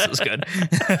 minimum twice is good.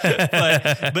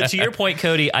 but to your point,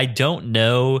 Cody, I don't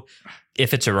know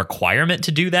if it's a requirement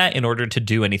to do that in order to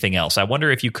do anything else. I wonder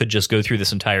if you could just go through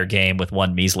this entire game with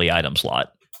 1 measly item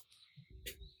slot.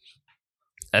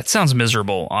 That sounds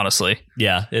miserable, honestly.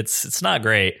 Yeah, it's not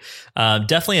great.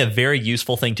 Definitely a very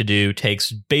useful thing to do.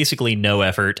 Takes basically no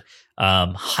effort.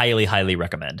 Highly, highly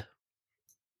recommend.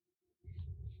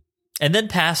 And then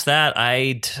past that,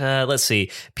 let's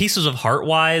see, Pieces of Heart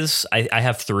wise, I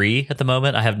have 3 at the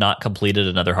moment. I have not completed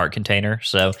another heart container,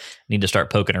 so I need to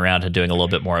start poking around and doing a little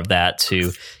bit more of that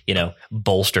to,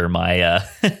 bolster my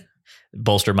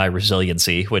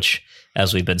resiliency, which,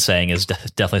 as we've been saying, is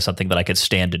definitely something that I could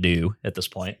stand to do at this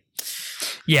point.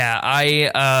 Yeah,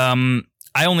 I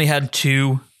only had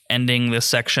 2 ending this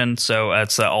section, so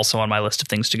it's also on my list of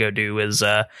things to go do is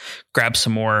grab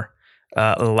some more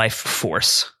life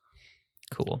force.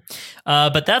 Cool.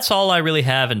 But that's all I really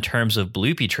have in terms of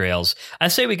Bloopy Trails. I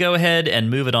say we go ahead and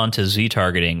move it on to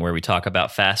Z-targeting, where we talk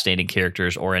about fascinating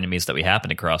characters or enemies that we happen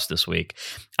across this week.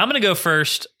 I'm going to go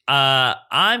first.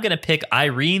 I'm going to pick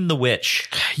Irene the Witch.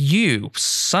 You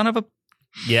son of a...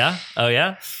 Yeah? Oh,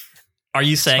 yeah? Are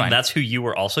you saying that's who you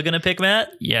were also going to pick,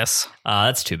 Matt? Yes.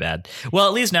 That's too bad. Well,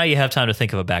 at least now you have time to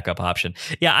think of a backup option.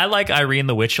 Yeah, I like Irene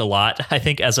the Witch a lot. I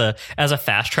think as a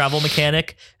fast travel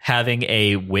mechanic, having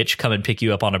a witch come and pick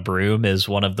you up on a broom is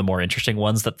one of the more interesting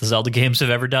ones that the Zelda games have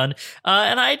ever done.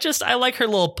 And I like her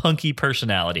little punky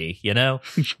personality,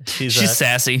 She's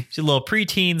sassy. She's a little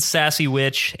preteen sassy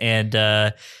witch,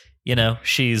 and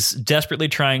she's desperately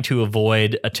trying to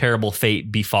avoid a terrible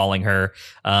fate befalling her.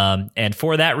 And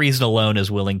for that reason alone is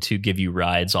willing to give you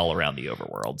rides all around the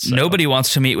overworld. So. Nobody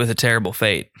wants to meet with a terrible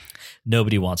fate.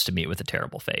 Nobody wants to meet with a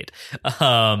terrible fate.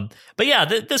 But yeah,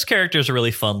 this character is a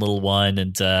really fun little one.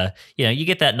 And, you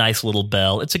get that nice little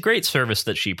bell. It's a great service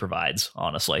that she provides,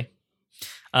 honestly.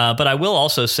 But I will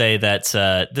also say that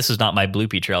this is not my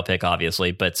Bloopy Trail pick,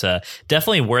 obviously, but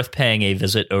definitely worth paying a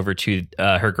visit over to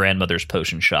her grandmother's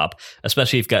potion shop,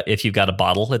 especially if you've got a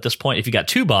bottle at this point. If you've got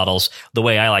 2 bottles, the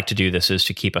way I like to do this is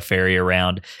to keep a fairy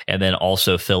around and then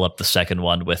also fill up the second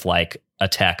one with like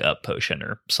attack up potion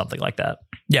or something like that.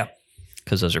 Yeah.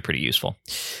 because those are pretty useful.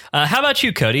 How about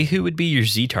you, Cody? Who would be your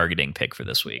Z targeting pick for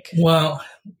this week? Well,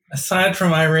 aside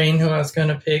from Irene, who I was going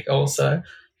to pick also,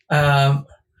 I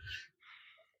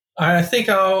think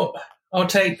I'll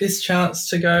take this chance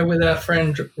to go with our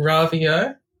friend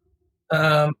Ravio.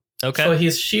 For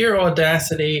his sheer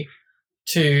audacity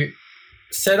to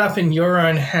set up in your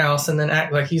own house and then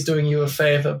act like he's doing you a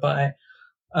favor by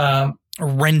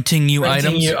renting you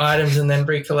items and then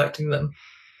recollecting them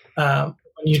when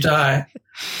you die.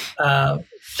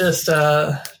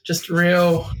 Just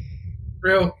real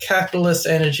capitalist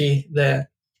energy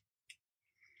there.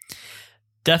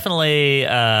 Definitely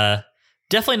not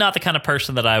the kind of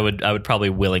person that I would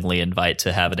probably willingly invite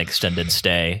to have an extended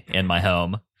stay in my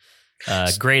home.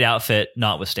 Great outfit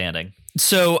notwithstanding.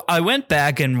 So I went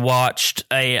back and watched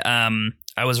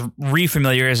I was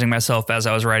refamiliarizing myself as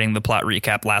I was writing the plot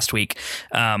recap last week,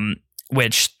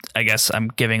 which I guess I'm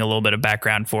giving a little bit of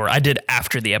background for. I did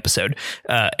after the episode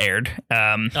aired.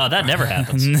 That never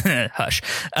happens. Hush.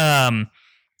 I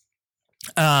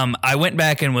went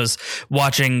back and was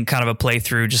watching kind of a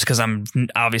playthrough just because I'm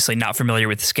obviously not familiar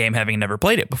with this game, having never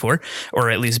played it before,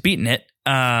 or at least beaten it.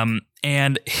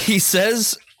 And he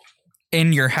says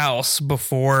in your house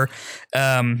before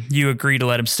you agree to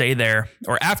let him stay there,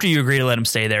 or after you agree to let him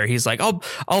stay there, he's like,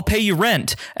 I'll pay you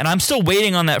rent. And I'm still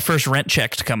waiting on that first rent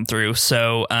check to come through.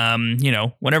 So,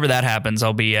 whenever that happens,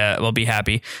 I'll be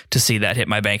happy to see that hit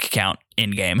my bank account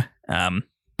in game.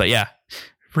 But yeah,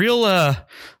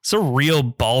 it's a real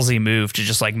ballsy move to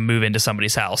just like move into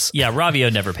somebody's house. Yeah.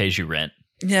 Ravio never pays you rent.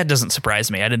 Yeah. It doesn't surprise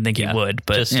me. I didn't think he would,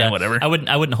 but just, whatever. I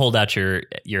wouldn't hold out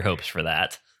your hopes for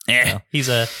that.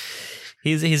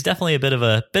 He's definitely a bit of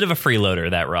a freeloader,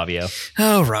 that Ravio.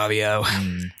 Oh, Ravio.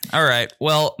 All right.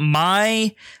 Well,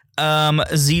 my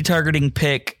Z targeting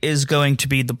pick is going to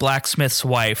be the blacksmith's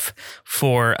wife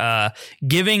for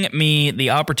giving me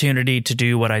the opportunity to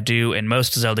do what I do in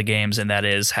most Zelda games, and that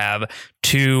is have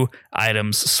 2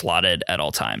 items slotted at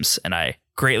all times. And I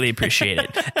greatly appreciate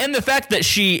it. And the fact that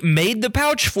she made the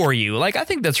pouch for you, like, I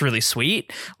think that's really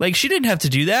sweet. Like, she didn't have to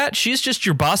do that. She's just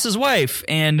your boss's wife,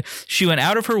 and she went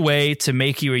out of her way to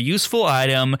make you a useful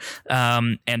item,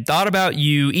 and thought about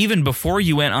you even before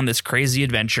you went on this crazy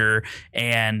adventure.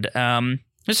 And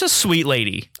it's a sweet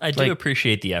lady. I do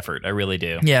appreciate the effort. I really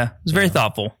do. Yeah, it's very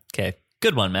thoughtful. Okay,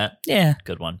 good one, Matt. Yeah,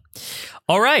 good one.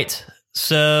 All right.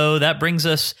 So that brings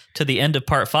us to the end of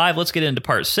part 5. Let's get into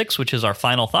part 6, which is our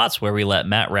final thoughts, where we let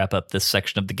Matt wrap up this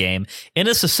section of the game in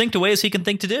as succinct a way as he can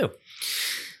think to do.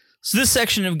 So this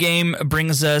section of game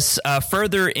brings us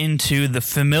further into the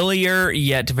familiar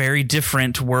yet very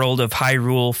different world of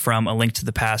Hyrule from A Link to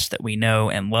the Past that we know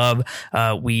and love.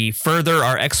 We further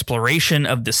our exploration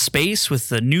of the space with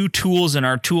the new tools in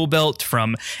our tool belt,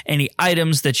 from any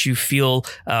items that you feel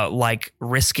like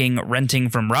risking renting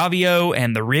from Ravio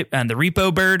and the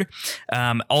Repo Bird.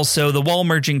 Also, the wall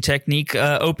merging technique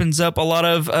opens up a lot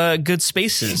of good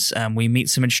spaces. We meet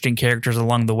some interesting characters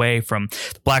along the way, from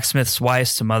the blacksmith's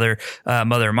wife to Mother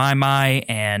Mai Mai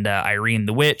and Irene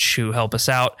the Witch, who help us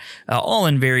out all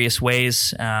in various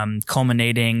ways,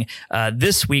 culminating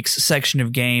this week's section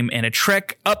of game in a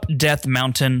trek up Death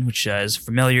Mountain, which is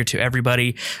familiar to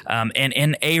everybody, and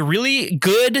in a really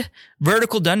good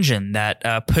vertical dungeon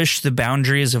that pushed the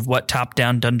boundaries of what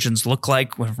top-down dungeons look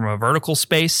like from a vertical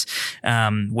space,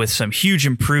 with some huge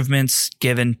improvements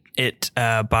given it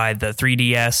by the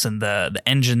 3DS and the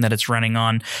engine that it's running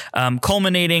on,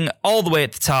 culminating all the way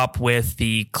at the top with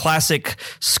the classic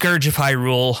Scourge of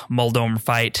Hyrule Muldomer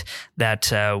fight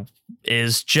that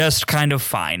is just kind of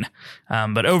fine.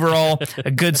 But overall,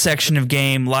 a good section of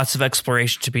game, lots of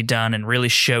exploration to be done, and really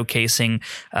showcasing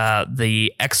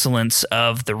the excellence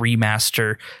of the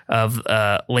remaster of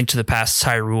Link to the Past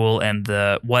Hyrule and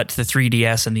what the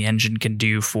 3DS and the engine can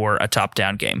do for a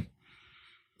top-down game.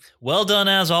 Well done,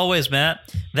 as always,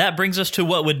 Matt. That brings us to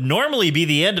what would normally be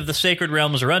the end of the Sacred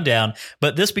Realms rundown,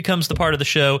 but this becomes the part of the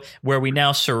show where we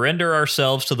now surrender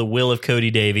ourselves to the will of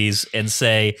Cody Davies and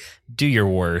say, do your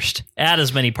worst. Add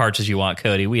as many parts as you want,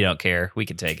 Cody. We don't care. We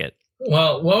can take it.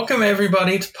 Well, welcome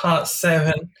everybody to part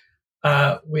 7,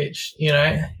 which, you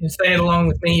say it along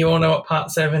with me. You all know what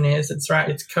part 7 is. It's right.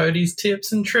 It's Cody's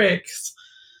tips and tricks.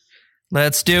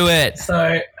 Let's do it.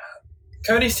 So,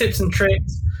 Cody's tips and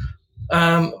tricks.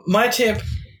 My tip,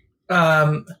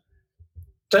 don't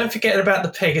forget about the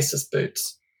Pegasus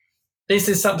boots. This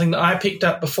is something that I picked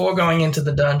up before going into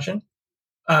the dungeon,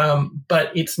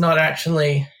 but it's not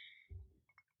actually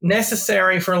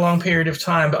necessary for a long period of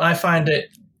time, but I find it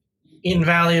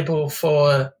invaluable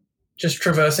for just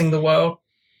traversing the world.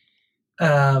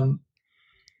 So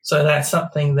that's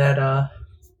something that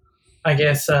I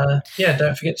guess,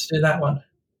 don't forget to do that one.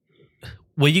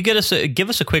 Will you give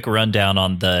us a quick rundown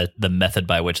on the method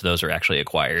by which those are actually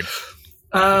acquired?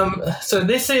 So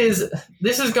this is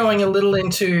going a little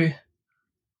into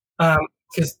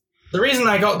because the reason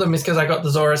I got them is because I got the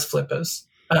Zorus flippers,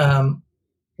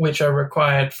 which are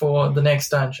required for the next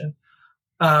dungeon.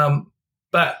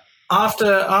 But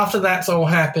after that's all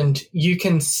happened, you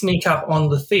can sneak up on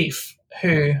the thief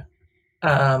who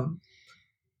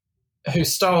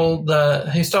stole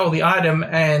the item,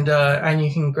 and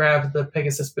you can grab the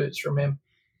Pegasus boots from him.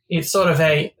 It's sort of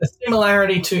a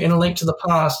similarity to In A Link to the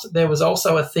Past. There was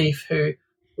also a thief who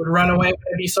would run away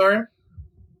whenever you saw him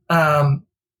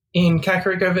in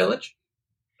Kakariko Village.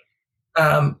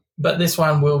 But this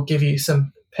one will give you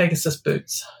some Pegasus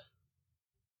boots.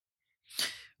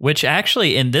 Which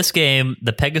actually, in this game,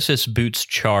 the Pegasus boots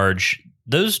charge,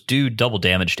 those do double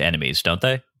damage to enemies, don't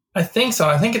they? I think so.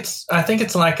 I think it's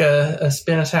like a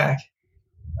spin attack.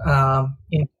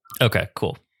 Okay,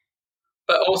 cool.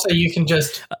 But also you can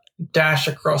just dash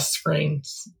across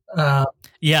screens.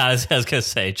 Yeah, I was going to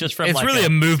say, just from it's really a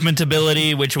movement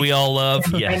ability, which we all love.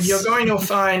 Yes. And you're going to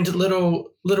find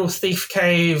little thief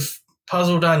cave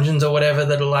puzzle dungeons or whatever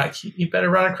that are like, you better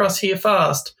run across here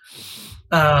fast.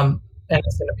 And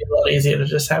it's going to be a lot easier to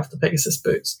just have the Pegasus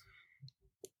boots.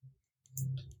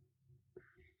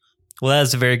 Well,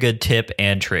 that's a very good tip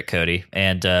and trick, Cody,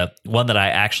 and one that I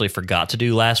actually forgot to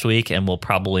do last week, and will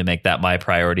probably make that my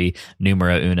priority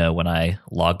numero uno when I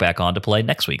log back on to play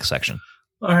next week's section.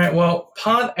 All right, well,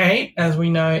 part 8, as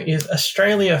we know, is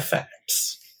Australia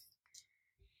Facts,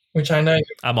 which I know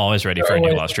I'm always ready for a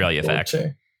new Australia fact.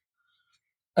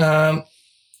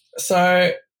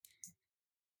 So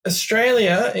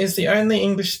Australia is the only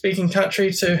English-speaking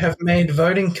country to have made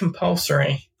voting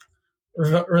compulsory,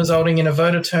 resulting in a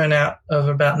voter turnout of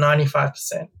about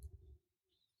 95%.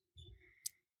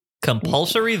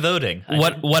 Compulsory voting.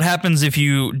 What happens if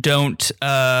you don't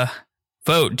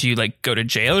vote? Do you go to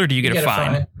jail, or do you get a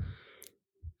fine?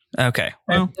 Okay.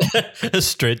 Well,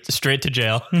 straight to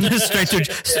jail. straight to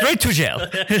jail.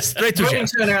 Voting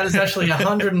turnout is actually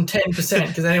 110%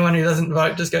 because anyone who doesn't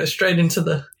vote just goes straight into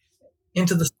the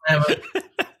slammer.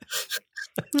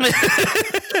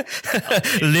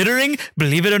 Littering,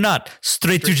 believe it or not,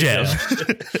 straight to jail.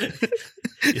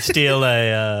 You steal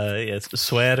a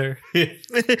sweater.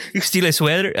 You steal a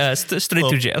sweater, straight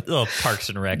to jail. Little Parks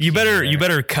and Rec. You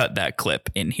better cut that clip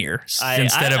in here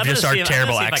instead of just our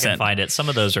terrible accent. If I can find it. Some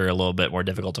of those are a little bit more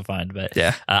difficult to find, but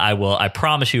yeah, I will. I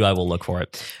promise you, I will look for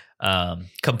it.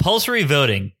 Compulsory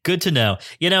voting. Good to know.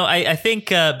 I think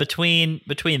between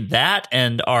that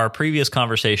and our previous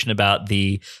conversation about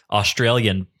the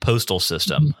Australian postal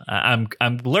system, I'm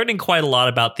learning quite a lot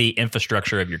about the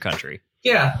infrastructure of your country.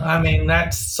 Yeah, I mean,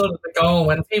 that's sort of the goal.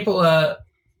 When people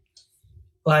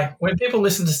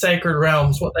listen to Sacred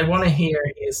Realms, what they want to hear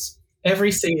is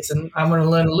every season I'm going to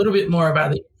learn a little bit more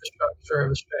about the infrastructure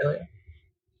of Australia.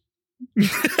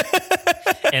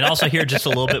 And also hear just a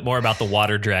little bit more about the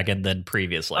water dragon than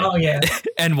previously. Oh, yeah.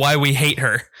 And why we hate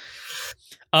her.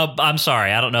 I'm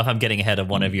sorry. I don't know if I'm getting ahead of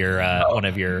one of your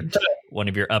upcoming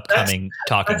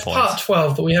talking points. Part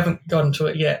 12, but we haven't gotten to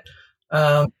it yet.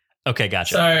 Okay,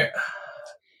 gotcha. So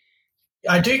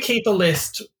I do keep a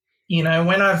list.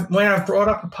 When I've brought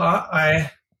up a part,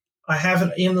 I have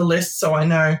it in the list so I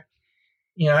know.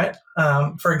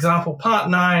 For example, part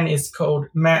 9 is called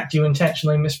Matt, Do You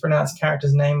Intentionally Mispronounce a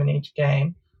Character's Name in Each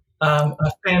Game? A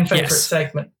fan favorite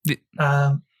segment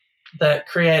that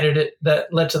created it,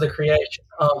 that led to the creation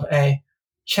of a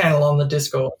channel on the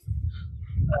Discord.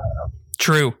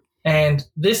 True. And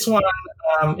this one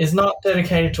is not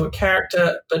dedicated to a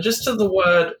character, but just to the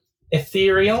word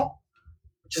ethereal,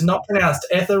 which is not pronounced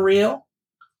ethereal.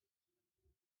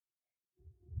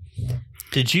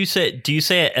 Do you say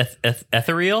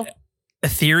ethereal?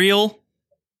 Ethereal?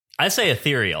 I say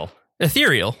ethereal.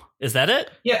 Ethereal. Is that it?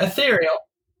 Yeah, ethereal.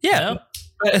 Yeah. No?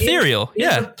 Ethereal.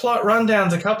 In the plot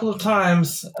rundowns, a couple of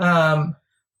times,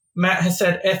 Matt has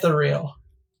said ethereal.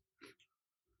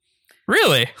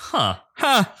 Really? Huh.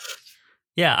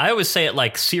 Yeah, I always say it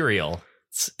like cereal.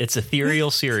 It's ethereal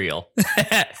cereal.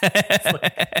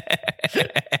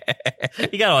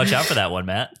 You gotta watch out for that one,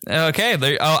 Matt.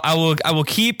 Okay, I will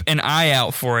keep an eye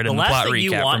out for it in the plot recap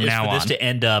from now on. The last thing you want is for this to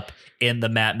end up in the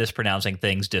Matt mispronouncing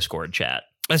things Discord chat.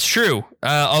 That's true.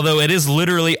 Although it is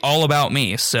literally all about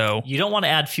me, so you don't want to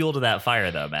add fuel to that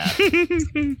fire, though, Matt.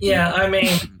 Yeah, I mean,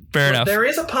 fair enough. There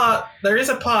is a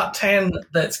part 10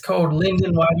 that's called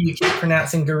Lyndon. Why do you keep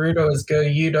pronouncing Gerudo as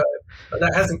Go-Yudo? But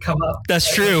that hasn't come up.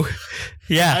 That's true.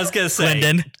 Yeah, I was gonna say,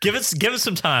 Lyndon, give it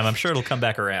some time. I'm sure it'll come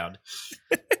back around.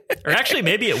 Or actually,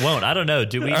 maybe it won't. I don't know.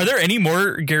 Are there any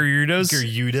more Gerudos?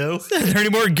 Are there any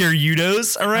more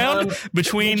Gerudos around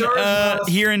between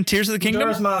here and Tears of the Kingdom?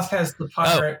 Majora's Mask has the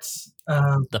pirates.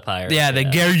 The pirates. Yeah, the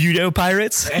Gerudo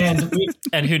pirates.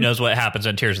 And who knows what happens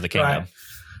in Tears of the Kingdom.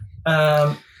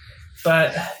 Right.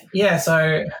 But yeah,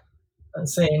 so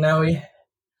let's see. Now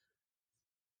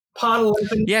part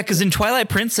 11. Yeah, because in Twilight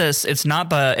Princess, it's not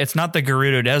the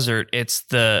Gerudo Desert. It's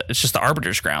just the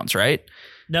Arbiter's Grounds, right?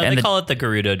 No, they call it the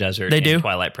Gerudo Desert. They do?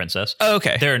 Twilight Princess. Oh,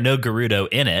 okay. There are no Gerudo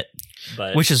in it,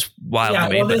 but which is wild to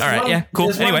me. But all right, yeah,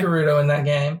 cool. There's one Gerudo in that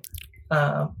game.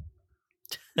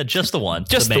 Just the one.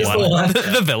 Just the one.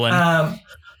 The villain.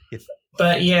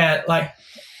 But yeah, like,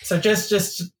 so just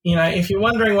if you're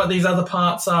wondering what these other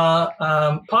parts are,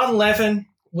 part 11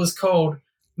 was called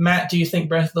Matt, do you think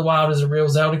Breath of the Wild is a real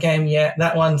Zelda game? Yeah,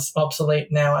 that one's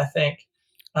obsolete now, I think.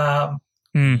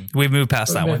 We've moved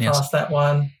past that one, yes. Past that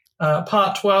one.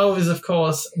 Part 12 is, of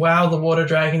course, wow, the water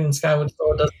dragon in Skyward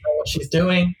Sword doesn't know what she's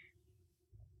doing.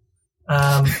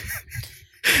 I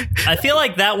feel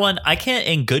like that one, I can't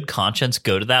in good conscience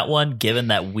go to that one, given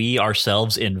that we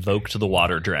ourselves invoked the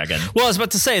water dragon. Well, I was about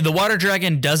to say, the water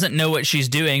dragon doesn't know what she's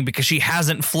doing because she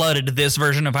hasn't flooded this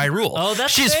version of Hyrule. Oh,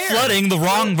 that's She's fair. flooding the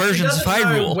wrong versions of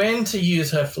Hyrule. Know when to use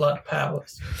her flood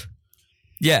powers.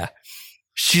 Yeah.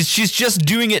 She's just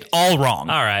doing it all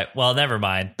wrong. All right. Well, never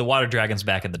mind. The water dragon's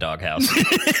back in the doghouse.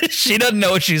 She doesn't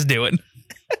know what she's doing.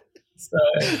 So,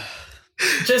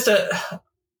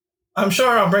 I'm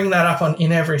sure I'll bring that up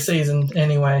in every season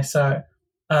anyway. So,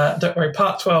 don't worry.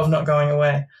 Part 12 not going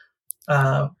away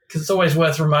because it's always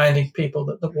worth reminding people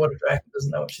that the water dragon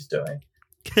doesn't know what she's doing.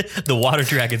 The water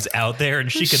dragon's out there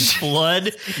and she can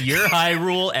flood your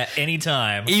Hyrule at any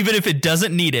time. Even if it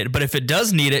doesn't need it. But if it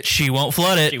does need it, she won't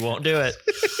flood it. She won't do it.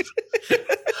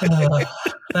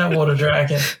 That water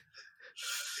dragon.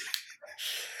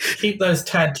 Keep those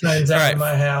tad tones out of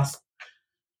my house.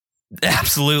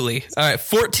 Absolutely. All right,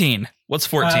 14. What's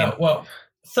 14?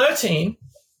 13.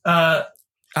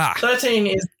 13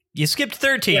 is... You skipped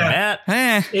 13, Matt.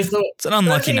 It's an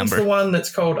unlucky number. It's the one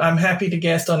that's called I'm Happy to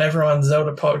Guest on Everyone's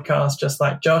Zelda Podcast, just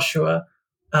like Joshua,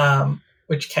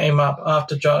 which came up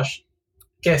after Josh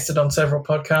guested on several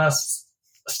podcasts.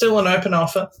 Still an open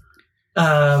offer.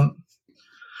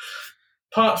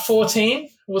 Part 14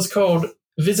 was called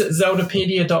Visit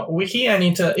Zeldapedia.wiki. I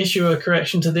need to issue a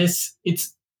correction to this.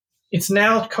 It's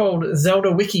now called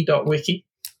ZeldaWiki.wiki.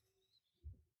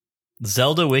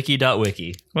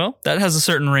 ZeldaWiki.wiki. Well, that has a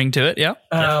certain ring to it, yeah.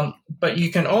 But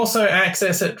you can also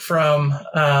access it from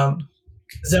ZeldaWiki.net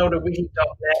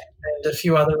and a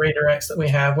few other redirects that we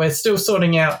have. We're still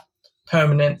sorting out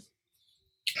permanent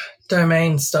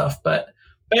domain stuff, but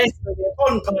basically the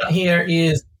important part here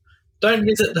is don't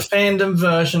visit the fandom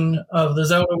version of the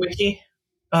Zelda Wiki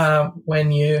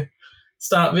when you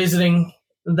start visiting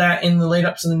that in the lead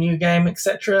up to the new game,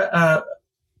 etc.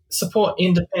 Support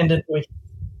independent wiki.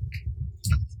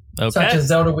 Okay. Such as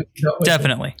ZeldaWiki.wiki.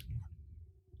 Definitely.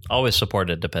 Always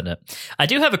support independent. I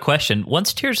do have a question.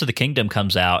 Once Tears of the Kingdom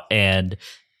comes out and,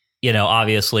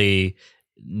 obviously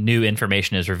new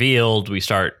information is revealed, we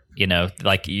start, you're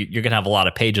going to have a lot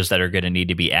of pages that are going to need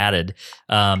to be added.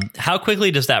 How quickly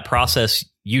does that process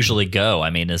usually go? I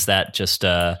mean, is that just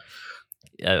a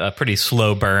pretty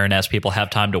slow burn as people have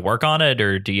time to work on it,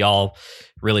 or do y'all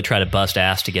really try to bust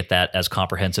ass to get that as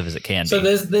comprehensive as it can be? So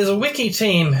there's a wiki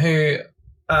team who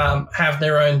have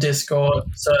their own Discord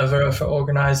server for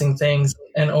organizing things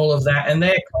and all of that, and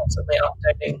they're constantly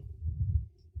updating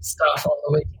stuff on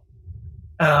the wiki.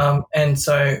 And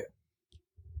so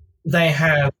they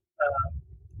have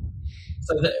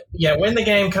when the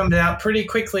game comes out, pretty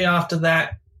quickly after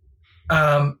that,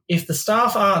 if the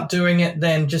staff aren't doing it,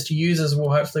 then just users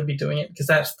will hopefully be doing it, because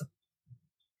that's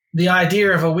the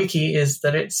idea of a wiki, is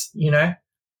that it's, the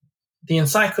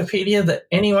encyclopedia that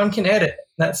anyone can edit.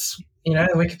 That's,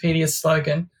 Wikipedia's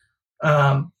slogan.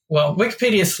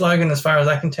 Wikipedia's slogan, as far as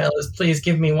I can tell, is please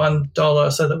give me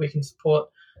 $1 so that we can support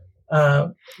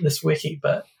this wiki.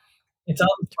 But its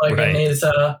other slogan is,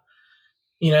 the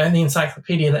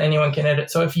encyclopedia that anyone can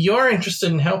edit. So if you're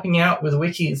interested in helping out with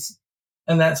wikis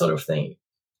and that sort of thing,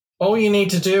 all you need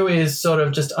to do is sort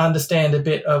of just understand a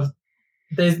bit of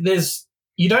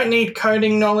you don't need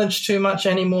coding knowledge too much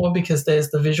anymore, because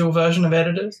there's the visual version of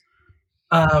editors.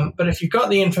 But if you've got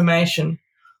the information,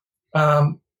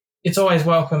 it's always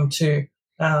welcome to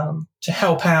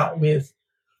help out with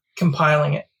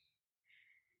compiling it.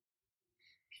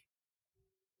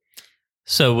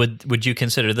 So would you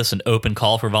consider this an open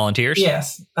call for volunteers?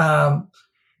 Yes. There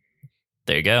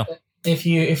you go. If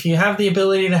you have the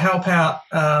ability to help out,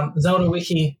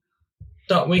 ZeldaWiki.wiki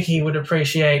 .wiki would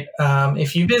appreciate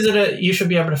if you visit it. You should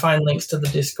be able to find links to the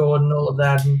Discord and all of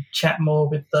that and chat more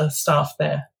with the staff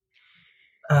there.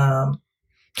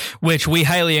 Which we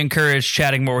highly encourage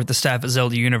chatting more with the staff at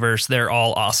Zelda Universe. They're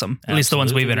all awesome. At least the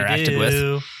ones we've interacted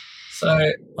with.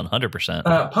 So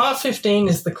 100%. Part 15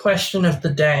 is the question of the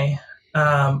day.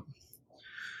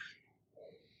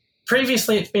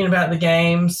 Previously, it's been about the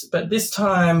games, but this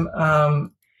time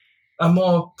a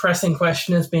more pressing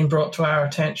question has been brought to our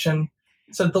attention.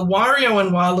 So the Wario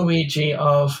and Waluigi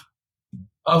of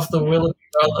the Willoughby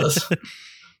brothers.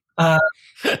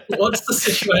 What's the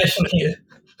situation here?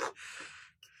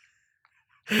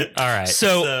 All right.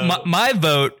 So my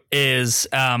vote is,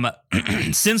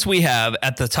 since we have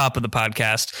at the top of the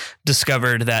podcast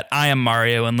discovered that I am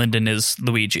Mario and Lyndon is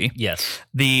Luigi. Yes.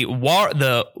 The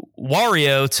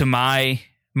Wario to my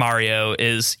Mario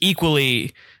is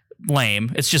equally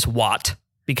lame. It's just Watt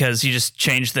because you just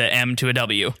changed the M to a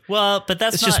W. Well, but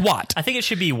that's just Watt. I think it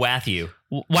should be Wathew.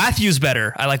 Wathew's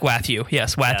better. I like Wathew.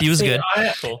 Yes, Wathew is good.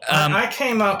 I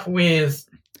came up with,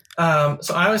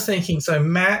 so I was thinking, so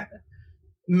Matt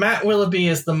Willoughby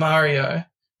is the Mario,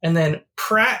 and then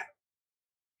Pratt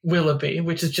Willoughby,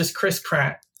 which is just Chris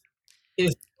Pratt,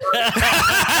 is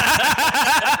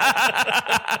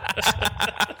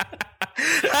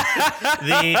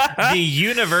the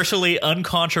universally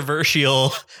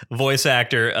uncontroversial voice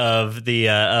actor of the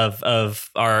of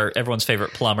our everyone's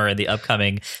favorite plumber in the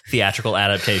upcoming theatrical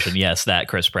adaptation. Yes, that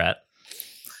Chris Pratt.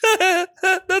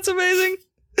 That's amazing.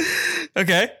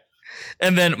 Okay.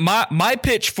 And then my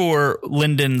pitch for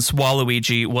Lyndon's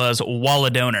Waluigi was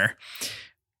Walladoner,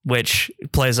 which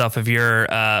plays off of your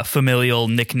familial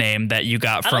nickname that you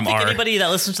got from I don't think anybody that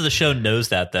listens to the show knows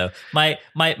that, though. My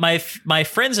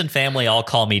friends and family all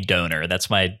call me Donor. That's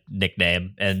my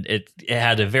nickname, and it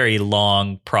had a very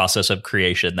long process of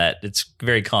creation that it's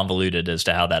very convoluted as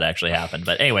to how that actually happened.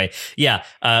 But anyway, yeah.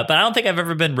 But I don't think I've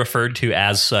ever been referred to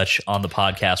as such on the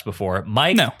podcast before.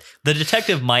 Mike, no. The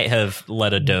detective might have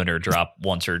let a Donor drop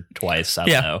once or twice. I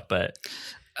don't know, but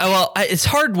it's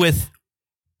hard with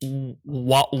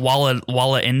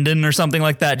Walla Inden or something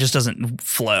like that. Just doesn't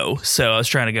flow. So I was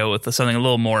trying to go with something a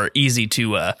little more easy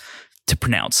to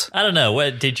pronounce. I don't know.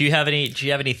 What do you have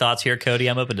any thoughts here, Cody?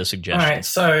 I'm open to suggestions. All right.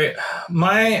 So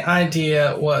my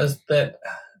idea was that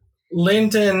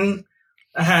Lyndon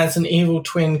has an evil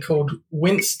twin called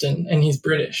Winston, and he's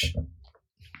British.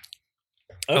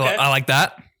 Okay. I like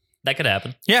that. That could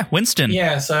happen. Yeah, Winston.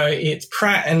 Yeah. So it's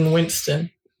Pratt and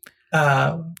Winston,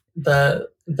 the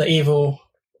evil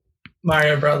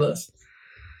Mario Brothers.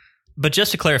 But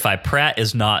just to clarify, Pratt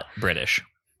is not British.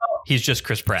 He's just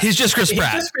Chris Pratt. He's just Chris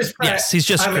Pratt. Yes, he's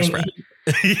just Chris Pratt.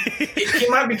 He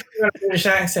might be talking a British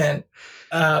accent,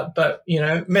 but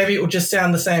maybe it will just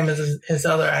sound the same as his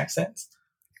other accents.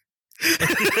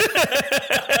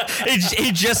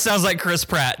 He just sounds like Chris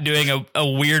Pratt doing a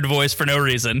weird voice for no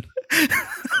reason.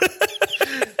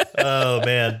 Oh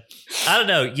man, I don't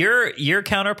know. Your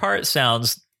counterpart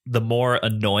sounds the more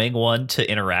annoying one to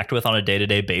interact with on a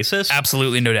day-to-day basis.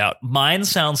 Absolutely, no doubt. Mine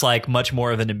sounds like much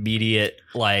more of an immediate,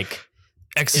 like,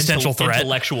 existential threat,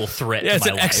 intellectual threat. Yeah, to it's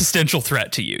my an life. Existential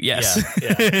threat to you. Yes.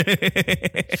 Yeah.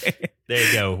 There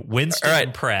you go,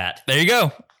 Winston Pratt. There you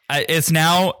go. It's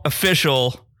now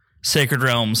official. Sacred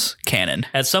Realms canon.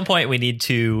 At some point, we need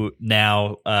to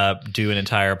now do an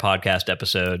entire podcast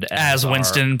episode as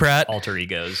Winston Pratt alter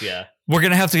egos. Yeah. We're going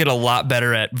to have to get a lot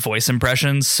better at voice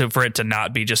impressions so for it to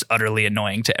not be just utterly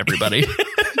annoying to everybody.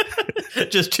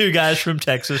 Just two guys from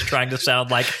Texas trying to sound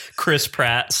like Chris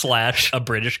Pratt / a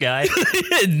British guy.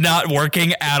 Not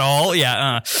working at all.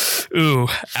 Yeah. Ooh,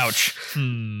 ouch.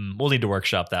 We'll need to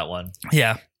workshop that one.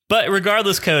 Yeah. But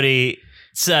regardless, Cody,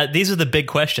 these are the big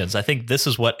questions. I think these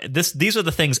are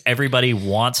the things everybody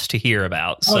wants to hear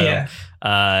about. So,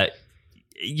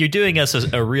 you're doing us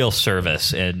a real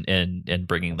service in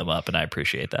bringing them up, and I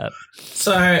appreciate that.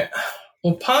 So,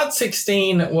 part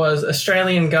 16 was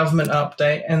Australian government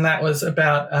update, and that was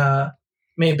about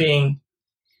me being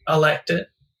elected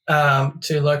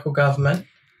to local government,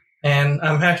 and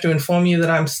I'm happy to inform you that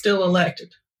I'm still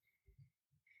elected.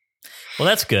 Well,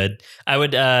 that's good. I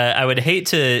would hate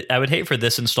for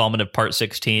this installment of Part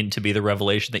 16 to be the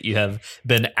revelation that you have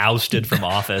been ousted from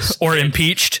office or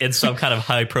impeached in some kind of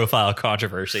high-profile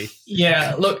controversy.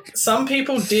 Yeah, look, some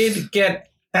people did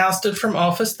get ousted from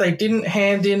office. They didn't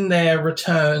hand in their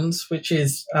returns, which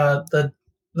is the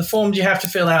forms you have to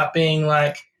fill out, being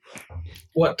like,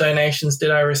 what donations did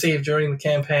I receive during the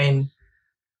campaign?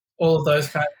 All of those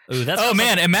kind of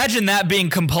man, imagine that being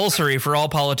compulsory for all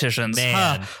politicians.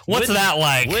 Man, what's that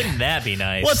like? Wouldn't that be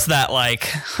nice? What's that like?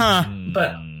 Huh.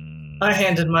 But I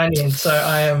handed mine in, so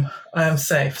I am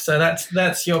safe. So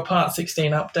that's your Part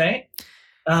 16 update.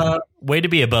 Way to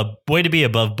be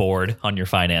above board on your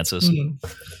finances.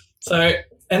 So,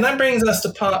 and that brings us to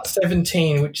Part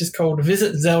 17, which is called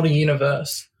Visit Zelda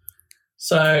Universe.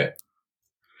 So,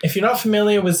 if you're not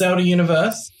familiar with Zelda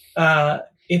Universe,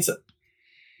 it's a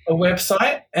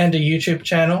website and a YouTube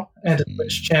channel and a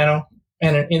Twitch channel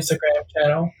and an Instagram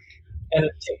channel and a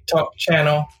TikTok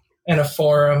channel and a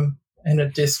forum and a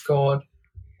Discord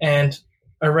and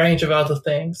a range of other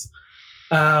things.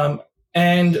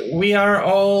 And we are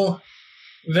all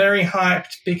very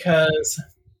hyped because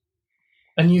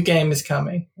a new game is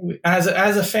coming. As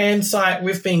a fan site,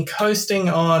 we've been coasting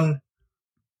on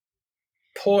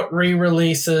port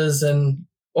re-releases and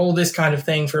all this kind of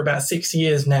thing for about 6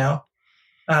 years now.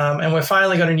 And we've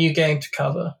finally got a new game to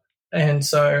cover. And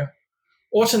so,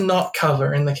 or to not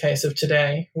cover in the case of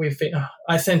today.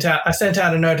 I sent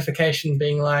out a notification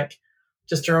being like,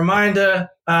 just a reminder,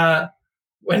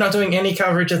 we're not doing any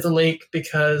coverage of the leak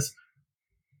because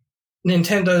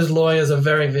Nintendo's lawyers are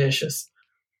very vicious.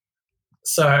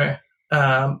 So,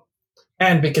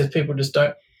 and because people just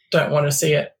don't want to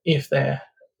see it if they're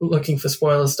looking for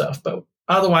spoiler stuff. But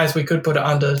otherwise, we could put it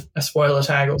under a spoiler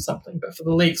tag or something. But for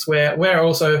the leaks, we're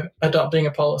also adopting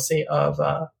a policy of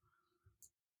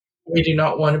we do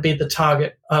not want to be the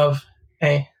target of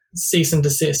a cease and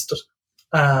desist,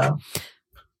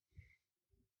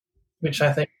 which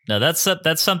I think. No, that's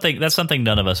something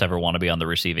none of us ever want to be on the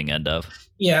receiving end of.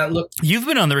 Yeah, look, you've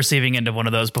been on the receiving end of one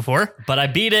of those before, but I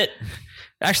beat it.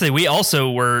 Actually, we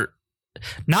also were.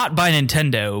 Not by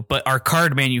Nintendo, but our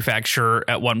card manufacturer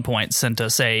at one point sent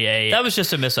us That was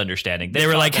just a misunderstanding. They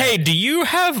were like, hey, do you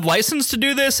have license to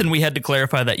do this? And we had to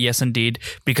clarify that, yes, indeed,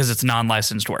 because it's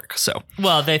non-licensed work. So,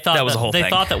 well, they thought that was a whole thing. They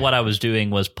thought that what I was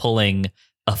doing was pulling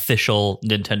official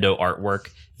Nintendo artwork,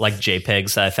 like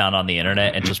JPEGs that I found on the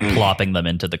internet, and just plopping them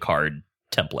into the card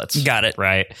templates. Got it.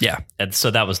 Right? Yeah. And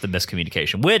so that was the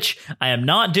miscommunication, which I am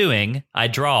not doing. I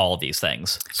draw all these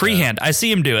things. Freehand. I see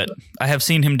him do it. I have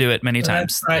seen him do it many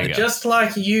times. That's right. Just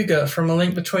like Yuga from A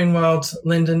Link Between Worlds,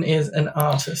 Lyndon is an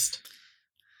artist.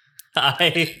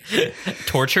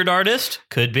 Tortured artist?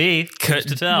 Could be. Could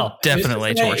to tell.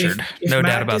 Definitely tortured. If no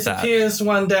Matt doubt about that. Disappears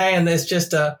one day and there's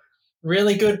just a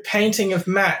really good painting of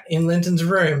Matt in Lyndon's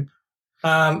room.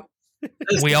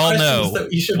 We all know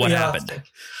what happened.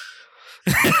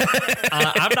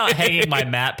 I'm not hanging my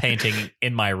Matt painting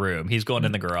in my room. He's going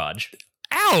in the garage.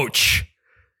 Ouch!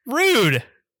 Rude.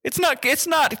 It's not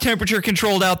temperature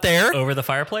controlled out there. Over the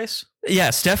fireplace?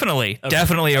 Yes, definitely. Okay.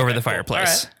 Definitely over the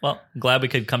fireplace. All right. Well, I'm glad we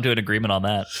could come to an agreement on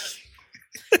that.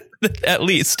 At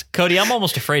least. Cody, I'm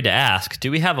almost afraid to ask.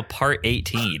 Do we have a Part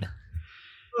 18?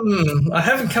 I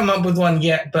haven't come up with one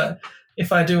yet, but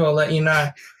if I do, I'll let you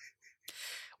know.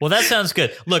 Well, that sounds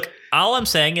good. Look, all I'm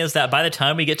saying is that by the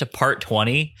time we get to Part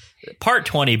 20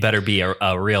 better be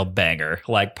a real banger.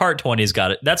 Like, Part 20's got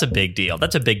it. That's a big deal.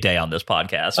 That's a big day on this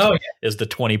podcast. Oh, yeah. Is the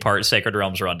 20-part Sacred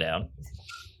Realms rundown.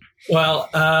 Well,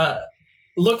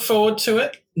 look forward to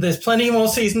it. There's plenty more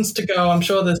seasons to go. I'm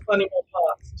sure there's plenty more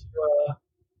parts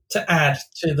to add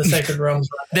to the Sacred Realms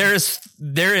rundown.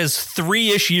 There is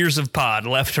 3-ish years of pod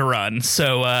left to run.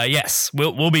 So, yes,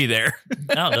 we'll be there.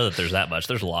 I don't know that there's that much.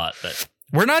 There's a lot, but...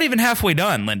 We're not even halfway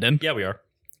done, Lyndon. Yeah, we are.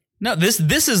 No, this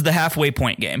is the halfway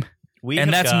point game.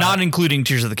 And that's not including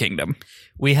Tears of the Kingdom.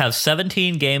 We have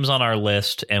 17 games on our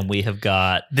list, and we have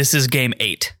got... This is game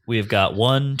 8. We've got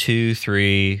 1, 2,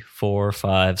 3, 4,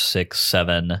 5, 6,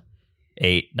 7,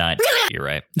 8, 9. You're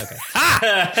right. Okay.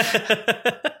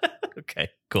 Okay,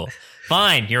 cool.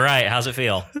 Fine, you're right. How's it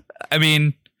feel? I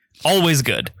mean, always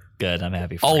good. Good, I'm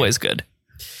happy for Always you. Good.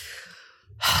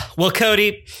 Well,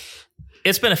 Cody...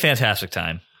 It's been a fantastic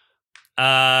time.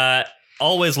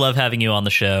 Always love having you on the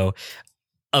show.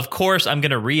 Of course, I'm going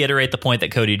to reiterate the point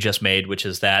that Cody just made, which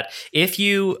is that if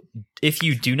you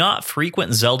do not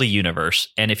frequent Zelda Universe,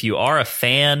 and if you are a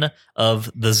fan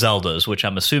of the Zeldas, which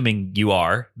I'm assuming you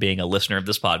are, being a listener of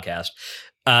this podcast,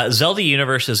 Zelda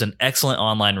Universe is an excellent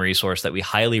online resource that we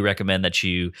highly recommend that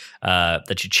you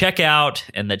check out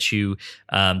and that you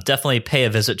definitely pay a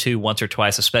visit to once or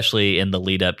twice, especially in the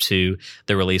lead up to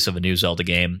the release of a new Zelda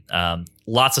game.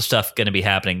 Lots of stuff going to be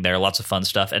happening there, lots of fun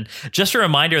stuff. And just a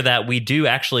reminder that we do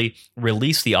actually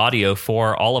release the audio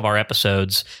for all of our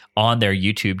episodes on their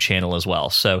YouTube channel as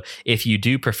well. So if you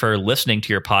do prefer listening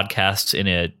to your podcasts in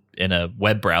a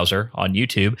web browser on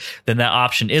YouTube, then that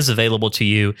option is available to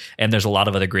you. And there's a lot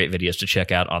of other great videos to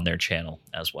check out on their channel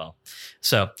as well.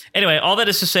 So anyway, all that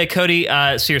is to say, Cody,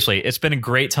 seriously, it's been a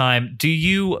great time. Do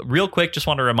you, real quick, just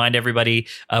want to remind everybody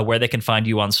where they can find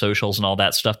you on socials and all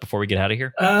that stuff before we get out of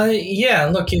here? Yeah,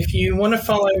 look, if you want to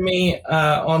follow me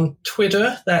on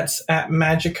Twitter, that's at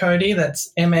Magicody.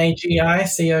 That's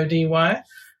MAGICODY.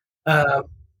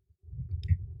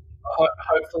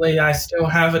 Hopefully I still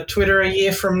have a Twitter a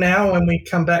year from now when we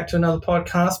come back to another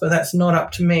podcast, but that's not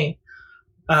up to me.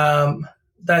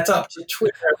 That's up to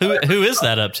Twitter. Who is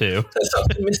that up to? That's up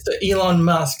to Mr. Elon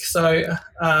Musk. So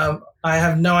I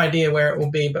have no idea where it will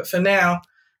be. But for now,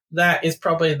 that is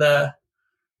probably the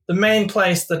main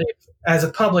place that, as a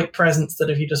public presence, that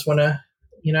if you just want to,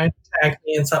 tag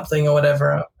me in something or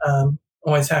whatever,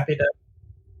 always happy to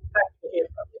hear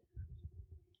from you.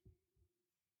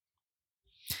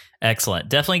 Excellent.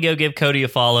 Definitely go give Cody a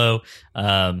follow.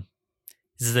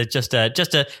 This is just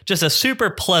a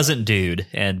super pleasant dude,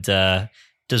 and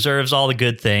deserves all the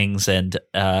good things and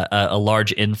a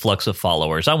large influx of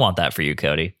followers. I want that for you,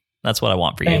 Cody. That's what I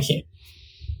want for you. Thank you.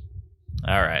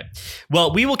 All right.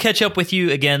 Well, we will catch up with you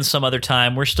again some other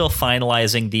time. We're still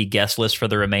finalizing the guest list for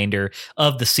the remainder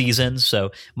of the season,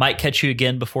 so might catch you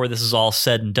again before this is all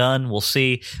said and done. We'll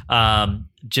see.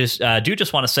 Just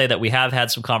want to say that we have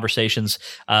had some conversations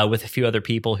with a few other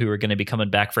people who are going to be coming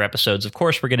back for episodes. Of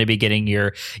course, we're going to be getting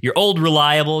your old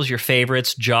reliables, your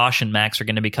favorites. Josh and Max are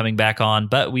going to be coming back on,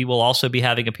 but we will also be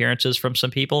having appearances from some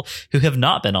people who have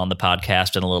not been on the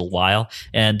podcast in a little while,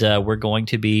 and we're going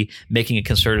to be making a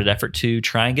concerted effort to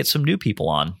try and get some new people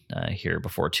on here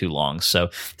before too long.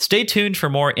 So stay tuned for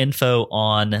more info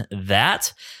on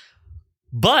that.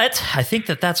 But I think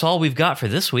that's all we've got for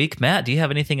this week. Matt, do you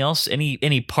have anything else?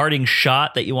 Any parting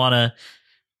shot that you want to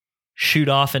shoot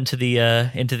off into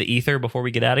the ether before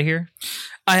we get out of here?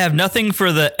 I have nothing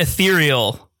for the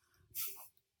ethereal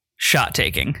shot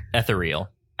taking. Ethereal.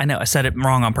 I know, I said it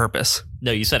wrong on purpose.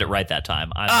 No, you said it right that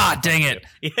time. Dang it.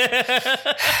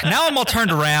 Now I'm all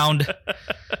turned around.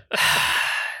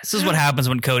 This is what happens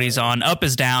when Cody's on. Up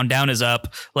is down is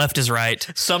up, left is right.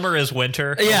 Summer is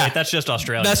winter. Yeah. Oh, wait, that's just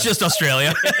Australia. That's just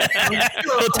Australia.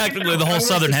 Well, technically the whole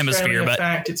southern hemisphere. But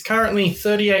fact, it's currently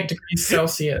 38 degrees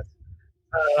Celsius.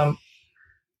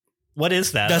 What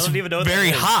is that? That's I don't even know what very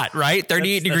that is. hot, right?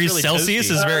 38 degrees really Celsius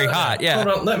toasty. is very hot. Yeah.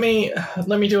 Hold on, let me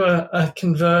do a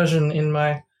conversion in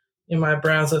my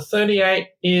browser. 38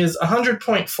 is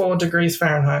 100.4 degrees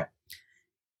Fahrenheit.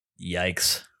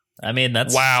 Yikes. I mean,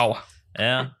 that's wow.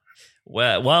 Yeah.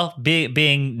 Well,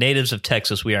 being natives of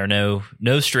Texas, we are no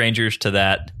strangers to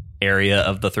that area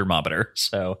of the thermometer.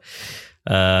 So,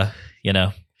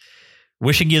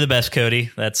 wishing you the best,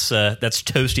 Cody. That's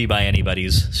toasty by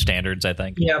anybody's standards, I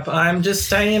think. Yep, I'm just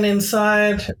staying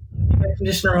inside, air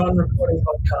conditioner on, recording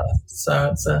podcasts. So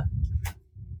it's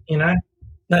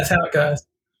that's how it goes.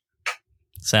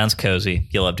 Sounds cozy.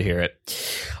 You'll love to hear it.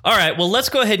 All right, well, let's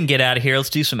go ahead and get out of here.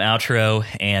 Let's do some outro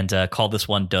and call this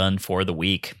one done for the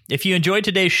week. If you enjoyed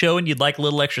today's show and you'd like a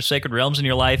little extra Sacred Realms in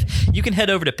your life, you can head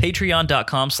over to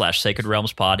patreon.com/Sacred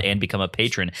Realms Pod and become a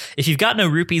patron. If you've got no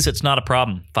rupees, it's not a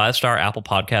problem. 5-star Apple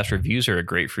Podcast reviews are a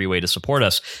great free way to support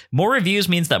us. More reviews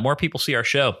means that more people see our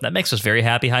show. That makes us very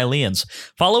happy Hylians.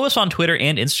 Follow us on Twitter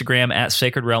and Instagram at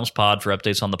Sacred Realms Pod for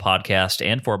updates on the podcast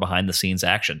and for behind-the-scenes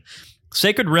action.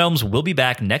 Sacred Realms will be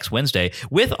back next Wednesday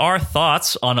with our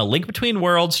thoughts on A Link Between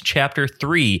Worlds Chapter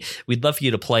 3. We'd love for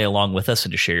you to play along with us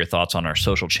and to share your thoughts on our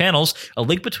social channels. A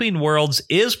Link Between Worlds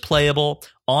is playable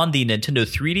on the Nintendo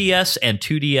 3DS and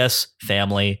 2DS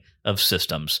family of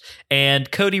systems. And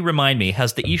Cody, remind me,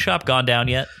 has the eShop gone down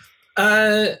yet?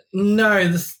 No,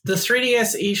 the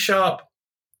 3DS eShop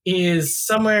is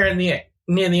somewhere near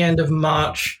the end of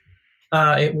March.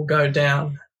 It will go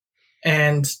down.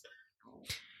 And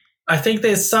I think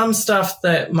there's some stuff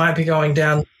that might be going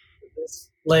down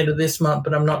later this month,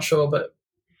 but I'm not sure. But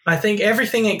I think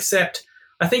everything except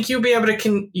I think you'll be able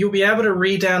to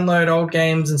re-download old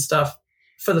games and stuff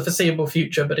for the foreseeable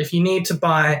future. But if you need to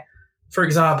buy, for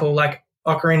example, like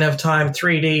Ocarina of Time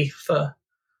 3D for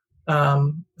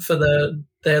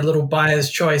their little buyer's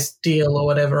choice deal or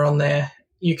whatever on there,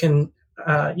 you can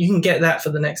get that for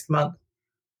the next month.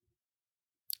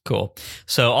 Cool.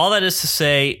 So all that is to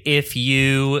say, if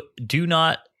you do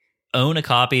not own a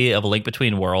copy of A Link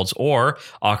Between Worlds or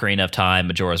Ocarina of Time,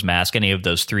 Majora's Mask, any of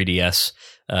those 3DS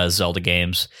Zelda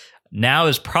games, now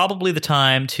is probably the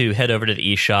time to head over to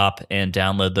the eShop and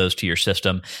download those to your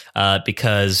system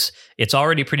because it's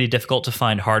already pretty difficult to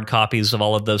find hard copies of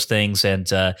all of those things. And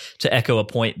to echo a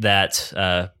point that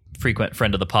frequent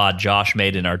friend of the pod, Josh,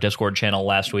 made in our Discord channel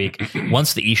last week.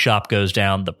 Once the eShop goes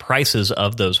down, the prices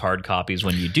of those hard copies,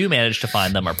 when you do manage to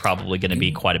find them, are probably going to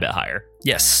be quite a bit higher.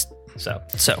 Yes. So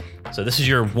this is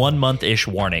your 1 month-ish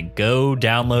warning. Go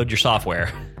download your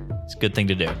software. It's a good thing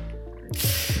to do.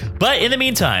 But in the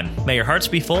meantime, may your hearts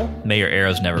be full. May your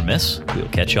arrows never miss. We will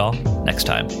catch y'all next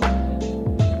time.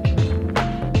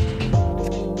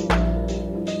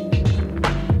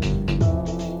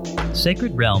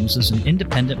 Sacred Realms is an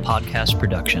independent podcast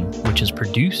production, which is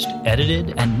produced,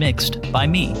 edited, and mixed by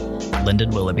me,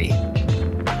 Lyndon Willoughby.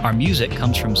 Our music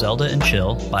comes from Zelda and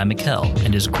Chill by Mikkel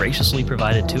and is graciously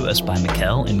provided to us by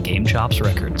Mikkel and Game Chops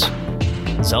Records.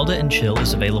 Zelda and Chill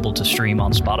is available to stream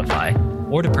on Spotify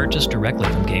or to purchase directly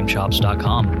from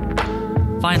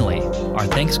GameChops.com. Finally, our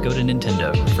thanks go to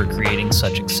Nintendo for creating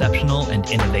such exceptional and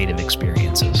innovative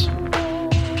experiences.